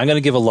 I'm going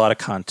to give a lot of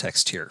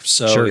context here.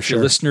 So if your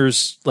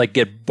listeners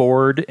get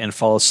bored and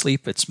fall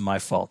asleep, it's my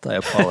fault. I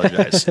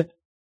apologize.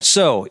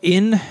 So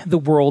in the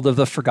world of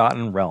the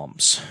Forgotten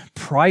Realms,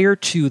 prior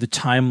to the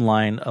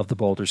timeline of the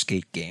Baldur's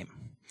Gate game,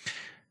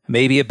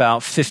 maybe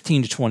about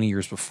 15 to 20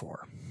 years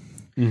before,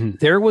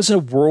 there was a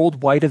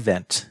worldwide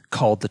event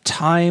called the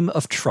Time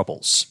of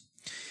Troubles.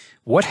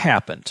 What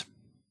happened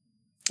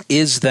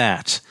is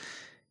that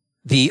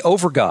the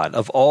overgod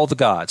of all the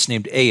gods,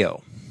 named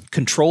Ao,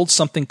 controlled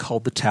something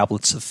called the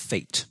Tablets of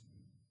Fate.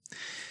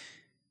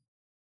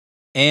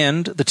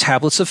 And the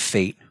Tablets of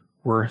Fate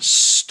were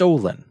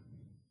stolen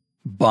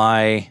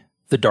by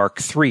the Dark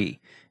Three,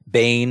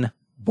 Bane,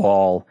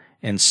 Baal,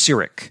 and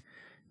Cyric.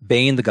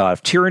 Bane, the god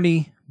of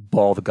tyranny,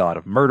 Baal, the god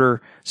of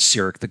murder,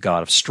 Sirik, the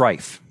god of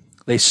strife.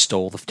 They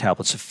stole the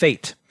tablets of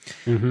fate.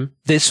 Mm-hmm.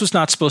 This was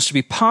not supposed to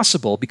be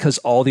possible because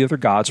all the other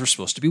gods were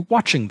supposed to be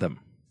watching them.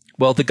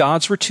 Well, the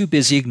gods were too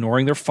busy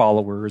ignoring their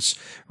followers,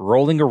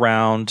 rolling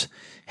around,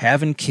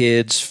 having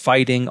kids,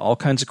 fighting, all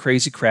kinds of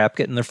crazy crap,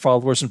 getting their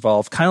followers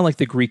involved, kind of like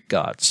the Greek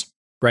gods.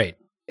 Right.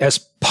 As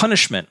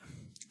punishment,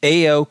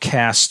 Ao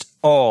cast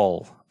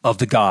all of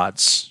the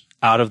gods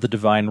out of the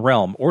divine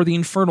realm or the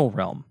infernal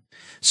realm.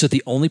 So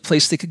the only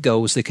place they could go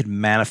was they could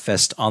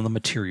manifest on the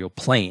material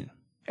plane.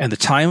 And the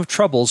time of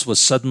troubles was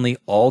suddenly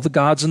all the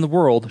gods in the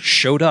world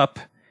showed up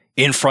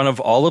in front of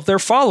all of their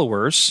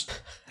followers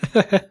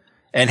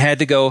and had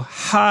to go,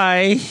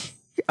 hi,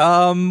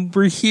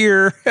 we're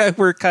here.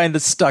 We're kind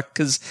of stuck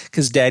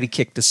because daddy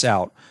kicked us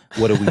out.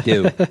 What do we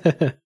do?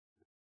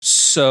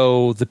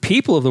 So the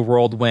people of the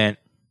world went,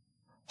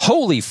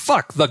 holy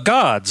fuck, the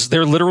gods.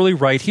 They're literally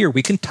right here.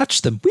 We can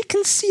touch them. We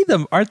can see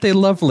them. Aren't they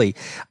lovely?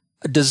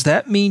 Does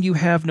that mean you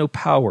have no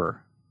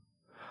power?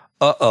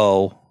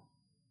 Uh-oh.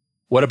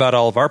 What about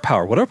all of our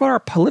power? What about our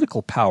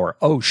political power?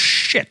 Oh,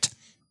 shit.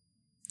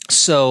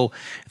 So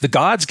the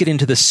gods get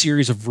into this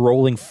series of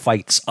rolling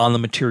fights on the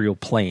material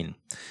plane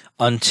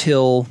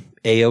until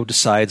Ao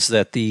decides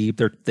that they've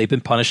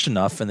been punished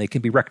enough and they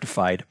can be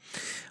rectified.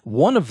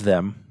 One of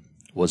them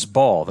was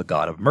Baal, the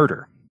god of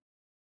murder.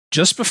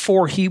 Just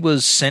before he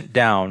was sent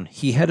down,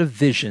 he had a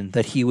vision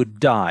that he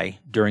would die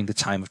during the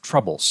time of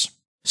troubles.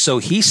 So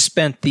he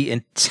spent the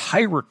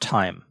entire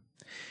time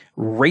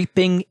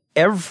raping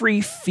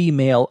every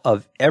female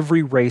of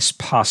every race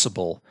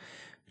possible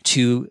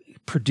to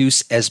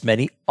produce as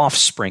many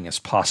offspring as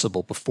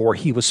possible before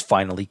he was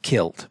finally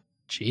killed.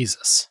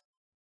 Jesus.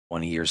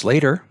 20 years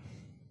later,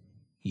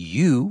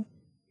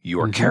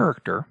 your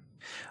character,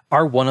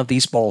 are one of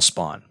these Baal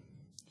spawn.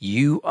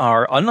 You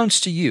are, unknowns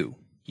to you,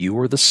 you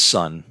are the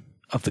son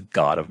of the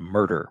god of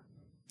murder.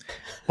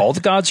 All the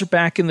gods are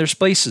back in their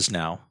places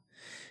now,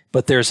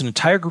 but there's an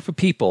entire group of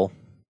people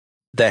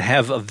that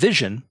have a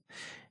vision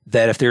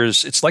that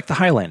it's like the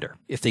Highlander.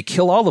 If they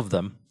kill all of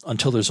them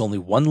until there's only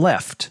one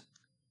left,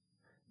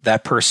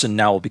 that person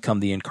now will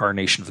become the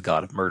incarnation of the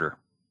god of murder.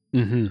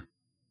 Mm-hmm.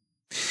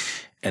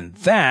 And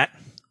that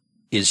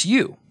is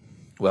you.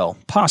 Well,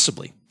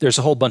 possibly. There's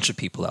a whole bunch of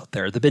people out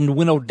there that have been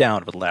winnowed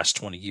down over the last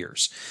 20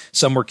 years.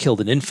 Some were killed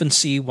in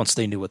infancy once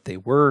they knew what they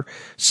were.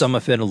 Some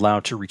have been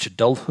allowed to reach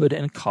adulthood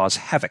and cause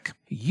havoc.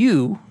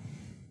 You,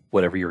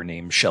 whatever your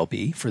name shall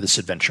be for this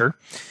adventure,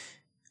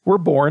 were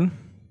born.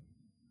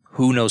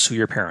 Who knows who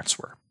your parents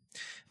were?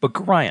 But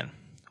Gorion,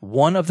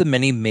 one of the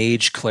many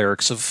mage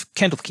clerics of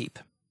Candlekeep,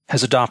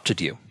 has adopted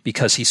you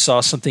because he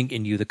saw something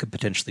in you that could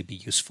potentially be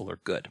useful or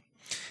good.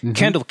 Mm-hmm.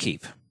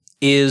 Candlekeep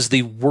is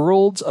the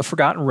world of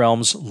Forgotten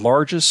Realms'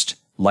 largest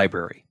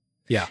library.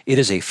 Yeah. It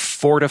is a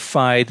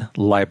fortified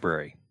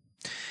library.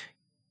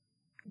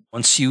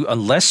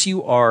 Unless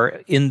you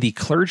are in the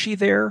clergy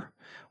there,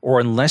 or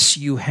unless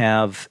you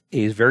have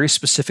a very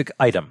specific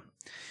item,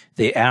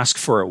 they ask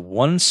for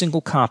one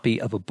single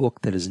copy of a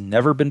book that has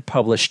never been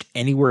published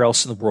anywhere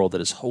else in the world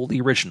that is wholly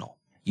original.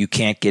 You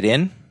can't get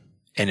in,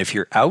 and if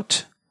you're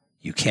out,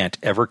 you can't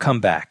ever come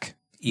back,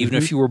 even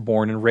if you were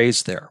born and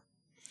raised there.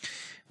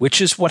 Which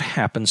is what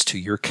happens to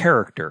your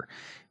character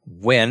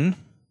when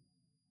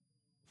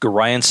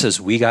Gorion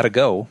says, we gotta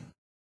go,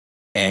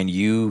 and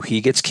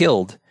he gets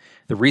killed.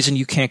 The reason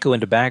you can't go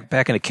back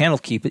into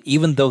Candlekeep,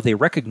 even though they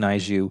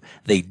recognize you,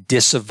 they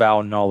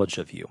disavow knowledge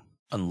of you,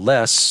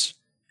 unless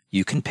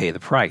you can pay the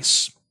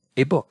price.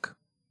 A book.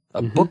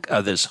 A book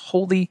that is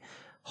wholly,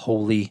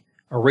 wholly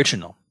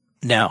original.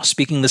 Now,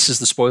 this is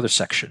the spoiler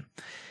section.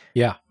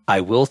 Yeah.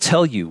 I will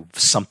tell you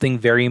something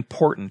very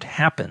important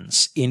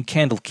happens in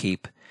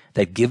Candlekeep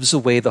that gives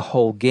away the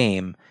whole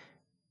game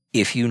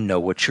if you know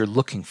what you're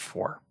looking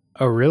for.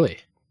 Oh, really?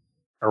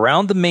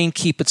 Around the main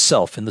keep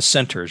itself, in the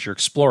center as you're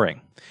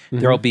exploring,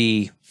 there'll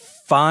be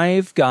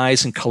 5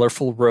 guys in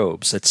colorful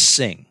robes that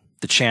sing,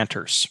 the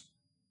chanters.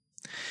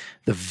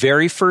 The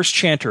very first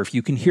chanter, if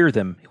you can hear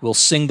them, will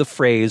sing the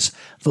phrase,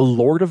 "The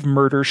Lord of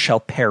murder shall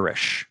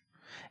perish,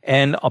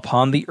 and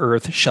upon the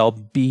earth shall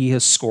be a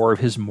score of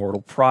his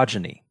mortal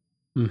progeny."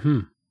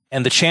 Mm-hmm.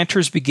 And the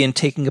chanters begin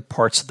taking up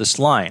parts of this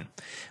line.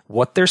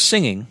 What they're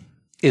singing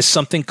is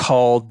something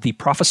called the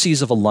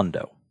Prophecies of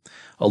Olundo.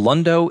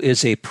 Olundo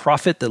is a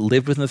prophet that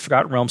lived within the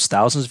Forgotten Realms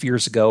thousands of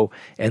years ago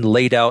and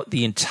laid out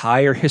the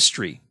entire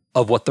history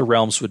of what the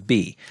realms would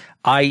be,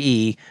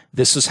 i.e.,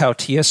 this is how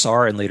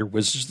TSR and later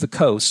Wizards of the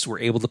Coast were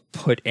able to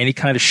put any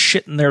kind of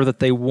shit in there that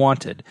they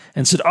wanted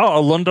and said,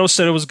 oh, Olundo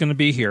said it was going to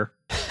be here.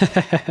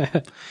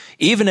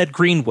 Even Ed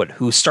Greenwood,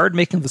 who started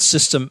making the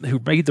system, who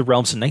made the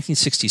realms in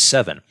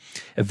 1967,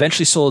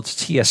 eventually sold it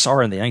to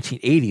TSR in the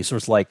 1980s,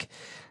 was like,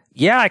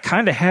 yeah, I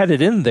kind of had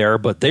it in there,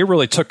 but they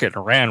really took it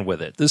and ran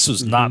with it. This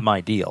was not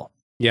my deal.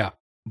 Yeah.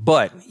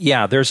 But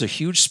yeah, there's a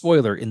huge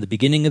spoiler in the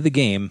beginning of the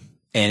game,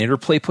 and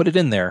Interplay put it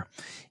in there.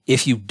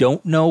 If you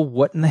don't know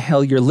what in the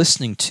hell you're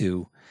listening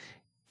to,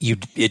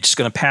 it's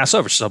going to pass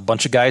over. It's just a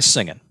bunch of guys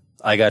singing.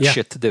 I got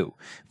shit to do.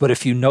 But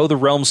if you know the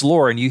realm's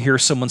lore and you hear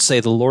someone say,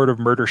 "The Lord of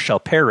murder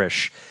shall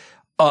perish,"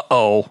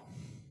 uh-oh,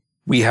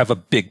 we have a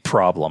big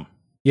problem.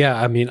 Yeah,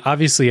 I mean,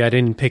 obviously I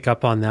didn't pick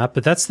up on that,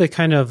 but that's the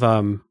kind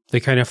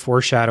of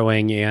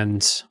foreshadowing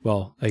and,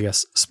 well, I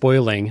guess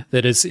spoiling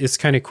that is, it's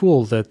kind of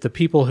cool that the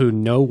people who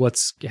know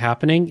what's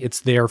happening, it's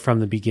there from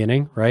the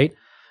beginning, right?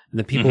 And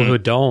the people who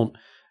don't,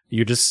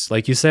 you just,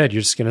 like you said,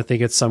 you're just going to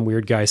think it's some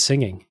weird guy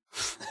singing.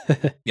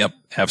 Yep,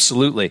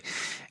 absolutely.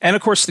 And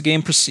of course, the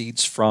game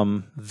proceeds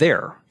from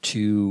there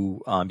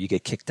to you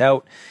get kicked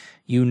out.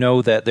 You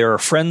know that there are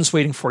friends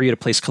waiting for you at a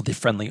place called the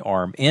Friendly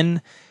Arm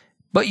Inn,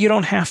 but you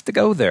don't have to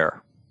go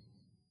there.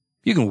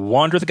 You can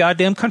wander the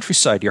goddamn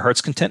countryside. Your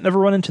heart's content, never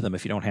run into them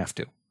if you don't have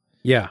to.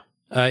 Yeah.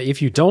 If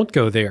you don't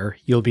go there,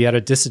 you'll be at a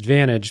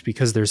disadvantage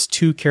because there's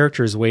 2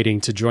 characters waiting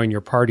to join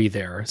your party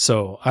there.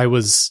 So I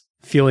was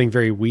feeling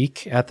very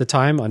weak at the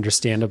time,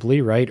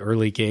 understandably, right?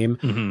 Early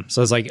game.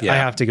 So I was like, I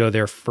have to go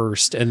there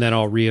first, and then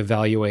I'll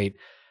reevaluate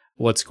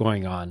what's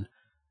going on.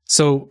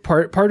 So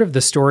part of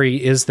the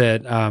story is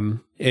that,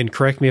 and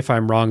correct me if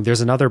I'm wrong, there's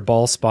another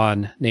ball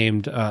spawn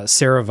named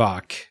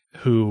Saravak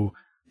who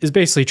is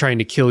basically trying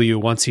to kill you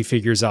once he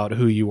figures out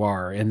who you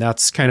are. And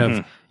that's kind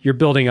of, you're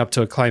building up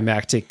to a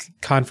climactic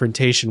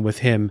confrontation with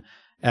him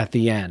at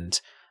the end.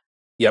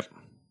 Yep.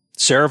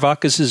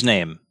 Saravak is his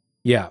name.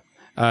 Yeah.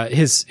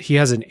 He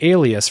has an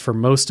alias for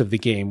most of the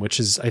game,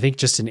 which is, I think,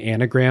 just an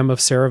anagram of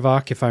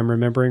Saravak, if I'm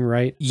remembering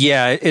right.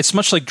 Yeah, it's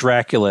much like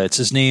Dracula. It's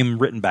his name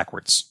written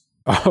backwards.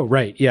 Oh,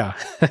 right. Yeah.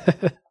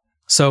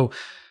 So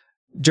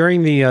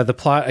during the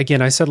plot,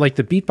 again, I said like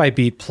the beat by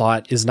beat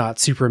plot is not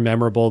super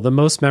memorable. The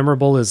most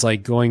memorable is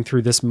like going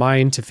through this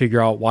mine to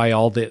figure out why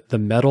all the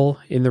metal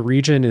in the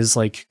region is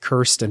like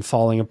cursed and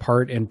falling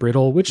apart and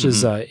brittle, which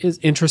is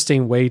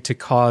interesting way to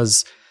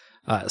cause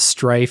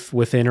strife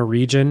within a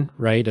region,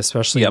 right?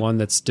 Especially one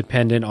that's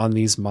dependent on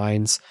these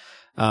mines.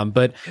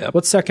 But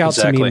what stuck out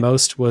to me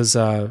most was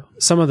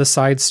some of the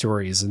side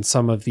stories and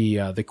some of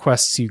the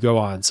quests you go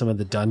on, some of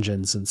the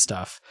dungeons and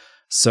stuff.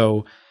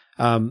 So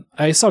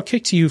I saw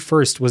kick to you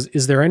first.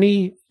 Is there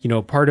any,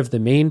 part of the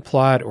main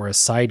plot or a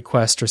side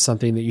quest or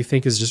something that you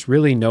think is just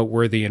really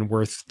noteworthy and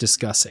worth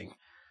discussing?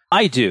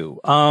 I do.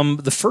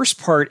 The first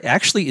part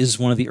actually is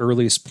one of the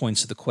earliest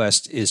points of the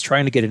quest is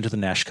trying to get into the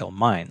Nashkel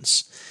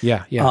mines.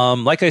 Yeah.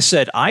 Like I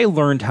said, I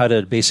learned how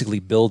to basically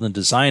build and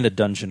design a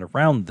dungeon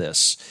around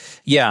this.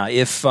 Yeah,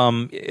 if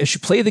as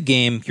you play the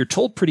game, you're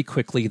told pretty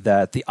quickly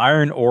that the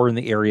iron ore in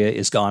the area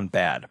is gone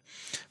bad.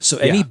 So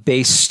any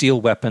base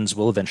steel weapons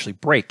will eventually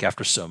break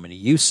after so many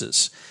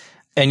uses.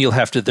 And you'll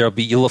find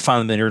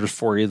them in your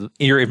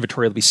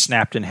inventory. They'll be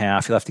snapped in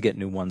half. You'll have to get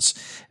new ones.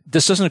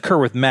 This doesn't occur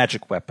with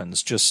magic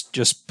weapons,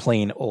 just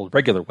plain old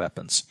regular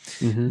weapons.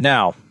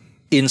 Now,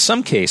 in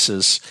some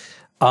cases,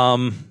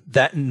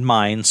 that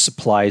mine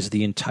supplies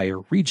the entire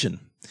region.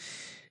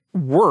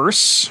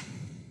 Worse,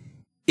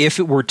 if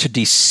it were to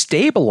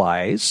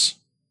destabilize,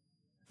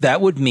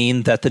 that would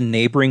mean that the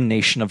neighboring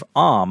nation of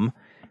Am,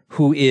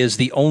 who is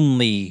the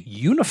only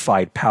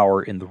unified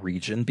power in the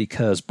region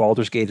because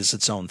Baldur's Gate is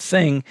its own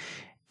thing,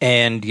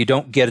 and you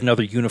don't get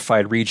another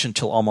unified region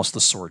until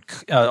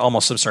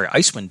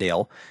Icewind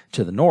Dale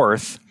to the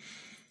north.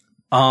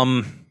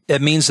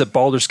 It means that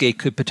Baldur's Gate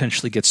could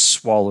potentially get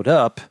swallowed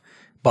up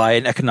by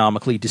an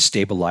economically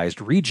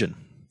destabilized region,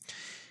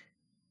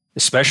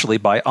 especially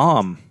by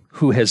Am,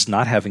 who is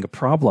not having a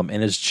problem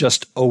and is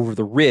just over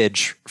the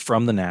ridge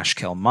from the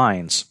Nashkel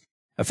mines.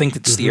 I think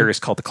that's the area is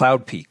called the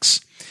Cloud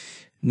Peaks.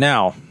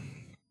 Now,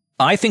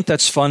 I think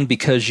that's fun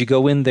because you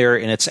go in there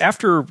and it's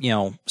after,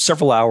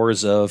 several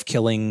hours of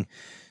killing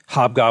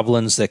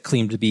hobgoblins that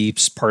claim to be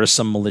part of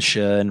some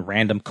militia and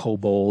random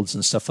kobolds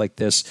and stuff like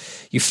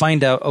this. You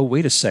find out, oh,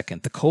 wait a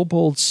second, the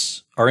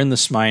kobolds are in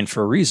this mine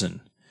for a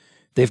reason.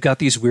 They've got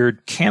these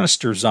weird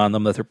canisters on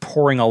them that they're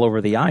pouring all over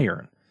the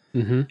iron,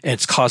 and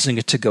it's causing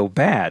it to go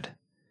bad.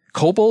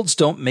 Kobolds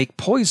don't make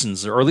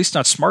poisons, or at least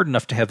not smart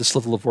enough to have this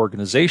level of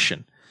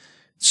organization.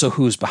 So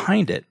who's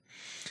behind it?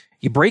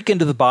 You break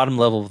into the bottom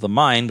level of the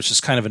mine, which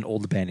is kind of an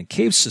old abandoned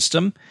cave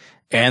system,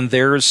 and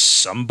there's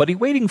somebody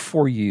waiting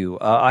for you,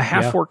 a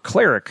half-orc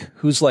cleric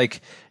who's like,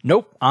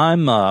 nope,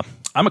 I'm a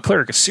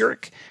cleric of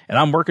Cyric, and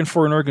I'm working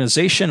for an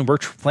organization, and we're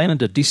planning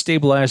to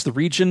destabilize the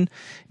region.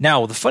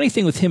 Now, the funny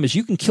thing with him is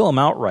you can kill him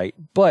outright,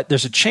 but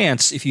there's a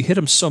chance if you hit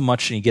him so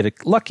much and you get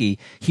it lucky,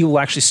 he will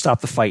actually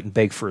stop the fight and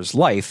beg for his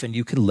life, and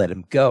you can let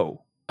him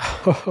go.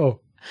 Oh,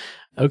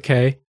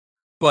 okay.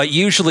 But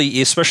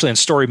usually, especially in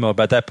story mode,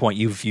 by that point,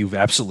 you've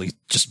absolutely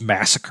just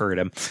massacred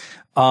him.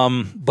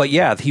 But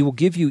yeah, he will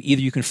give you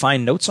either you can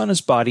find notes on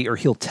his body, or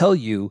he'll tell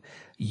you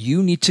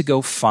need to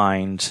go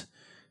find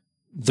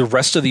the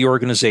rest of the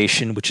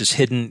organization, which is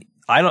hidden.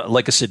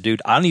 Like I said,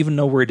 dude, I don't even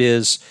know where it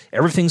is.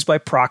 Everything's by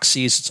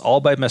proxies. It's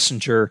all by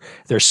messenger.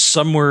 They're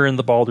somewhere in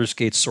the Baldur's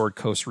Gate Sword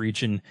Coast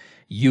region.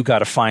 You got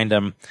to find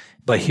them.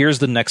 But here's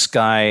the next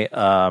guy.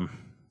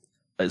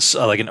 It's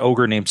like an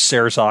ogre named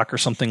Sarzok or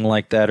something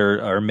like that,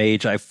 or a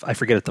mage. I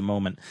forget at the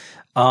moment.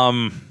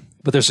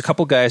 But there's a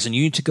couple guys, and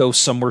you need to go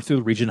somewhere through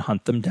the region,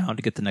 hunt them down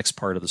to get the next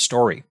part of the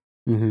story.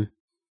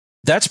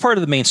 That's part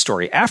of the main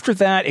story. After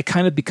that, it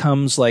kind of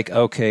becomes like,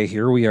 okay,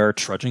 here we are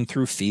trudging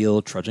through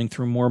field, trudging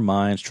through more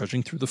mines,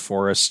 trudging through the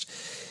forest.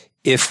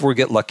 If we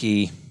get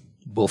lucky,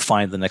 we'll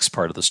find the next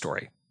part of the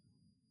story.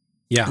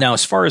 Yeah. Now,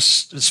 as far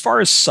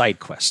as side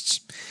quests,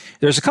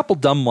 there's a couple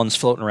dumb ones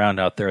floating around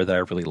out there that I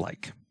really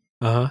like.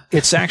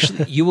 It's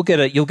actually you'll get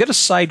a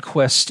side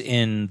quest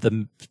in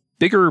the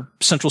bigger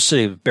central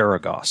city of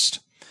Baragost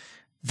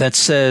that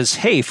says,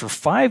 "Hey, for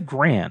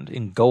 $5,000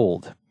 in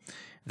gold,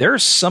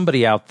 there's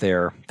somebody out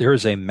there.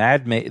 There's a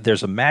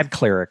mad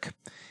cleric,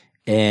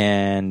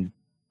 and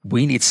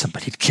we need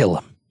somebody to kill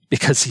him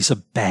because he's a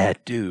bad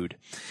dude."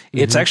 Mm-hmm.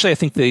 It's actually, I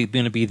think, they're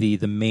going to be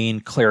the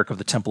main cleric of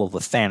the Temple of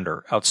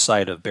Lathander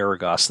outside of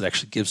Baragost that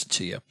actually gives it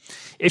to you.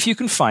 If you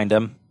can find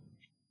him,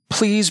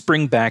 please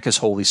bring back his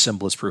holy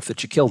symbol as proof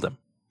that you killed him.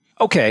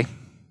 Okay,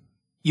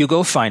 you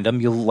go find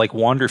him. You'll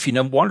wander. If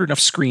you wander enough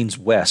screens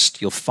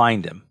west, you'll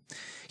find him.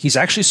 He's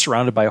actually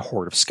surrounded by a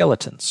horde of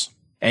skeletons.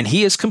 And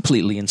he is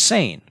completely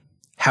insane.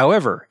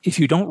 However, if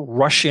you don't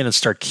rush in and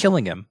start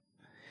killing him,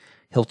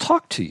 he'll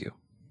talk to you.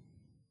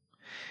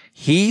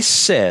 He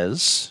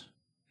says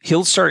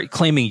he'll start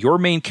claiming your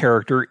main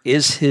character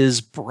is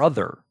his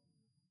brother.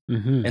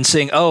 Mm-hmm. And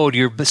saying, "Oh, do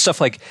you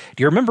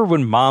remember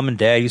when Mom and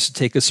Dad used to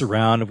take us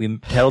around and we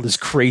had all these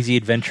crazy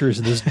adventures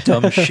and this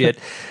dumb shit?"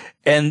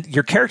 And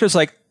your character's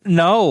like,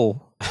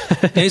 "No."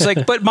 And he's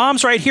like, "But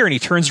Mom's right here." And he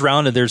turns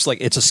around and there's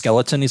it's a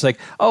skeleton. He's like,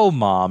 "Oh,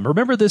 Mom,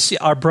 remember this?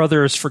 Our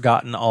brother has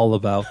forgotten all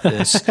about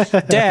this."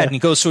 "Dad." And he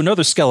goes to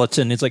another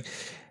skeleton. He's like,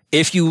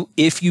 if you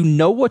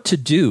know what to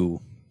do,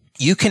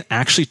 you can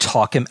actually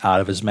talk him out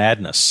of his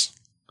madness.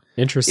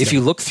 Interesting. If you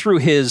look through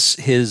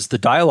the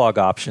dialogue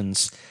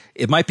options,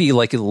 it might be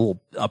like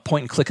a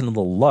point and click and a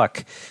little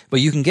luck,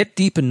 but you can get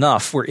deep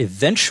enough where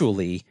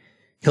eventually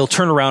he'll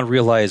turn around and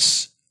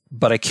realize,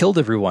 "But I killed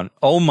everyone.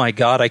 Oh my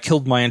God, I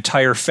killed my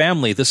entire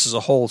family. This is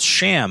a whole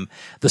sham."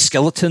 The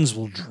skeletons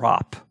will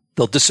drop.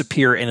 They'll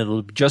disappear, and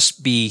it'll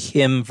just be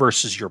him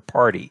versus your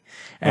party.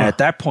 And at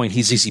that point,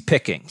 he's easy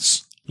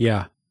pickings.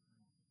 Yeah.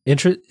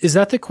 Is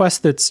that the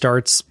quest that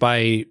starts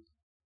by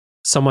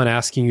someone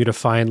asking you to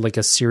find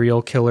a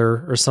serial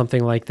killer or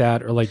something like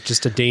that, or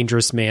just a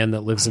dangerous man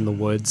that lives in the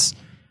woods?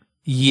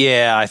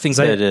 Yeah, I think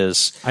that it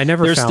is. I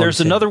never found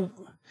him.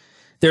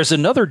 There's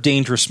another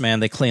dangerous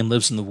man they claim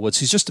lives in the woods.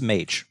 He's just a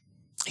mage.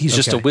 He's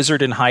just a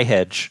wizard in High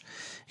Hedge.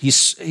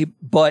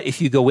 But if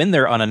you go in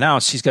there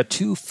unannounced, he's got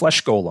 2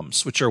 flesh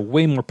golems, which are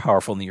way more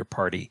powerful than your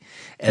party,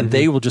 and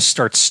they will just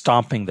start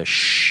stomping the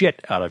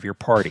shit out of your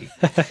party.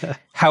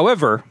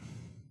 However,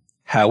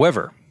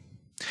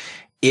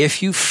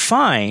 if you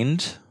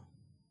find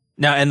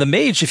now, and the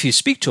mage, if you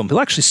speak to him, he'll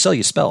actually sell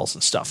you spells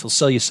and stuff. He'll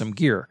sell you some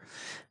gear.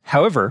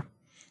 However,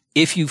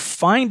 if you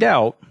find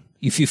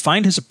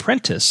his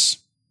apprentice,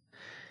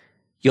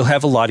 you'll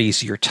have a lot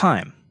easier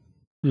time.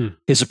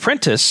 His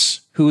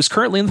apprentice, who is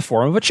currently in the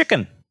form of a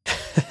chicken.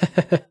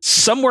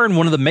 Somewhere in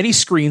one of the many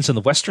screens on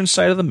the western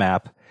side of the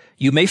map,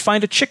 you may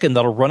find a chicken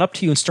that'll run up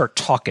to you and start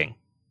talking.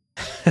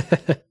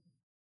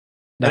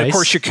 Nice. And of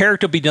course, your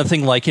character will be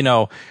nothing like,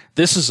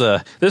 this is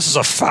a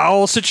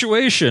foul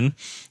situation,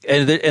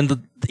 and the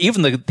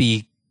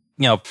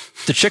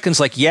chicken's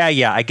like,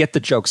 yeah, I get the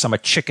jokes. I'm a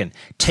chicken.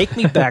 Take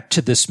me back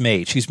to this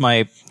mage. He's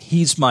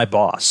my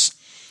boss.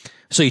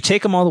 So you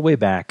take him all the way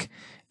back,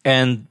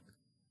 and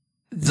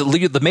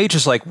the mage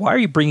is like, "Why are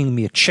you bringing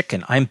me a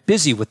chicken? I'm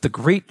busy with the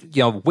great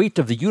weight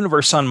of the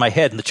universe on my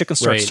head." And the chicken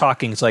starts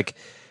talking. It's like,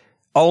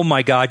 "Oh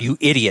my God, you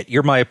idiot!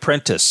 You're my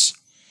apprentice.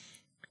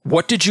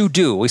 What did you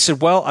do?" We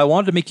said, "Well, I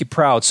wanted to make you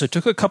proud, so I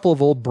took a couple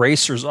of old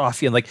bracers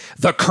off you." And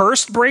the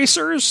cursed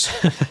bracers?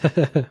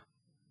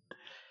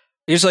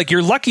 He's like,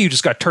 "You're lucky you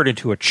just got turned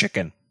into a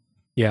chicken."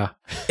 Yeah.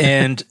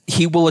 And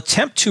he will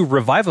attempt to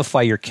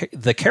revivify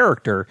the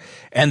character,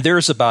 and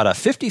there's about a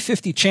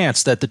 50-50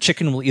 chance that the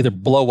chicken will either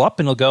blow up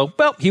and he'll go,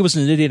 "Well, he was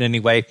an idiot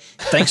anyway.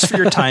 Thanks for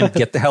your time.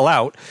 Get the hell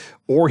out."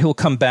 Or he'll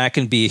come back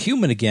and be a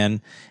human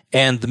again,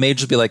 and the mage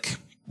will be like,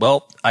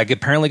 "Well, I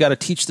apparently got to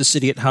teach this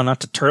idiot how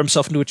not to turn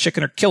himself into a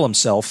chicken or kill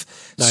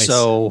himself. Nice.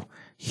 So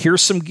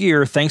here's some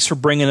gear. Thanks for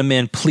bringing him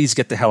in. Please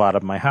get the hell out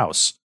of my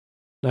house."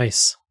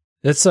 Nice.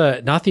 That's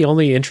not the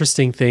only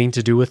interesting thing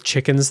to do with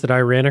chickens that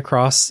I ran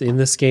across in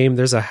this game.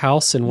 There's a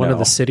house in one of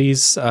the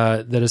cities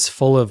that is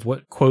full of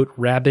quote,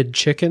 rabid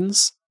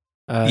chickens.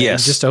 Yes.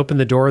 You just open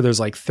the door. There's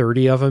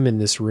 30 of them in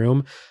this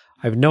room.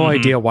 I have no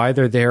idea why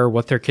they're there,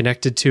 what they're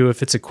connected to,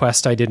 if it's a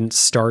quest I didn't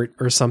start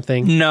or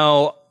something.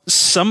 No,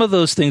 some of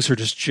those things are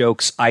just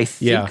jokes. I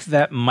think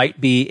that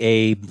might be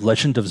a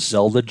Legend of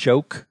Zelda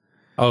joke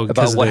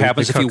about what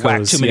happens if you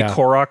whack too many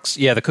Koroks.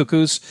 Yeah, the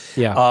cuckoos.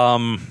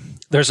 Yeah.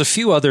 There's a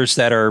few others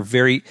that are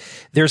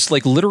there's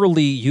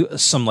literally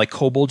some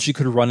kobolds you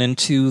could run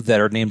into that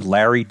are named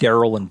Larry,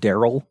 Daryl, and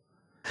Daryl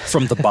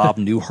from the Bob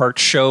Newhart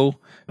show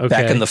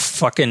back in the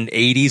fucking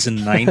 80s and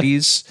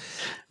 90s.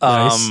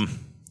 Nice.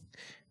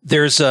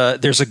 There's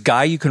a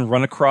guy you can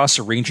run across,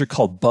 a ranger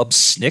called Bub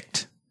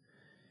Snicked.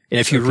 And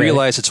if you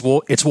realize it's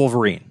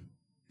Wolverine.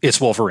 It's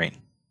Wolverine.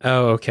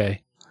 Oh,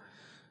 okay.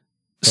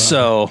 Wow.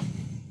 So,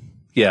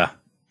 yeah.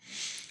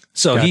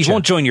 So Gotcha. he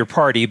won't join your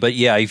party, but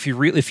yeah, if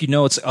you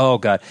know it's, oh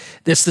god,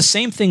 it's the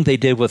same thing they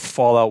did with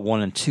Fallout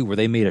 1 and 2, where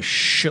they made a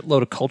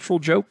shitload of cultural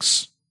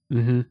jokes.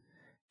 Mm-hmm.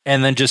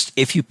 And then just,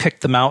 if you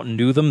picked them out and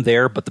knew them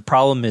there, but the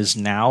problem is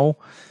now,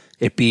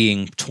 it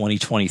being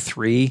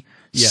 2023,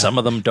 some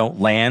of them don't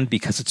land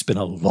because it's been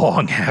a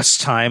long ass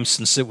time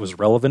since it was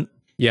relevant.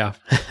 Yeah.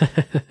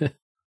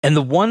 And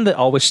the one that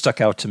always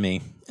stuck out to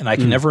me, and I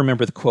can never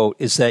remember the quote,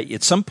 is that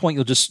at some point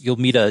you'll just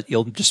meet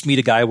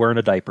a guy wearing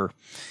a diaper,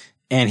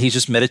 and he's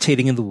just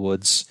meditating in the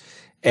woods,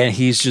 and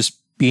he's just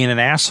being an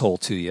asshole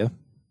to you.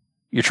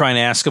 You're trying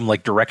to ask him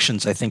like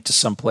directions, I think, to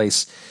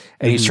someplace,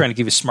 and he's trying to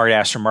give you smart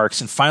ass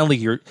remarks. And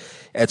finally,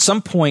 at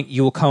some point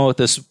you will come up with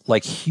this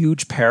like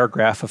huge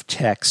paragraph of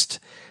text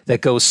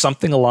that goes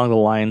something along the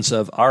lines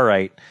of, all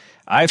right,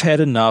 I've had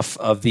enough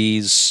of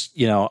these,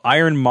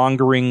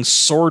 ironmongering,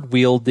 sword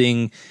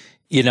wielding,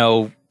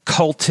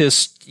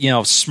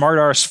 cultist, smart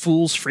arse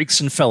fools, freaks,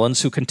 and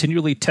felons who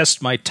continually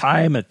test my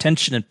time,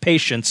 attention, and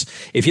patience.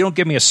 If you don't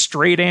give me a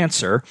straight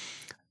answer,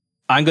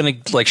 I'm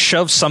going to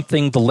shove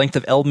something the length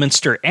of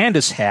Elminster and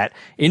his hat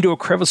into a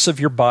crevice of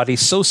your body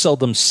so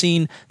seldom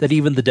seen that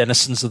even the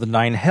denizens of the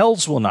nine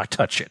hells will not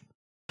touch it.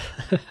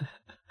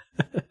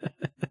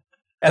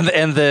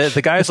 And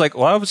the guy's like,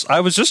 well, I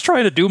was just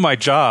trying to do my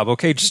job.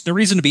 Okay, just no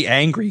reason to be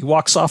angry. He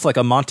walks off like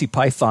a Monty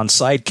Python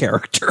side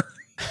character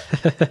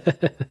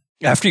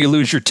after you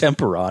lose your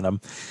temper on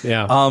him.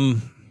 Yeah.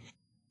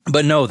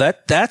 But no,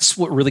 that's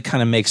what really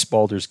kind of makes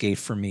Baldur's Gate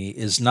for me,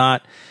 is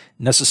not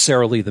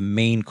necessarily the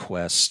main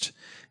quest.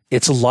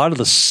 It's a lot of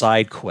the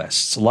side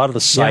quests, a lot of the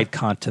side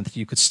content that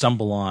you could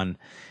stumble on.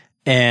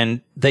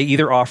 And they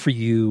either offer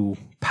you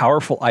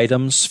powerful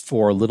items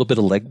for a little bit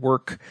of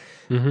legwork,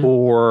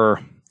 or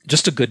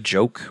just a good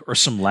joke or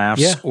some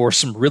laughs, or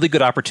some really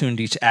good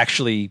opportunity to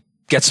actually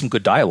get some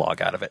good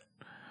dialogue out of it.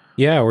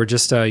 Yeah, or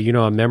just a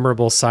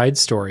memorable side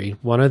story.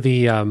 One of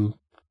the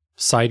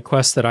side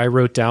quests that I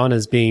wrote down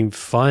as being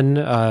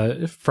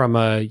fun from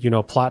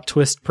a plot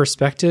twist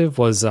perspective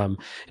was, and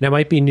it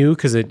might be new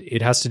because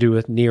it has to do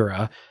with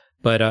Nira,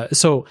 but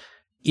so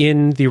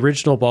in the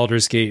original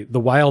Baldur's Gate, the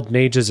wild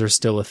mages are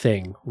still a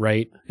thing,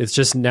 right? It's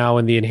just now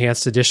in the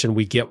enhanced edition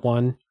we get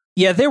one.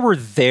 Yeah, they were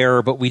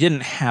there, but we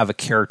didn't have a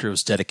character who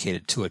was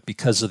dedicated to it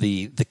because of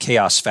the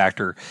chaos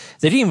factor.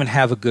 They didn't even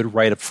have a good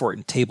write-up for it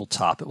in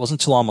tabletop. It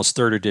wasn't until almost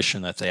 3rd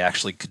edition that they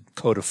actually could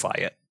codify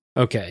it.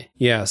 Okay,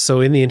 yeah,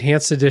 so in the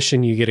enhanced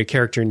edition, you get a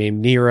character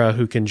named Nira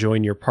who can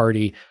join your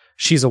party.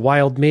 She's a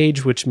wild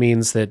mage, which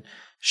means that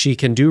she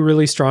can do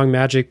really strong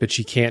magic, but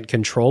she can't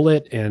control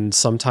it, and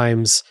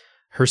sometimes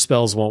her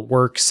spells won't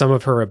work. Some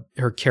of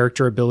her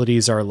character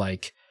abilities are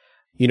like,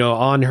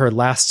 on her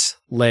last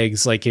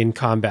legs, like in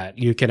combat,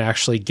 you can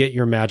actually get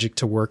your magic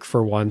to work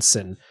for once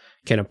and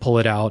kind of pull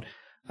it out.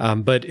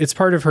 But it's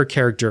part of her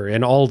character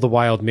and all the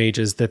wild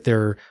mages that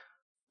they're,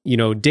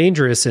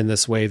 dangerous in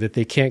this way, that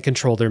they can't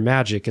control their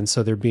magic. And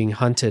so they're being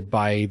hunted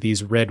by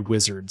these red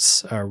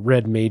wizards,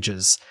 red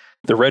mages.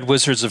 The Red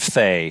Wizards of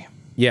Thay.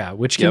 Yeah,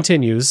 which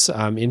continues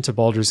into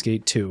Baldur's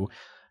Gate 2.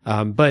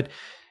 But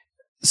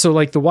so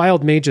like the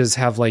wild mages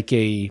have like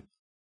a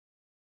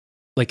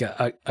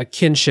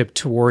kinship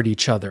toward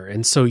each other.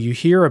 And so you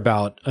hear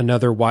about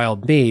another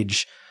wild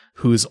mage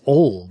who's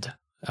old,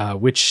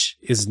 which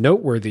is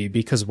noteworthy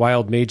because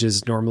wild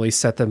mages normally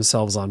set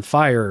themselves on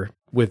fire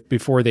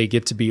before they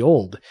get to be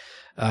old.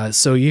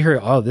 So you hear,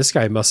 oh, this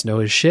guy must know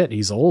his shit.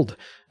 He's old.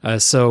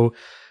 So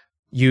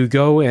you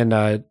go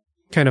and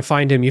kind of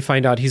find him. You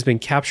find out he's been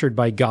captured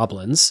by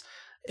goblins.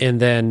 And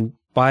then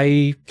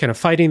by kind of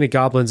fighting the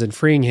goblins and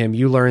freeing him,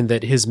 you learn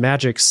that his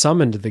magic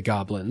summoned the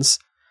goblins,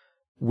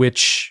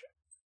 which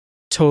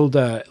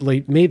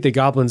made the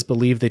goblins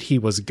believe that he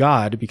was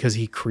God because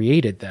he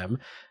created them.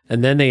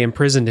 And then they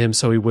imprisoned him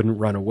so he wouldn't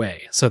run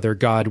away. So their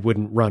God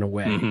wouldn't run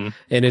away. Mm-hmm.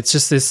 And it's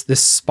just this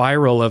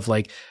spiral of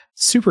like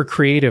super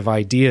creative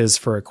ideas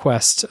for a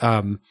quest.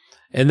 And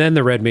then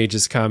the red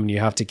mages come and you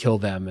have to kill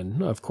them.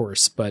 And of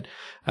course, but,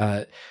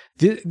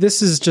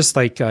 this is just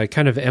like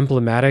kind of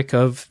emblematic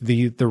of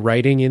the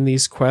writing in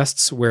these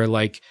quests where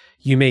like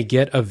you may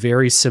get a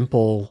very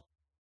simple,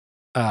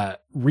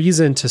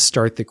 reason to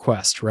start the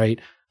quest, right?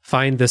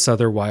 Find this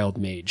other wild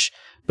mage.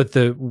 But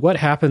what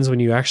happens when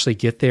you actually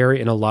get there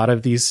in a lot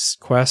of these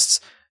quests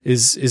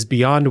is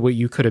beyond what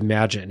you could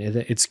imagine.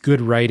 It's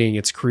good writing,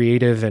 it's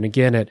creative, and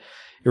again, it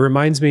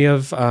reminds me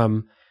of,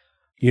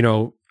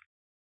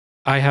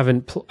 I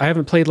haven't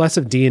played less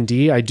of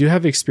D&D. I do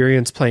have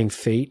experience playing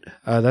Fate.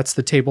 That's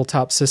the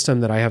tabletop system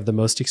that I have the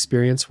most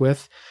experience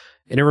with,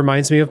 and it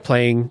reminds me of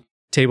playing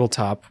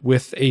tabletop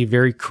with a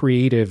very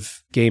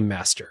creative game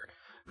master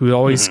who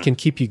always can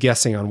keep you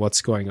guessing on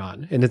what's going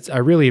on, and I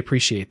really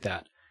appreciate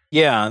that.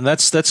 Yeah, and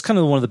that's kind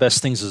of one of the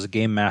best things as a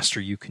game master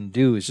you can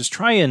do is just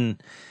try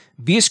and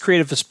be as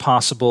creative as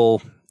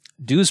possible,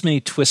 do as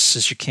many twists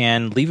as you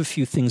can, leave a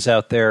few things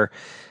out there.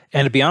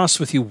 And to be honest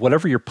with you,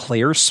 whatever your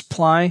players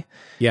supply,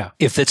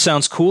 if it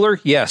sounds cooler,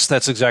 yes,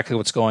 that's exactly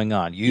what's going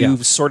on.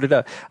 You've sorted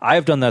out.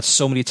 I've done that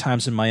so many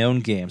times in my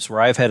own games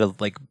where I've had to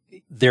like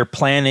their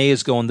plan A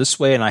is going this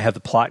way and I have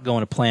the plot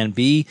going to plan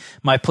B,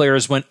 my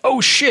players went,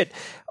 oh shit,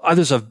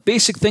 there's a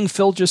basic thing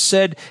Phil just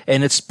said,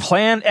 and it's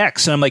plan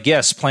X. And I'm like,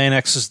 yes, plan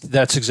X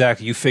that's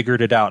exactly, you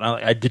figured it out.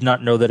 I did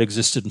not know that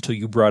existed until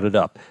you brought it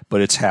up,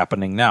 but it's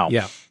happening now.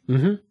 Yeah.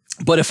 Mm-hmm.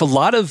 But if a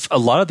lot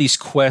of these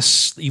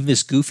quests, even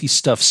this goofy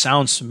stuff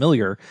sounds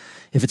familiar,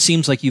 if it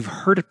seems like you've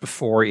heard it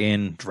before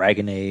in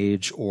Dragon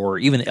Age or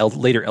even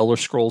later Elder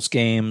Scrolls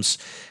games,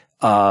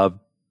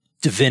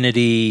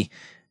 Divinity,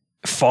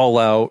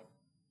 Fallout,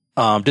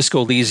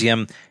 Disco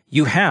Elysium,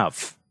 you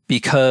have,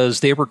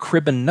 because they were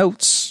cribbing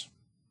notes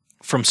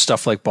from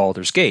stuff like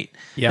Baldur's Gate.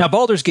 Yeah. Now,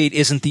 Baldur's Gate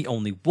isn't the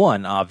only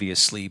one,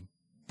 obviously,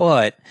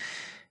 but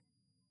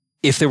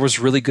if there was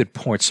really good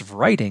points of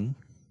writing,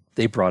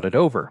 they brought it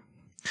over.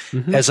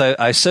 Mm-hmm. As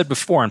I said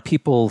before, and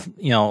people,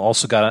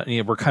 also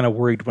were kind of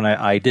worried when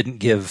I didn't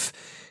give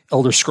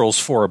Elder Scrolls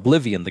 4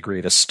 Oblivion the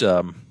greatest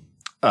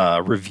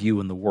review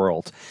in the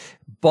world,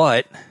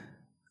 but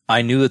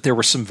I knew that there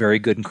were some very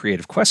good and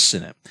creative quests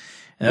in it,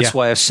 and that's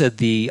why I said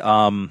the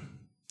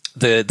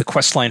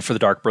quest line for the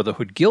Dark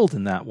Brotherhood Guild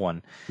in that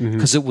one,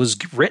 because it was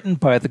written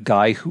by the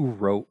guy who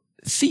wrote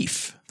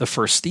Thief, the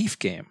first Thief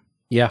game.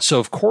 Yeah. So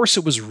of course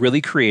it was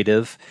really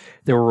creative.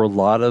 There were a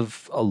lot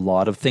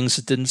of things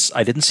that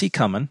I didn't see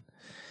coming.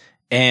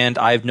 And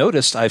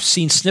I've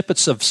seen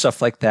snippets of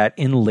stuff like that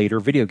in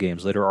later video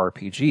games, later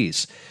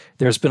RPGs.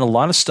 There's been a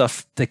lot of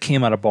stuff that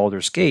came out of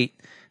Baldur's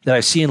Gate that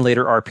I've seen in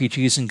later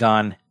RPGs and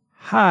gone,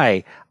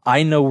 hi,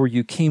 I know where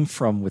you came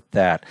from with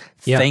that.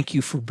 Yeah. Thank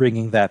you for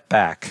bringing that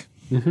back.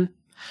 Mm-hmm.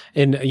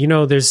 And,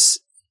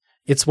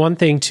 it's one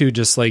thing to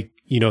just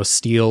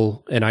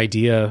steal an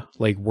idea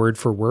like word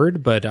for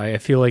word, but I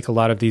feel like a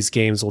lot of these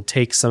games will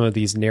take some of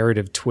these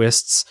narrative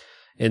twists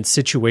and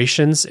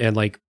situations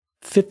and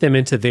fit them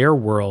into their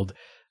world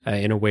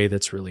in a way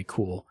that's really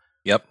cool.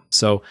 Yep.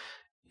 So,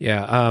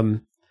 yeah.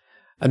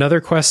 Another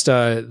quest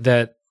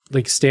that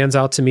stands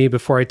out to me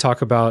before I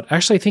talk about,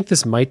 actually, I think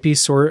this might be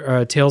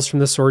Tales from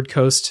the Sword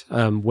Coast,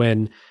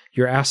 when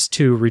you're asked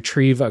to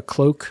retrieve a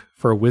cloak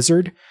for a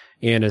wizard,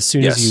 and as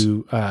soon as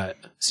you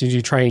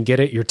try and get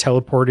it, you're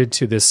teleported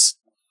to this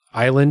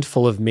island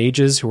full of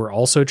mages who are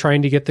also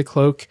trying to get the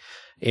cloak,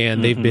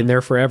 and they've been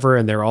there forever,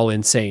 and they're all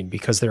insane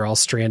because they're all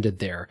stranded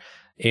there.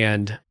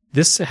 And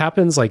this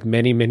happens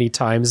many, many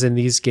times in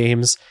these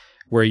games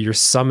where you're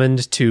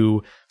summoned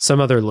to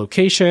some other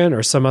location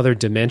or some other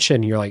dimension.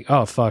 And you're like,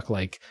 oh, fuck,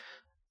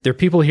 there are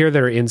people here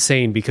that are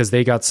insane because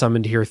they got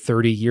summoned here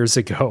 30 years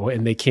ago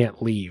and they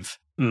can't leave.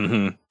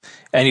 Mm-hmm.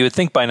 And you would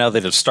think by now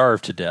they'd have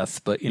starved to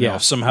death, but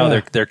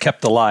somehow they're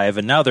kept alive,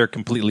 and now they're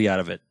completely out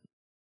of it.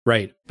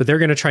 Right. But they're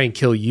going to try and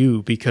kill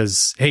you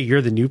because, hey,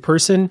 you're the new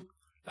person.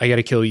 I got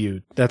to kill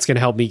you. That's going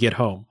to help me get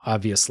home,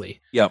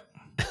 obviously. Yep,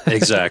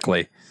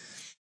 exactly.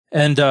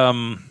 And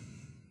then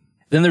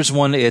there's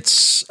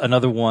it's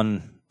another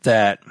one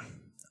that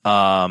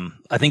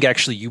I think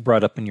actually you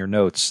brought up in your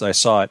notes. I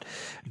saw it.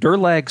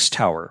 Durlag's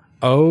Tower.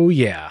 Oh,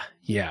 yeah.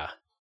 Yeah.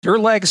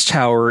 Durlag's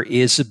Tower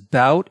is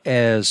about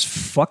as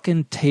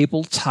fucking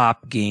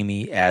tabletop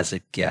gamey as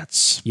it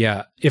gets.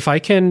 Yeah. If I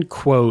can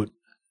quote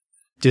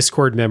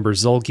Discord member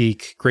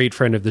Zulgeek, great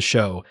friend of the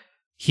show,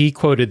 he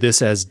quoted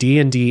this as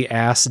D&D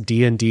ass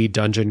D&D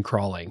dungeon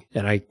crawling.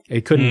 And I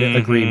couldn't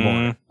agree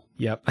more.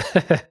 Yep.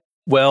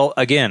 Well,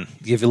 again,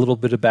 give you a little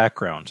bit of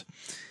background.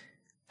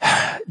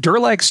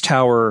 Durlag's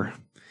Tower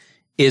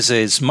is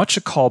as much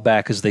a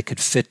callback as they could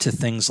fit to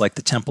things like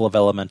the Temple of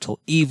Elemental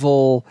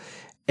Evil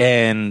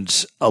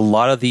and a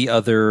lot of the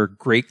other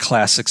great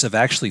classics of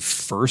actually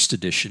first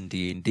edition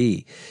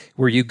D&D,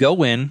 where you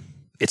go in,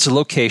 it's a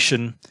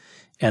location,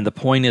 and the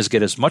point is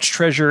get as much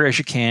treasure as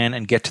you can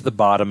and get to the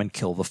bottom and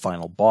kill the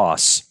final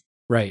boss.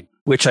 Right.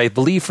 Which I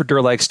believe for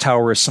Durlag's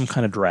Tower is some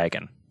kind of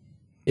dragon.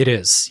 It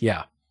is,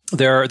 yeah.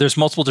 There's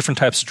multiple different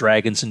types of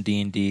dragons in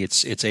D&D.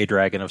 It's a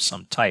dragon of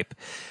some type.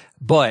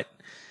 But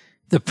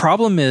the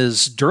problem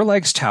is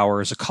Durlag's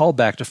Tower is a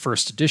callback to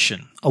first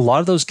edition. A lot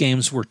of those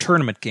games were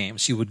tournament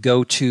games. You would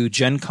go to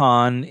Gen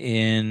Con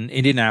in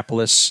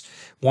Indianapolis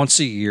once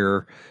a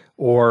year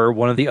or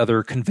one of the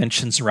other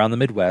conventions around the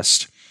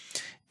Midwest,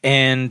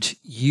 and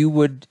it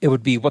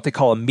would be what they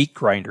call a meat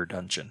grinder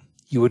dungeon.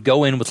 You would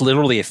go in with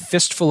literally a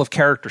fistful of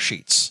character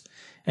sheets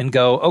and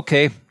go,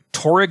 okay,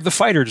 Torrig the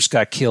fighter just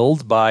got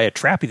killed by a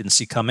trap he didn't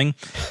see coming.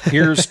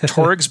 Here's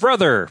Torrig's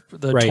brother,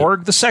 right.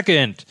 Torrig the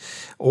second.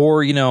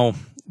 Or,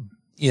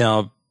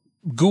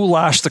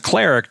 Goulash the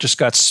cleric just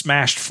got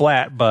smashed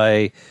flat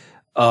by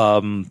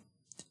a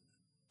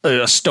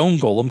stone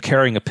golem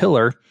carrying a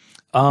pillar.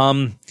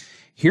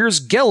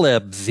 Here's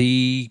Geleb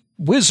the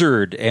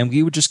wizard, and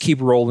we would just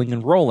keep rolling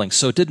and rolling.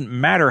 So it didn't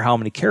matter how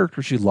many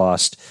characters you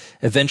lost.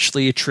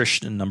 Eventually,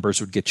 attrition in numbers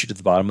would get you to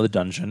the bottom of the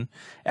dungeon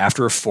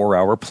after a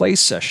 4-hour play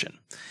session.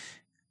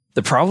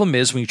 The problem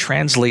is when you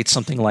translate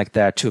something like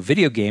that to a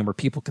video game where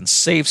people can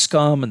save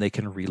scum and they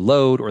can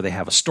reload, or they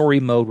have a story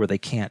mode where they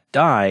can't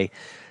die,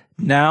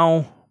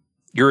 now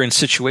you're in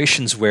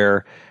situations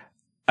where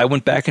I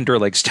went back in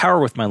Durlag's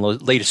Tower with my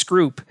latest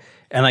group,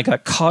 and I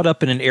got caught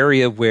up in an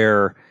area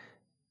where,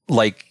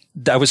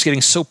 I was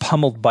getting so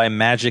pummeled by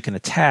magic and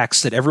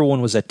attacks that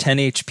everyone was at 10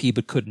 HP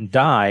but couldn't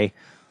die.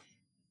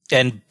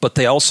 But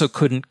they also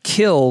couldn't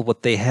kill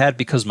what they had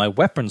because my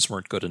weapons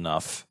weren't good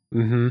enough.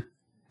 Mm-hmm.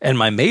 And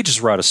my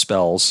mages were out of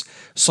spells.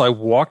 So I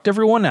walked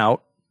everyone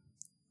out.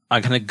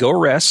 I'm going to go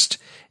rest.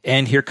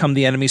 And here come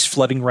the enemies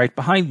flooding right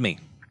behind me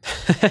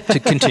to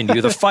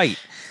continue the fight.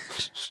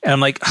 And I'm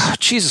like, oh,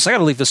 Jesus, I got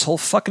to leave this whole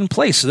fucking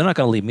place. So they're not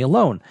going to leave me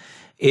alone.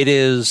 It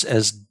is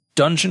as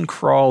dungeon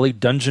crawling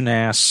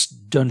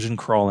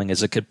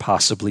as it could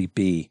possibly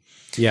be.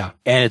 Yeah.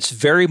 And it's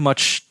very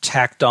much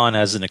tacked on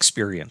as an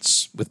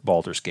experience with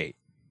Baldur's Gate.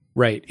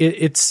 Right.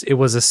 It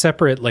was a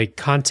separate like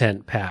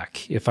content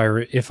pack, if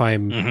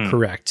I'm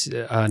correct,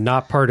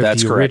 not part of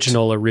That's the correct.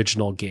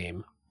 original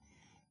game.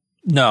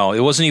 No,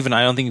 it wasn't even.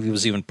 I don't think it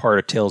was even part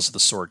of Tales of the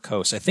Sword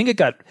Coast. I think it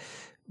got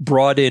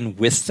brought in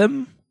with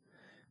them,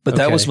 but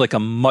that was like a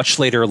much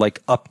later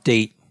like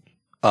update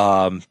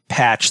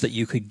patch that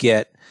you could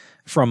get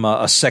from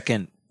a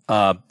second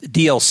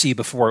DLC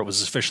before it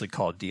was officially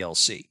called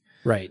DLC.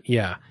 Right.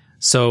 Yeah.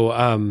 So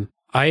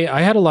I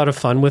had a lot of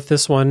fun with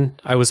this one.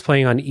 I was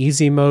playing on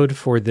easy mode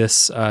for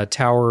this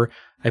tower.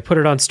 I put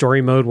it on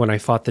story mode when I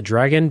fought the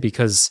dragon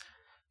because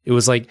it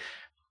was like,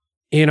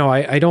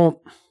 I've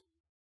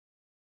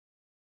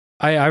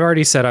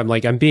already said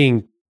I'm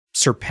being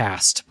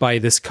surpassed by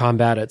this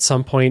combat at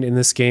some point in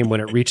this game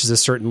when it reaches a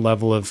certain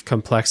level of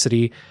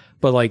complexity.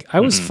 But like I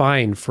was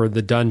fine for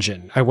the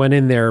dungeon. I went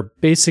in there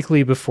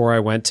basically before I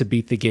went to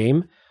beat the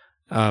game.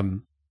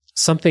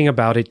 Something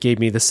about it gave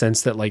me the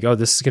sense that like, oh,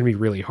 this is going to be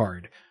really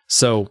hard.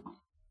 So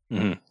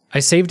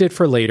I saved it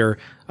for later.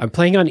 I'm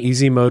playing on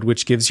easy mode,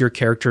 which gives your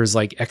characters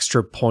like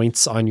extra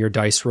points on your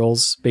dice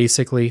rolls,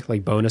 basically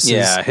like bonuses.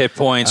 Yeah, hit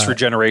points,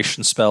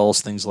 regeneration spells,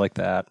 things like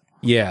that.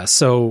 Yeah,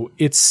 so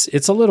it's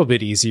a little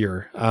bit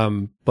easier,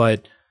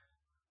 but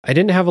I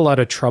didn't have a lot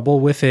of trouble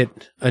with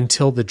it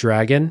until the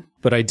dragon.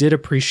 But I did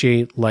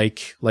appreciate,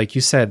 like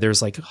you said,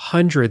 there's like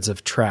hundreds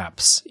of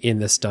traps in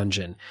this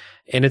dungeon,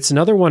 and it's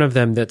another one of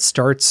them that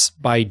starts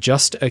by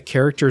just a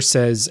character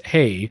says,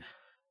 "Hey,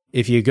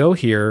 if you go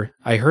here,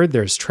 I heard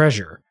there's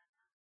treasure,"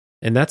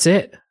 and that's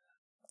it.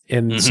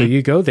 And so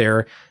you go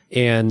there,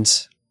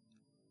 and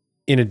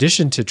in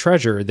addition to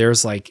treasure,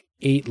 there's like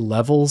 8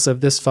 levels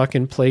of this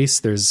fucking place.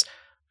 There's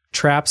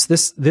traps.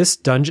 This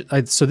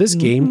dungeon. So this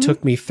game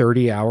took me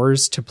 30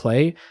 hours to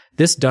play.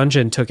 This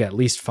dungeon took at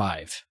least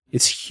 5.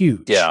 It's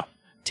huge. Yeah.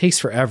 Takes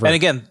forever. And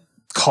again,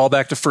 call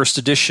back to first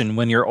edition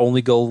when your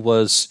only goal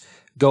was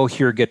go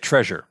here, get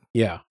treasure.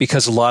 Yeah.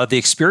 Because a lot of the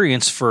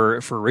experience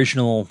for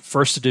original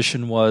first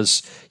edition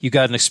was you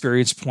got an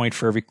experience point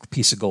for every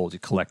piece of gold you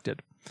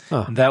collected.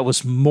 Huh. And that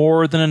was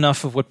more than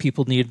enough of what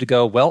people needed to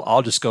go, well,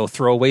 I'll just go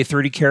throw away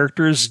 30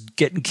 characters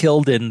getting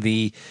killed in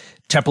the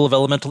Temple of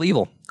Elemental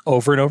Evil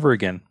over and over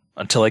again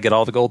until I get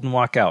all the gold and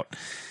walk out.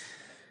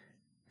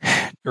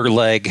 Your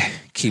leg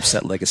keeps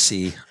that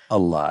legacy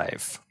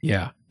alive.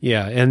 Yeah.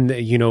 Yeah. And,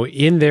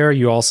 in there,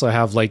 you also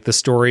have like the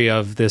story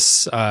of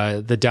this,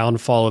 the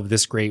downfall of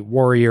this great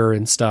warrior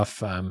and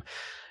stuff.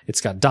 It's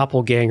got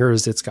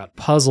doppelgangers. It's got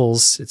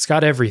puzzles. It's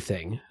got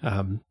everything.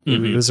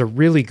 It was a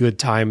really good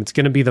time. It's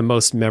going to be the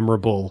most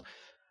memorable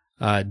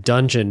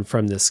dungeon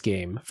from this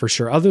game for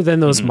sure. Other than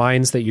those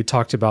mines that you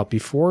talked about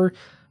before,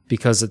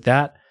 because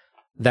that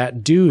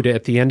dude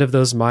at the end of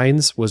those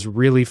mines was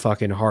really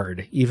fucking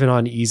hard. Even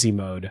on easy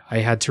mode, I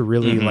had to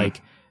really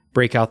like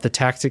break out the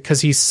tactic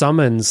because he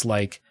summons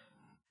like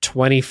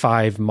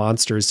 25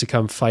 monsters to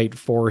come fight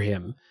for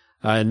him.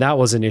 And that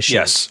was an issue.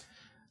 Yes.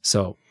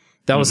 So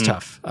that was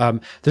tough.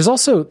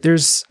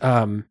 There's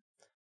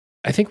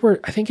I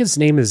think his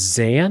name is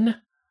Zan,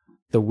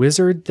 the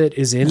wizard that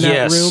is in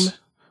that room.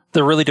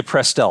 The really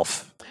depressed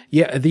elf.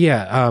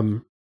 Yeah.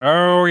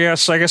 Oh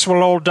yes, I guess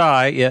we'll all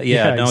die.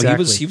 Yeah. No,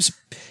 exactly. he was.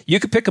 You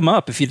could pick him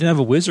up if you didn't have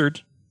a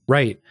wizard.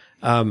 Right.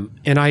 And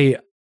I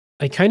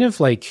kind of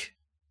like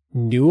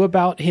knew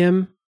about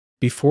him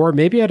before.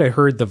 Maybe I'd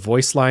heard the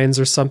voice lines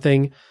or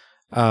something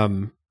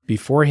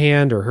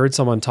beforehand, or heard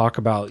someone talk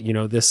about,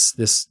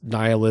 this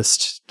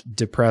nihilist,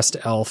 depressed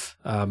elf.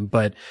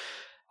 But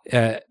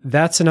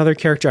that's another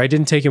character. I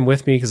didn't take him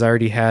with me because I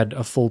already had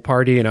a full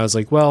party, and I was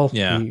like, well,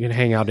 you can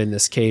hang out in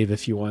this cave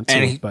if you want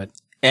to.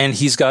 And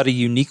he's got a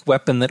unique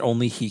weapon that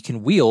only he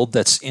can wield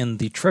that's in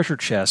the treasure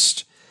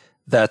chest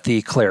that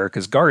the cleric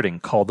is guarding,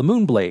 called the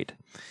Moonblade.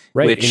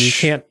 Right,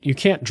 and you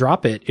can't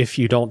drop it if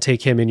you don't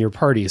take him in your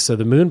party. So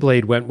the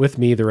Moonblade went with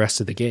me the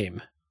rest of the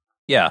game.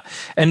 Yeah,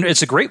 and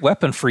it's a great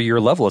weapon for your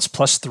level. It's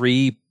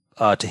 +3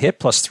 to hit,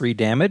 +3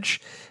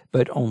 damage,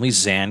 but only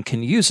Zan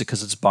can use it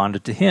because it's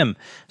bonded to him.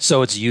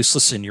 So it's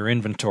useless in your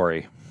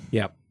inventory.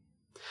 Yep.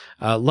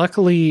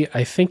 Luckily,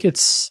 I think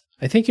it's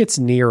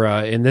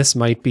Nira, and this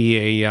might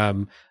be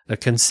a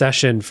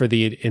concession for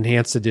the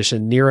enhanced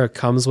edition. Nira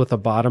comes with a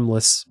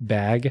bottomless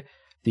bag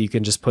that you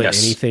can just put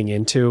anything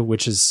into,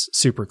 which is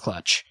super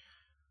clutch.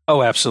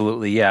 Oh,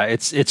 absolutely. Yeah,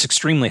 it's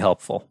extremely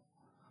helpful.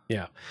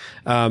 Yeah.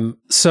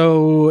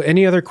 So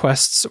any other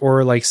quests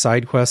or like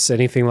side quests,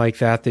 anything like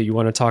that you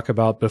want to talk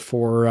about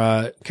before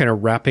kind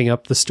of wrapping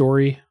up the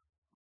story?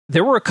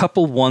 There were a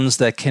couple ones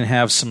that can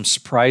have some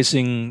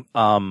surprising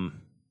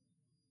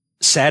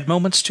sad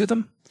moments to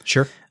them.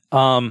 Sure.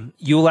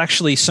 You'll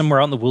actually,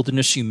 somewhere out in the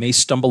wilderness, you may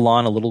stumble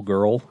on a little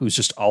girl who's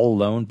just all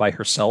alone by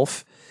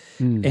herself.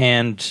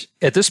 And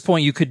at this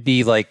point, you could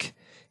be like,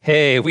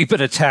 hey, we've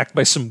been attacked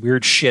by some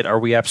weird shit. Are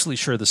we absolutely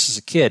sure this is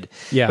a kid?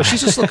 Yeah. But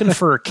she's just looking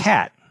for a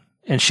cat.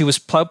 And she was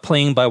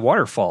playing by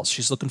waterfalls.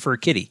 She's looking for a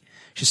kitty.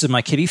 She said,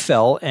 my kitty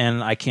fell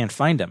and I can't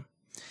find him.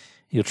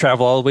 You'll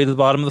travel all the way to the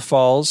bottom of the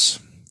falls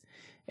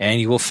and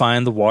you will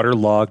find the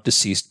waterlogged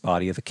deceased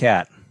body of a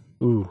cat.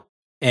 Ooh.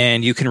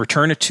 And you can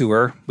return it to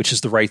her, which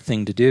is the right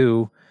thing to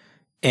do.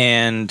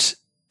 And,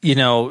 you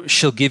know,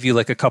 she'll give you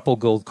like a couple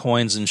gold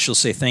coins and she'll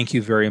say, thank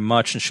you very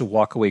much. And she'll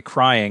walk away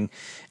crying.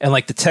 And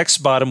like the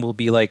text bottom will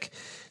be like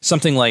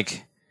something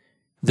like,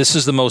 this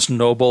is the most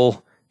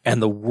noble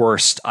and the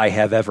worst I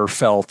have ever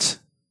felt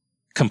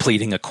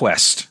completing a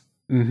quest.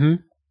 Mm-hmm.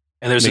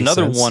 And there's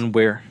another one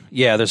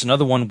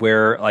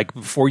where, like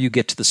before you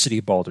get to the city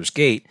of Baldur's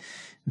Gate,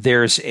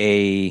 there's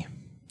a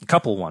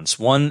couple ones.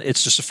 One,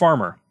 it's just a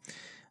farmer.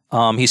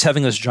 He's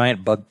having this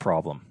giant bug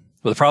problem.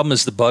 Well, the problem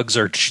is the bugs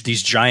are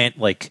these giant,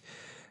 like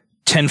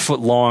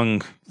 10-foot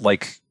long,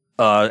 like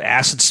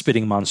acid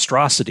spitting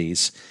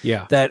monstrosities.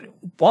 Yeah. That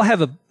while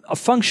have a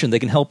function, they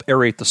can help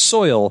aerate the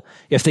soil.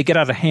 If they get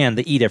out of hand,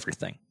 they eat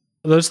everything.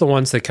 Those are the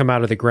ones that come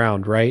out of the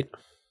ground, right?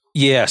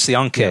 Yes, the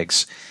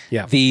onkegs.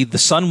 Yeah. The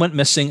son went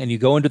missing, and you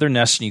go into their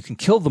nest, and you can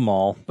kill them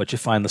all, but you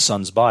find the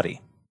son's body.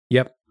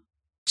 Yep.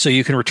 So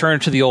you can return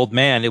it to the old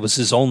man. It was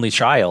his only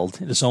child,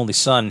 his only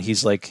son.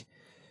 He's like,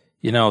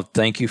 you know,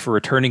 thank you for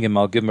returning him.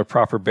 I'll give him a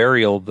proper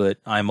burial, but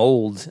I'm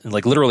old. And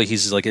like literally,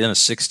 he's like in his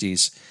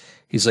 60s.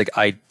 He's like,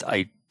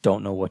 I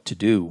don't know what to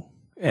do.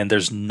 And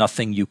there's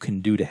nothing you can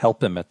do to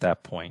help him at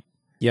that point.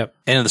 Yep.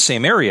 And in the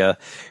same area,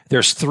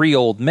 there's 3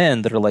 old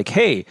men that are like,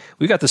 hey,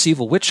 we got this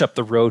evil witch up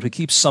the road who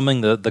keeps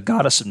summoning the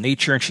goddess of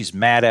nature, and she's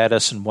mad at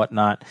us and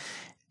whatnot.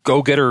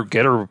 Go get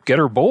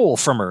her bowl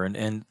from her,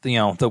 and you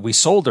know, that we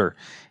sold her.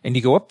 And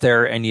you go up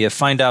there and you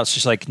find out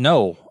she's like,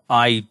 no,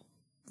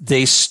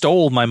 they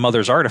stole my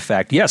mother's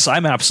artifact. Yes,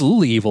 I'm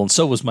absolutely evil, and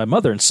so was my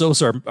mother, and so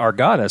is our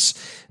goddess,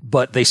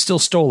 but they still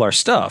stole our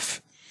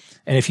stuff.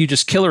 And if you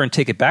just kill her and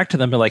take it back to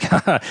them, they're like,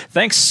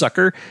 thanks,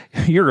 sucker.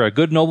 You're a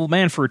good, noble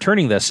man for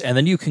returning this. And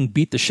then you can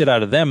beat the shit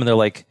out of them. And they're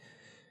like,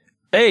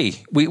 hey,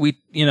 we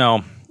you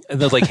know,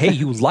 and they're like, hey,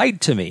 you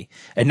lied to me.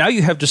 And now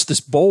you have just this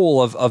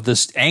bowl of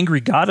this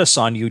angry goddess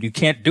on you. And you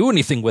can't do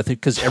anything with it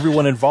because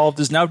everyone involved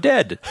is now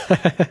dead.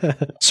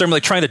 So I'm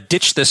like trying to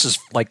ditch this as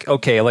like,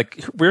 okay,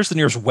 like where's the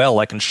nearest well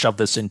I can shove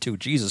this into?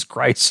 Jesus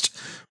Christ.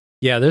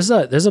 Yeah, there's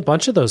a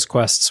bunch of those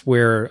quests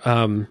where,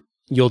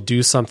 you'll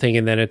do something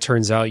and then it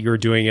turns out you're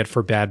doing it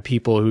for bad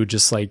people who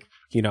just like,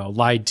 you know,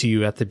 lied to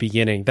you at the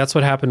beginning. That's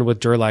what happened with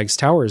Durlag's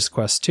Towers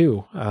quest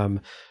too.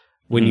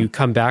 When you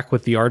come back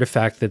with the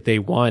artifact that they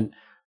want,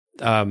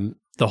 the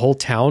whole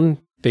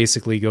town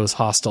basically goes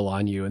hostile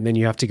on you, and then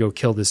you have to go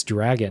kill this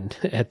dragon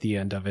at the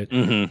end of it.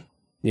 Mm-hmm.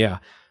 Yeah.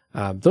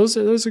 Those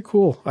are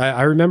cool.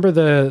 I remember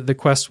the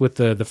quest with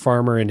the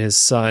farmer and his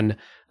son.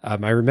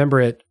 I remember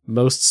it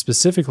most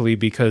specifically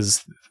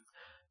because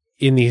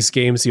in these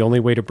games, the only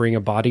way to bring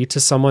a body to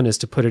someone is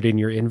to put it in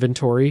your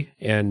inventory,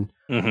 and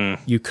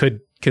you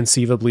could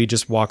conceivably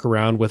just walk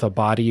around with a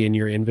body in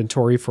your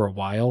inventory for a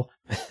while.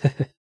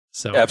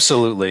 So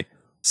absolutely.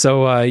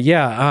 So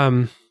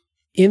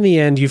in the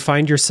end, you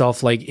find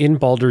yourself like in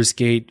Baldur's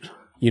Gate,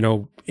 you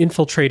know,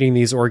 infiltrating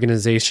these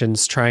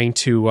organizations, trying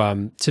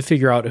to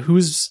figure out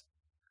who's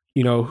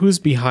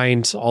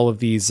behind all of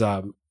these,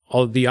 all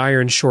of the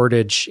iron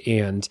shortage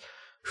and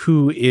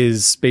who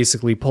is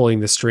basically pulling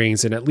the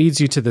strings. And it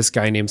leads you to this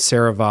guy named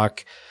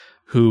Saravak,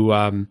 who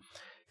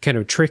kind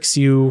of tricks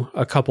you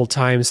a couple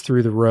times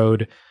through the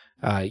road.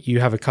 You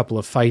have a couple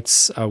of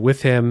fights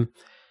with him,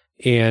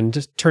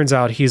 and turns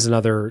out he's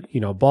another,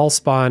 you know, ball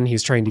spawn.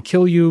 He's trying to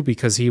kill you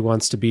because he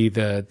wants to be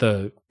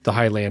the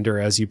Highlander,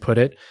 as you put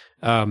it.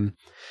 And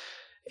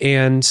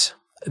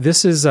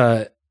this is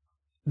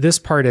this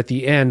part at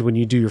the end when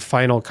you do your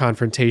final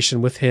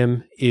confrontation with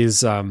him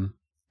is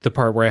the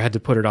part where I had to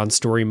put it on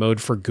story mode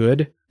for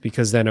good,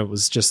 because then it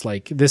was just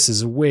like, this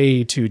is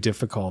way too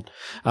difficult.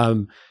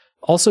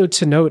 Also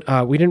to note,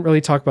 we didn't really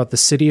talk about the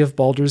city of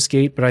Baldur's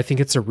Gate, but I think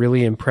it's a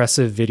really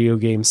impressive video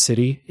game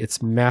city.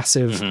 It's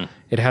massive. Mm-hmm.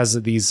 It has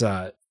these,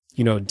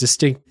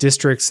 distinct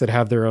districts that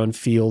have their own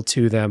feel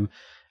to them.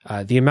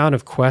 The amount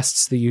of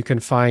quests that you can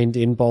find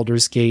in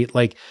Baldur's Gate,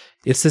 like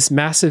it's this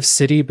massive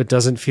city, but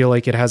doesn't feel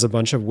like it has a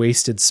bunch of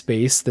wasted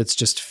space that's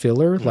just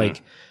filler. Mm-hmm.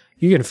 Like,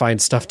 you can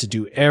find stuff to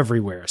do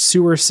everywhere,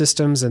 sewer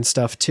systems and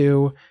stuff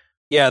too.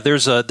 Yeah,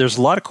 there's a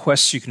lot of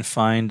quests you can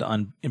find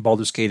in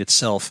Baldur's Gate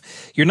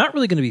itself. You're not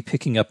really going to be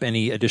picking up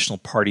any additional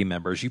party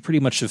members. You pretty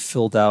much have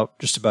filled out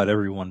just about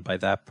everyone by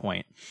that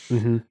point.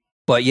 Mm-hmm.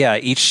 But yeah,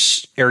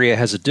 each area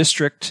has a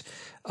district,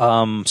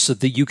 so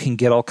that you can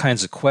get all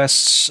kinds of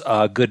quests,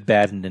 good,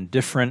 bad, and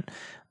indifferent,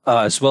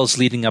 as well as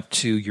leading up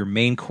to your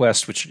main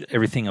quest, which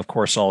everything, of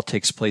course, all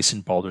takes place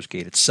in Baldur's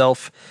Gate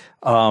itself.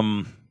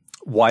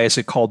 Why is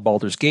it called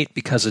Baldur's Gate?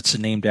 Because it's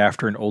named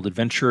after an old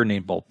adventurer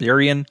named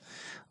Baldurian,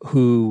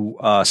 who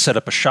set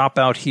up a shop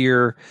out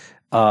here,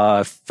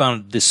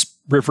 found this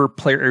river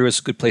area was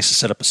a good place to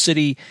set up a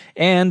city,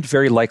 and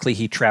very likely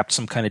he trapped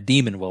some kind of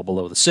demon well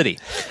below the city,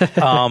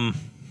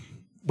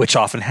 which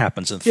often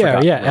happens in the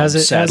Forgotten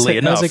Realms, sadly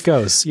enough. As it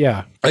goes,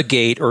 yeah. A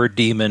gate or a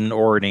demon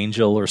or an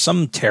angel or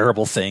some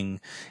terrible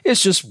thing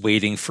is just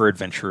waiting for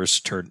adventurers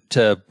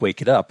to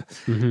wake it up.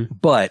 Mm-hmm.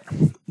 But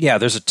yeah,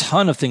 there's a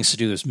ton of things to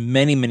do. There's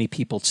many, many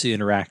people to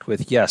interact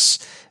with. Yes,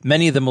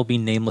 many of them will be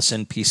nameless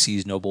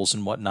NPCs, nobles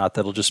and whatnot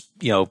that'll just,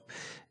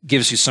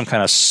 gives you some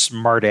kind of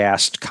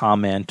smart-ass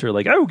comment or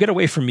like, oh, get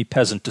away from me,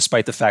 peasant,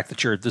 despite the fact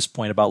that you're at this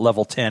point about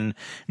level 10,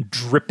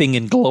 dripping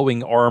in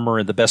glowing armor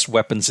and the best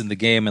weapons in the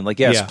game. And like,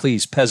 yes,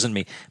 please, peasant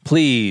me.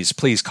 Please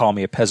call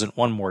me a peasant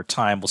one more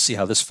time. We'll see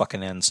how this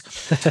fucking ends.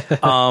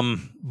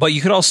 But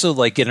you could also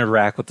like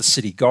interact with the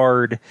city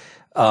guard,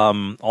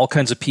 all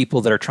kinds of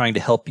people that are trying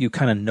to help you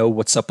kind of know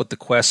what's up with the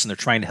quest, and they're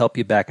trying to help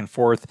you back and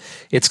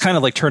forth. It's kind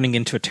of like turning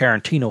into a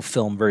Tarantino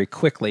film very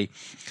quickly.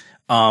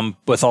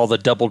 With all the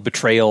double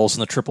betrayals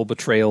and the triple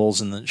betrayals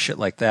and the shit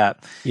like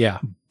that. Yeah.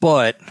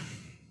 But,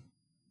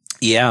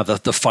 yeah,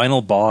 the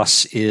final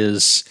boss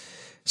is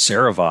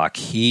Saravok.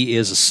 He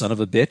is a son of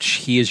a bitch.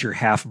 He is your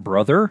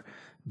half-brother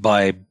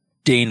by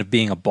Dane of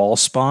being a ball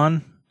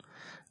spawn.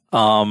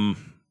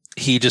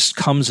 He just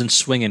comes in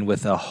swinging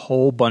with a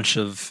whole bunch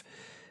of,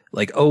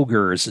 like,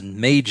 ogres and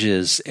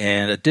mages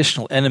and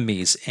additional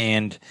enemies,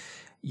 and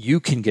you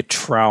can get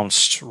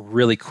trounced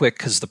really quick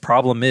because the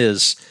problem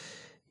is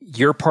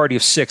your party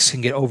of 6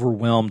 can get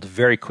overwhelmed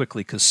very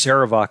quickly because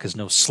Saravok is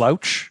no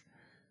slouch.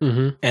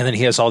 Mm-hmm. And then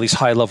he has all these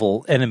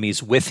high-level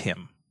enemies with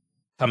him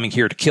coming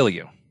here to kill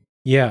you.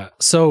 Yeah.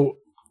 So,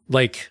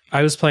 like,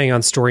 I was playing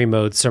on story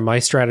mode, so my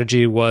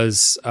strategy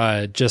was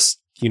just,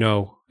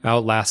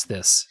 outlast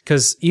this.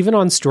 Because even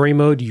on story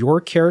mode,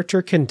 your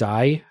character can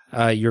die,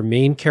 your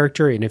main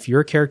character, and if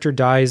your character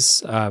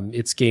dies,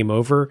 it's game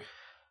over.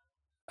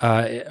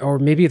 Or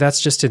maybe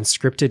that's just in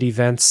scripted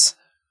events.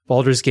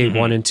 Baldur's Gate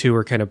 1 and 2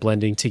 are kind of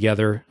blending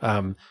together.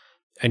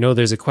 I know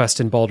there's a quest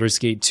in Baldur's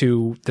Gate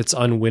 2 that's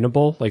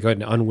unwinnable, like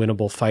an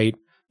unwinnable fight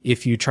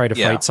if you try to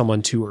fight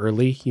someone too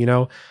early,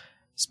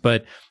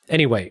 But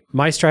anyway,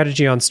 my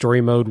strategy on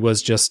story mode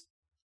was just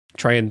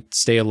try and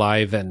stay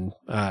alive and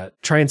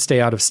try and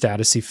stay out of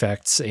status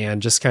effects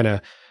and just kind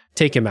of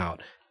take him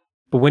out.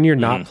 But when you're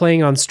not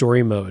playing on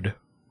story mode,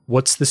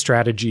 what's the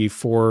strategy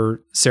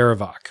for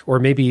Saravok or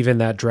maybe even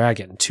that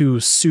dragon?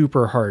 2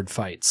 super hard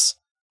fights.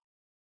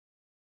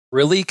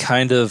 Really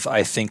kind of,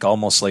 I think,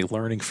 almost like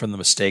learning from the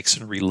mistakes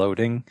and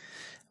reloading.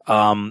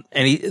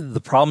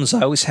 The problems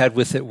I always had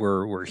with it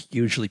were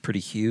usually pretty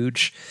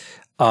huge.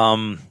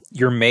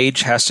 Your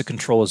mage has to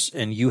control,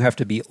 and you have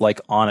to be like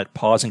on it,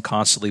 pausing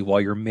constantly while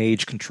your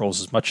mage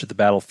controls as much of the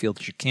battlefield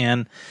as you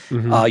can.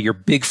 Mm-hmm. Your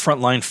big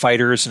frontline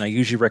fighters, and I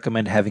usually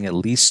recommend having at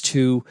least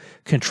 2,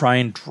 can try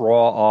and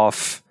draw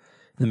off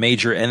the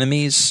major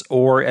enemies,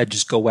 or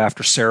just go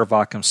after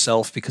Saravok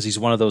himself because he's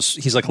one of those.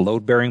 He's like a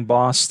load-bearing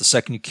boss. The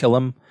second you kill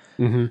him,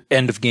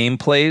 end of game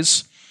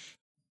plays.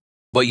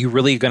 But you're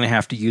really going to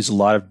have to use a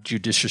lot of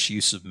judicious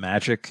use of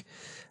magic,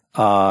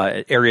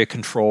 area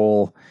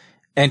control,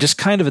 and just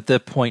kind of at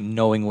that point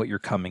knowing what you're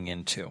coming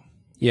into.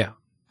 Yeah.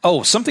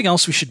 Oh, something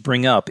else we should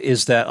bring up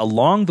is that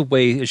along the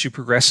way, as you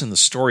progress in the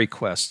story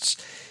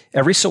quests,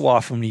 every so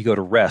often you go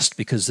to rest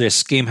because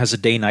this game has a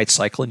day-night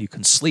cycle and you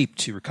can sleep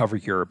to recover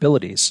your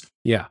abilities.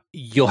 Yeah.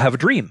 You'll have a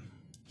dream.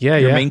 Yeah,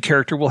 Your main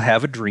character will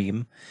have a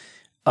dream,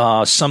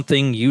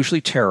 something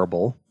usually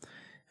terrible,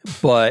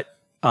 but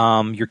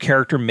your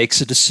character makes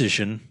a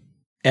decision,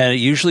 and it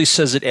usually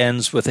says it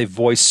ends with a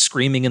voice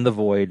screaming in the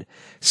void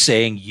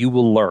saying, "You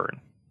will learn."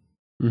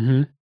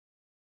 Mm-hmm.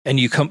 And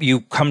you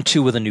come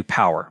to with a new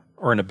power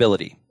or an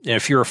ability. And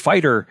if you're a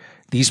fighter,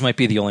 these might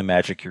be the only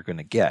magic you're going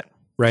to get.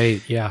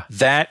 Right, yeah.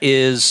 That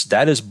is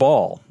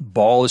Ball.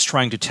 Ball is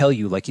trying to tell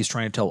you, like he's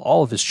trying to tell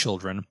all of his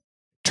children,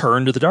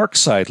 turn to the dark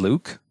side,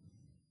 Luke,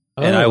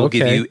 and I will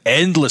give you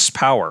endless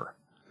power.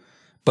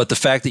 But the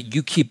fact that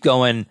you keep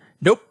going,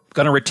 nope,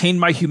 going to retain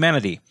my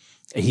humanity,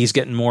 he's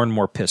getting more and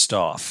more pissed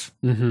off.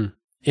 Mm-hmm.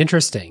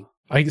 Interesting.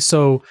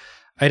 So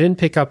I didn't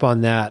pick up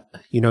on that,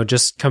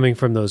 just coming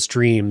from those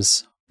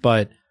dreams,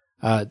 but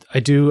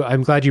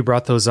I'm glad you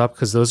brought those up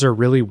because those are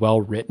really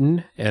well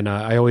written. And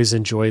I always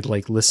enjoyed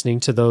like listening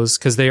to those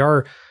because they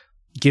are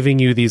giving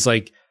you these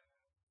like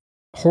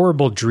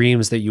horrible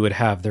dreams that you would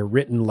have. They're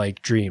written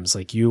like dreams.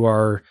 Like you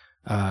are,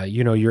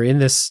 you're in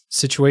this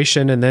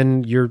situation and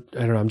then I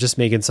don't know, I'm just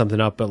making something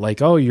up, but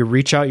like, oh, you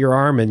reach out your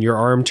arm and your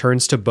arm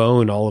turns to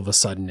bone all of a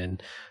sudden.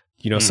 And,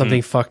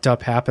 something fucked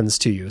up happens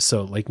to you.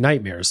 So like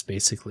nightmares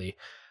basically.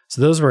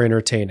 So those were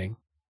entertaining.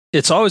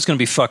 It's always going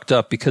to be fucked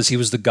up because he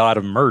was the god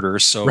of murder.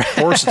 So of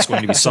course it's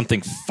going to be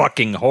something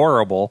fucking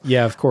horrible.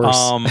 Yeah, of course.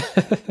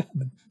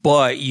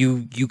 But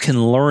you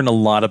can learn a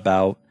lot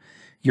about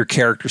your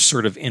character's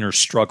sort of inner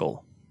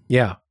struggle.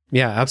 Yeah,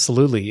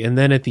 absolutely. And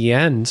then at the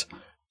end,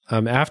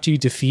 after you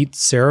defeat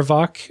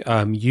Saravok,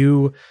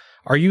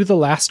 Are you the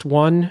last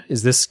one?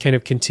 Is this kind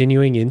of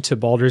continuing into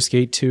Baldur's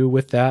Gate 2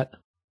 with that?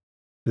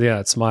 Yeah,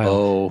 it's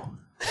smile.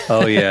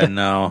 Oh yeah,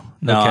 no.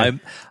 Okay.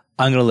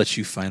 I'm going to let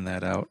you find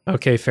that out.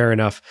 Okay, fair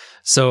enough.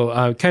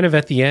 So kind of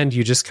at the end,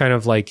 you just kind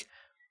of like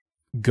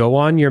go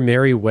on your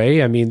merry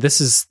way. I mean,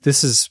 this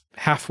is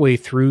halfway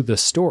through the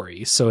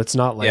story, so it's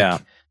not like... Yeah.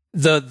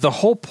 The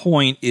whole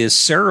point is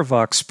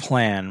Saravok's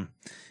plan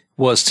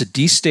was to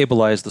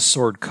destabilize the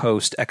Sword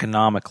Coast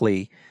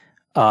economically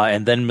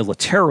and then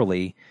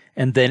militarily,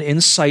 and then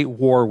incite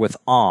war with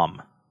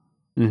Om,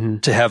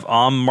 to have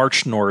Om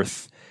march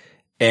north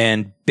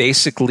and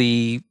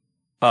basically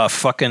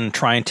fucking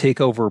try and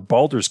take over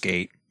Baldur's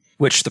Gate,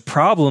 which the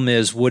problem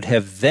is would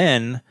have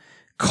then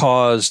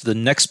caused the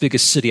next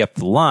biggest city up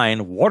the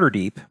line,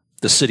 Waterdeep,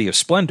 the City of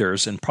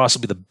Splendors, and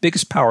possibly the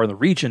biggest power in the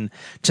region,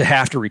 to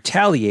have to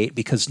retaliate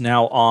because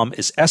now Om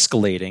is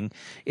escalating.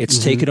 It's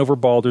taken over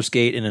Baldur's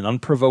Gate in an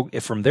unprovoked,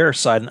 from their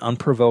side, an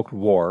unprovoked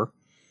war.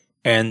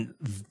 And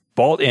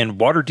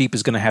Waterdeep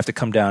is going to have to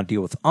come down and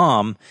deal with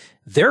Om.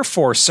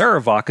 Therefore,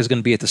 Saravok is going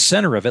to be at the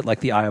center of it, like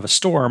the eye of a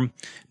storm,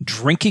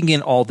 drinking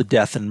in all the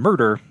death and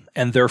murder,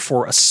 and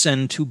therefore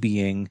ascend to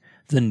being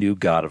the new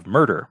god of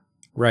murder.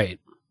 Right.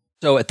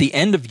 So at the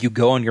end of You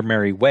Go on Your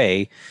Merry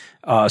Way,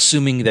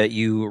 assuming that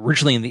you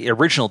originally in the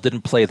original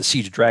didn't play the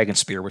Siege of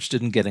Dragonspear, which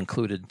didn't get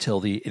included until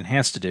the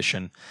Enhanced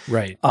Edition,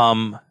 right?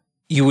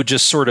 You would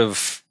just sort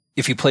of,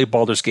 if you play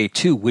Baldur's Gate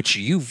 2, which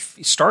you've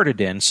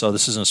started in, so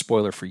this isn't a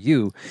spoiler for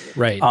you,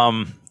 right?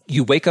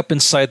 You wake up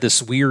inside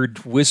this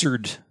weird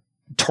wizard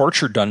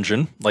torture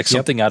dungeon, like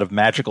something out of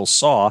Magical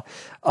Saw,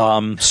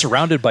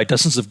 surrounded by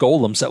dozens of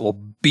golems that will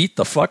beat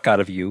the fuck out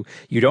of you.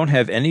 You don't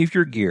have any of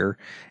your gear,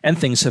 and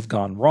things have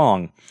gone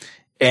wrong.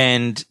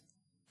 And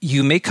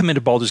you may come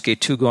into Baldur's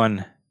Gate 2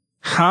 going,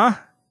 huh?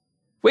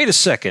 Wait a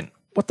second.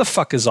 What the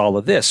fuck is all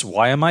of this?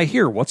 Why am I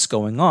here? What's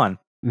going on?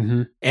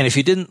 And if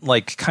you didn't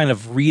like kind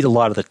of read a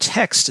lot of the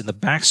text in the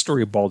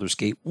backstory of Baldur's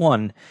Gate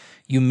 1,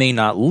 you may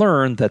not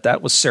learn that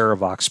that was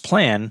Saravok's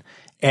plan,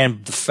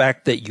 and the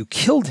fact that you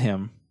killed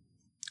him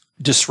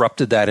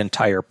disrupted that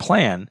entire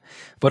plan,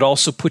 but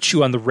also put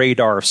you on the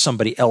radar of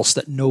somebody else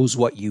that knows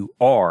what you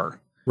are.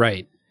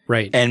 Right.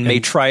 And may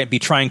be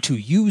trying to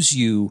use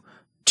you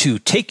to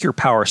take your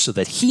power so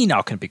that he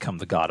now can become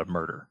the god of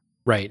murder.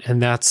 Right.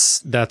 And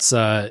that's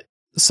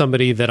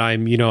somebody that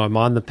I'm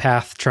on the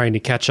path trying to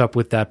catch up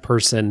with that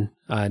person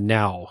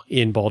now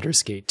in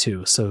Baldur's Gate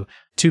 2. So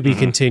to be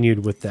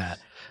continued with that.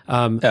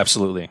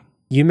 Absolutely.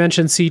 You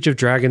mentioned Siege of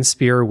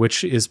Dragonspear,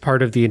 which is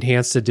part of the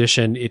Enhanced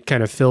Edition. It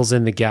kind of fills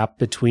in the gap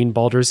between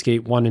Baldur's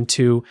Gate 1 and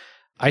 2.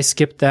 I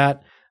skipped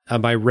that.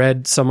 I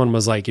read someone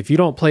was like, if you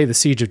don't play the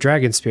Siege of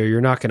Dragonspear, you're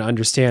not going to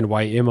understand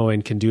why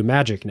Imoen can do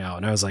magic now.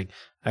 And I was like,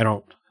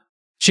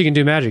 she can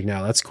do magic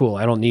now. That's cool.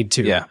 I don't need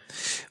to. Yeah.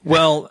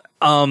 Well,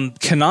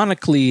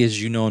 canonically,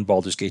 as you know, in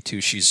Baldur's Gate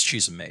 2,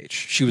 she's a mage.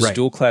 She was a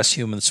dual class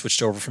human that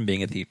switched over from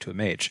being a thief to a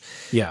mage.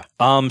 Yeah.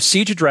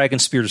 Siege of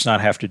Dragonspear does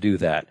not have to do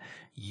that.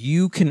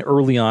 You can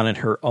early on in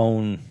her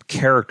own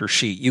character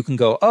sheet, you can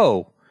go,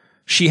 oh,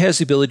 she has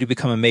the ability to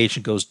become a mage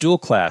and goes dual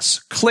class.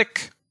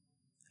 Click.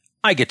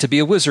 I get to be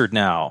a wizard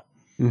now.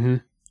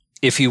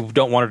 If you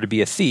don't want her to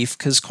be a thief,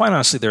 because quite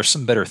honestly, there's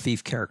some better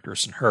thief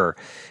characters than her,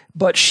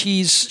 but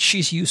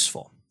she's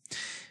useful.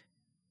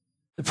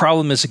 The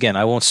problem is, again,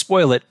 I won't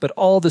spoil it, but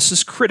all this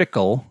is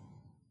critical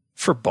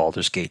for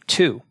Baldur's Gate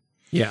 2.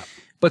 Yeah.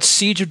 But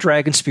Siege of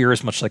Dragonspear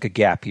is much like a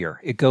gap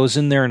year. It goes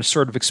in there and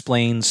sort of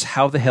explains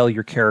how the hell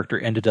your character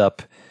ended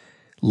up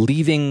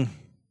leaving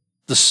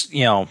this,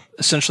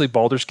 essentially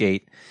Baldur's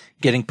Gate,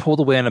 getting pulled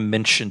away on a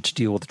mission to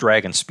deal with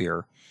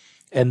Dragonspear,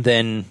 and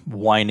then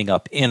winding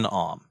up in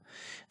Om.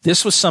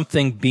 This was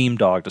something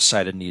Beamdog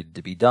decided needed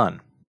to be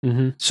done.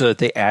 So that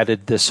they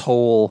added this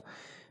whole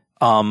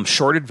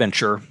short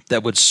adventure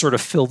that would sort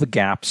of fill the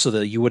gap so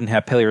that you wouldn't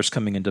have players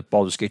coming into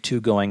Baldur's Gate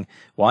 2 going,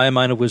 why am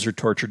I in a wizard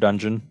torture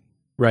dungeon?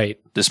 Right.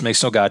 This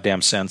makes no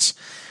goddamn sense.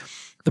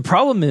 The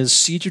problem is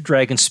Siege of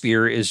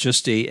Dragonspear is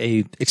just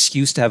a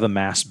excuse to have a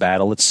mass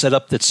battle. It's set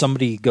up that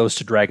somebody goes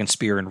to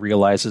Dragonspear and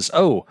realizes,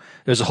 oh,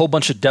 there's a whole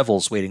bunch of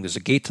devils waiting. There's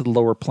a gate to the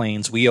lower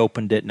planes. We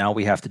opened it. Now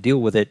we have to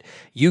deal with it.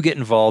 You get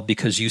involved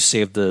because you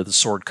saved the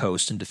Sword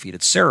Coast and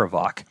defeated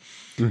Saravok.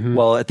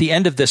 Well, at the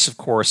end of this, of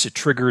course, it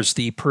triggers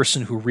the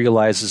person who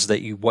realizes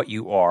that what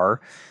you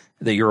are,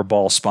 that you're a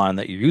ball spawn,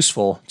 that you're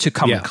useful, to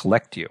come and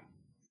collect you.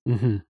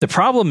 The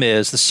problem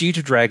is the Siege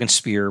of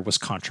Dragonspear was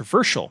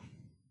controversial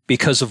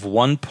because of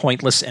one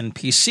pointless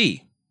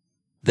NPC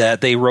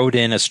that they wrote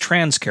in as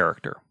trans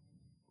character.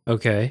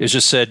 Okay. It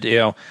just said,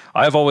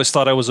 I've always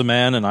thought I was a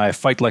man and I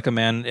fight like a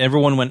man.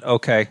 Everyone went,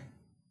 okay,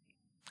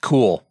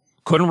 cool.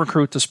 Couldn't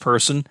recruit this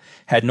person,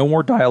 had no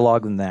more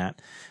dialogue than that.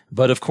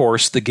 But of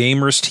course, the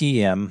gamers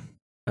TM,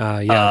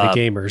 the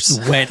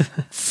gamers went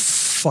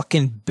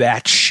fucking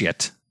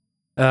batshit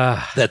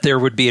that there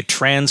would be a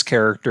trans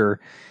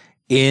character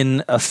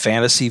in a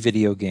fantasy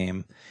video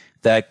game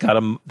that got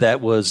him.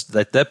 That was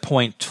at that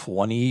point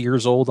 20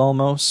 years old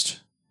almost.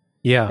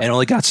 Yeah, and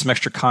only got some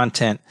extra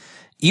content.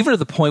 even to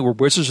the point where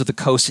Wizards of the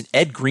Coast and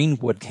Ed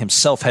Greenwood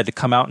himself had to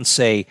come out and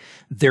say,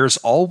 there's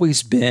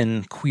always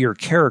been queer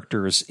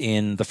characters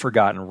in the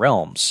Forgotten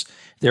Realms.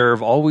 There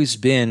have always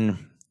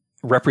been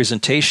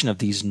representation of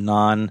these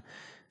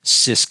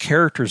non-cis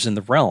characters in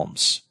the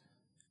realms.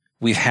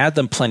 We've had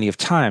them plenty of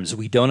times.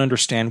 We don't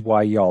understand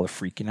why y'all are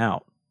freaking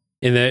out.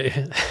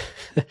 And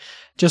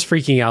just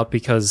freaking out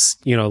because,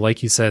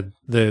 like you said,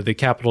 the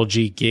capital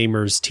G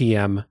gamers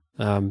TM,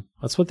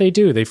 that's what they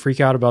do. They freak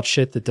out about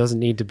shit that doesn't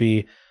need to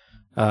be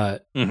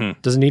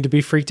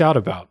freaked out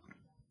about.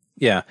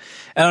 Yeah.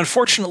 And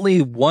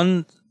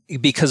unfortunately,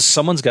 because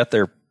someone's got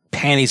their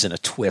panties in a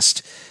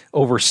twist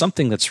over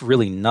something that's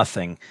really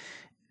nothing.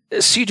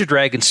 Siege of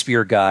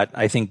Dragonspear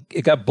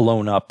got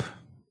blown up.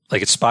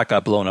 Like its spot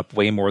got blown up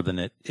way more than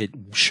it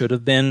should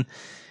have been,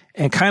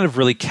 and kind of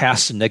really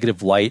cast a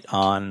negative light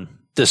on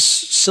this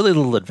silly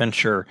little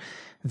adventure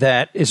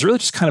that is really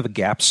just kind of a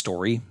gap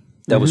story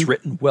that was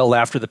written well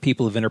after the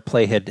people of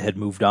Interplay had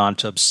moved on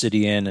to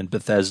Obsidian and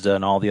Bethesda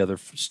and all the other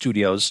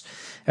studios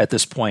at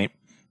this point,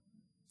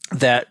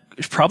 that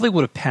probably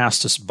would have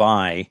passed us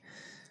by,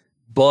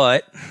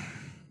 but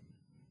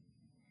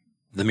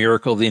the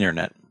miracle of the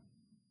internet.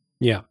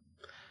 Yeah.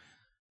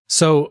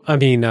 So, I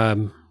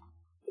mean,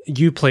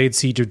 you played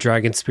Siege of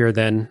Dragonspear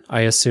then,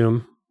 I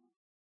assume?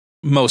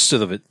 Most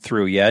of it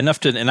through, yeah. Enough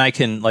to, and I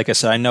can, like I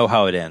said, I know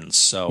how it ends,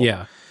 so.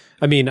 Yeah.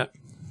 I mean,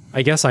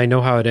 I guess I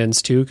know how it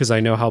ends too, because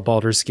I know how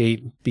Baldur's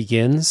Gate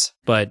begins,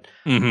 but,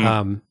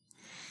 so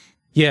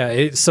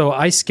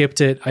I skipped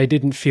it. I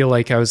didn't feel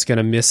like I was going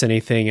to miss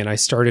anything, and I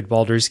started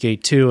Baldur's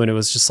Gate 2, and it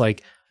was just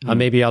like,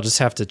 maybe I'll just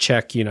have to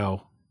check,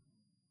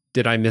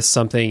 did I miss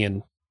something?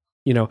 And,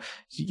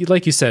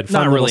 like you said,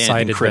 fun not really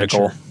side anything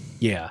critical. Adventure.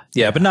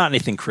 Yeah, but not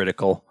anything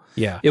critical.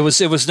 Yeah. It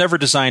was never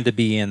designed to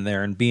be in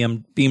there, and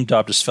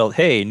Beamdop just felt,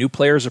 hey, new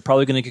players are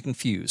probably going to get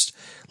confused.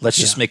 Let's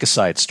just make a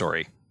side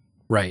story.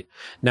 Right.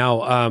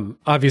 Now,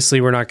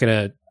 obviously, we're not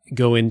going to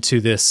go into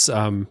this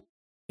in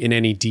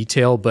any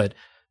detail, but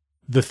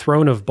the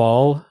Throne of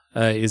Baal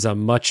is a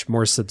much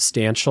more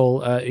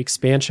substantial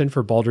expansion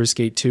for Baldur's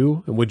Gate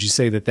 2. And would you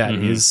say that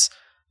is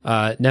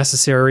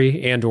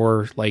necessary and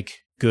or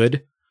like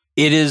good?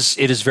 It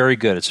is very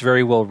good. It's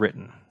very well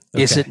written.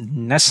 Okay. Is it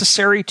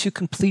necessary to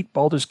complete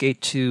Baldur's Gate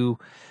 2?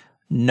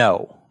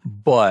 No.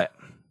 But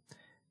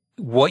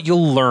what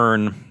you'll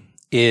learn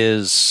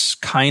is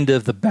kind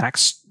of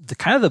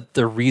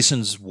the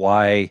reasons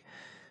why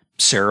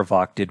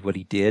Sarevok did what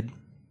he did.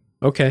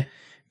 Okay.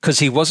 Because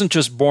he wasn't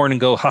just born and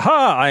go,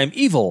 haha, I am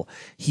evil.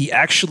 He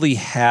actually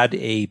had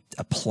a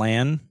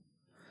plan,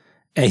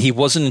 and he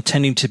wasn't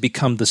intending to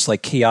become this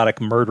like chaotic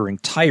murdering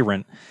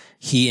tyrant.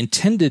 He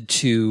intended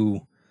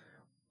to,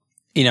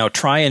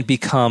 try and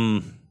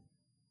become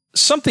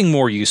something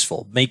more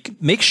useful.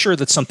 Make sure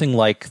that something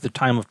like the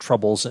Time of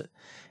Troubles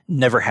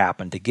never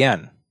happened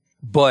again.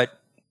 But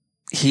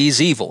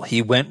he's evil.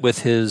 He went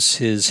with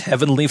his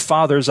heavenly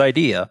father's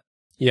idea.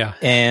 Yeah.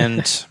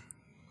 And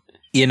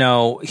he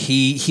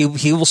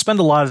will spend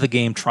a lot of the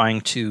game trying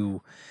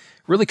to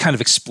really kind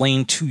of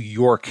explain to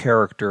your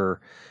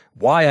character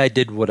why I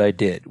did what I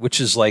did,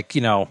 which is like,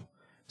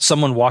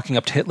 someone walking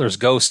up to Hitler's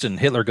ghost and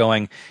Hitler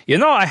going,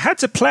 I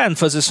had a plan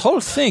for this whole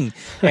thing,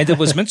 and it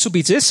was meant to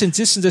be this and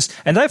this and this,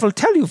 and I will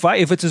tell you why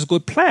if it is a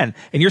good plan.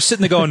 And you're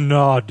sitting there going,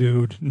 no,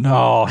 dude,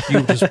 no,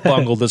 you just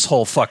bungled this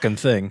whole fucking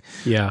thing.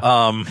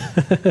 Yeah.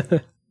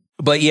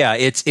 But yeah,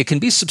 it can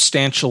be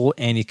substantial,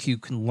 and you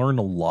can learn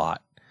a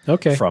lot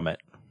from it.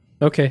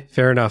 Okay,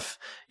 fair enough.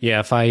 Yeah,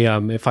 if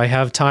I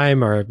have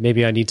time, or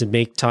maybe I need to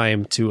make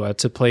time to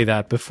play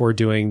that before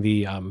doing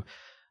the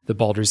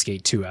Baldur's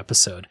Gate 2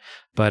 episode.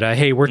 But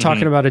hey, we're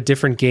talking about a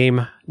different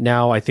game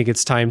now. I think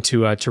it's time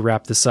to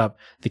wrap this up.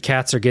 The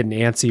cats are getting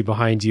antsy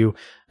behind you.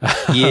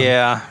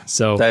 Yeah.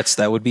 So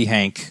that would be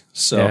Hank.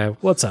 So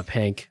what's up,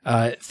 Hank?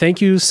 Thank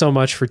you so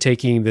much for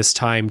taking this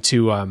time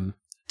to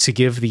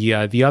give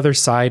the other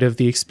side of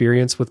the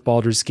experience with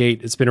Baldur's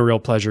Gate. It's been a real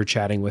pleasure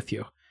chatting with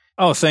you.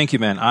 Oh, thank you,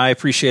 man. I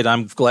appreciate it.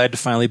 I'm glad to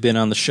finally been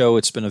on the show.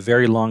 It's been a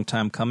very long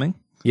time coming.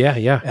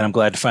 Yeah. And I'm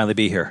glad to finally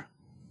be here.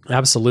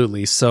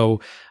 Absolutely.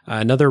 So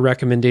another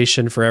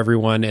recommendation for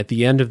everyone at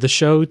the end of the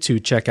show to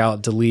check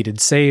out Deleted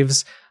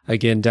Saves.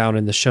 Again, down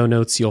in the show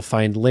notes, you'll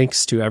find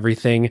links to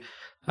everything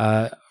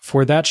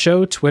for that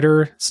show,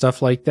 Twitter,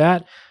 stuff like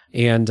that.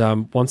 And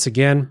once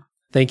again,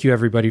 thank you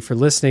everybody for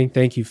listening.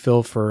 Thank you,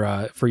 Phil,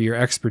 for your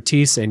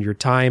expertise and your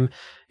time.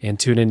 And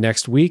tune in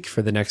next week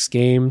for the next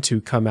game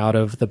to come out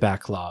of the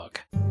backlog.